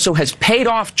and also has paid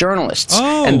off journalists.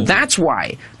 And that's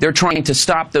why they're trying to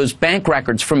stop those bank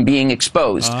records from being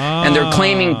exposed. And they're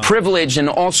claiming privilege and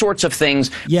all sorts of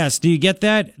things. Yes, do you get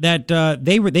that? That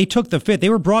they took the fifth. They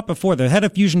were brought before, the head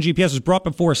of Fusion GPS was brought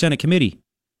before a Senate committee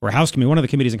or House committee, one of the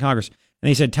committees in Congress. And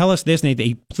they said, tell us this, and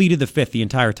they pleaded the fifth the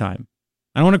entire time.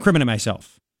 I don't want to incriminate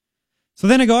myself. So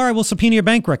then I go, all right, we'll subpoena your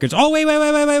bank records. Oh,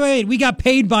 wait. We got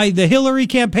paid by the Hillary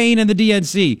campaign and the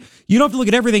DNC. You don't have to look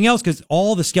at everything else because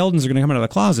all the skeletons are going to come out of the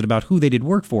closet about who they did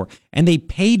work for. And they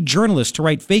paid journalists to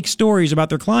write fake stories about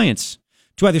their clients,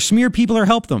 to either smear people or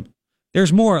help them.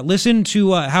 There's more. Listen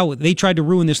to how they tried to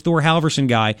ruin this Thor Halvorsen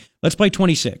guy. Let's play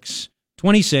 26.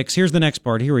 26. Here's the next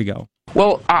part. Here we go.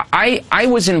 Well, I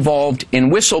was involved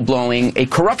in whistleblowing a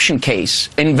corruption case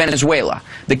in Venezuela.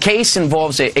 The case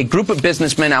involves a group of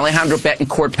businessmen, Alejandro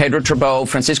Betancourt, Pedro Trabeau,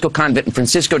 Francisco Convit, and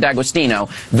Francisco D'Agostino,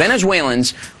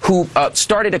 Venezuelans who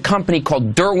started a company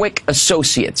called Derwick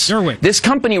Associates. This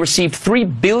company received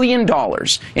 $3 billion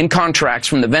in contracts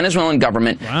from the Venezuelan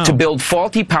government to build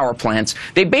faulty power plants.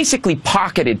 They basically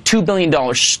pocketed $2 billion,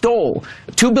 stole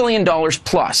 $2 billion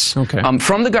plus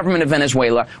from the government of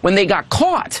Venezuela. When they got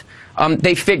caught,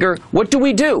 they figure, what do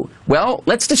we do? Well,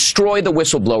 let's destroy the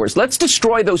whistleblowers. Let's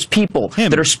destroy those people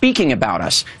that are speaking about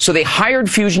us. So they hired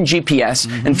Fusion GPS,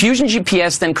 and Fusion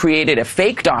GPS then created a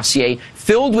fake dossier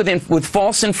filled with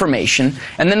false information,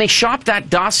 and then they shopped that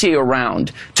dossier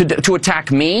around to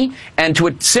attack me and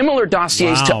to similar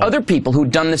dossiers to other people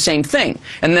who'd done the same thing.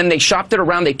 And then they shopped it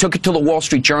around. They took it to the Wall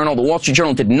Street Journal. The Wall Street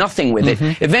Journal did nothing with it.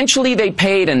 Eventually, they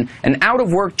paid an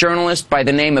out-of-work journalist by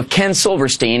the name of Ken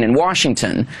Silverstein in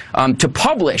Washington to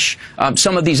publish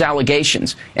some of these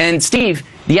allegations. And Steve,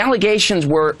 the allegations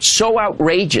were so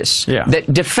outrageous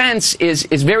that defense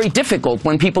is very difficult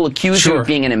when people accuse you of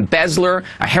being an embezzler,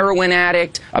 a heroin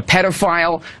addict, a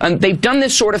pedophile. And they've done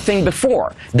this sort of thing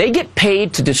before. They get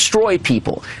paid to destroy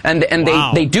people, and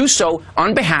they do so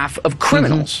on behalf of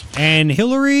criminals. And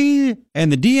Hillary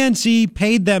and the DNC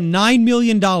paid them $9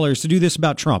 million to do this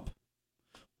about Trump.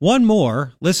 One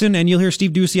more. Listen, and you'll hear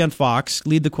Steve Doocy on Fox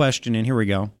lead the question, and here we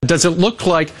go. Does it look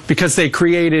like because they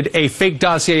created a fake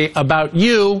dossier about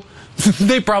you,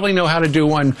 they probably know how to do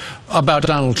one about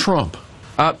Donald Trump?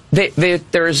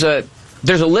 There's a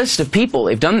list of people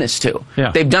they've done this to.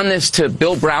 They've done this to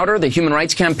Bill Browder, the human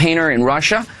rights campaigner in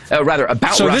Russia,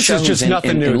 about so Russia. So this is just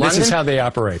nothing new. This is how they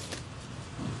operate.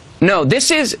 No, this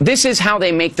is how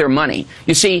they make their money.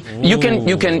 You see, you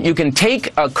can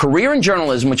take a career in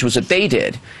journalism, which was what they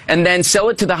did, and then sell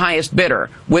it to the highest bidder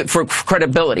for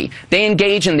credibility. They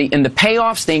engage in the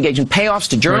payoffs. They engage in payoffs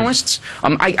to journalists.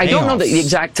 I don't know the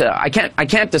exact. I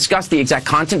can't discuss the exact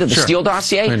content of the Steele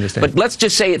dossier. But let's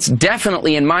just say it's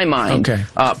definitely, in my mind,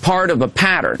 part of a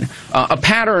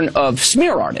pattern of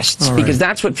smear artists, because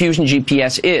that's what Fusion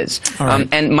GPS is.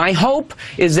 And my hope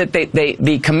is that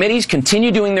the committees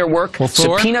continue doing their work,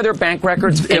 subpoena their bank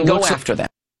records, and go after them.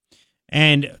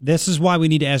 And this is why we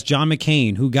need to ask John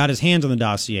McCain, who got his hands on the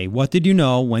dossier. What did you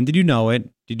know? When did you know it?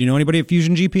 Did you know anybody at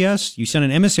Fusion GPS? You sent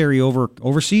an emissary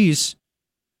overseas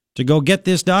to go get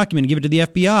this document and give it to the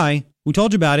FBI. Who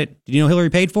told you about it? Did you know Hillary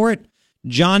paid for it?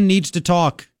 John needs to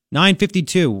talk.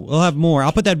 9:52. We'll have more.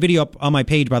 I'll put that video up on my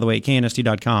page, by the way, at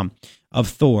knst.com, of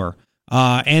Thor.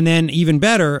 And then even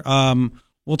better,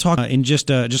 we'll talk in just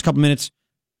a couple minutes.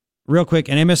 Real quick,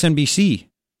 an MSNBC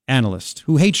analyst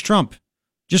who hates Trump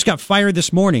just got fired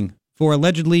this morning for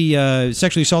allegedly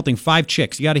sexually assaulting 5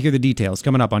 chicks. You got to hear the details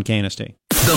coming up on KNST.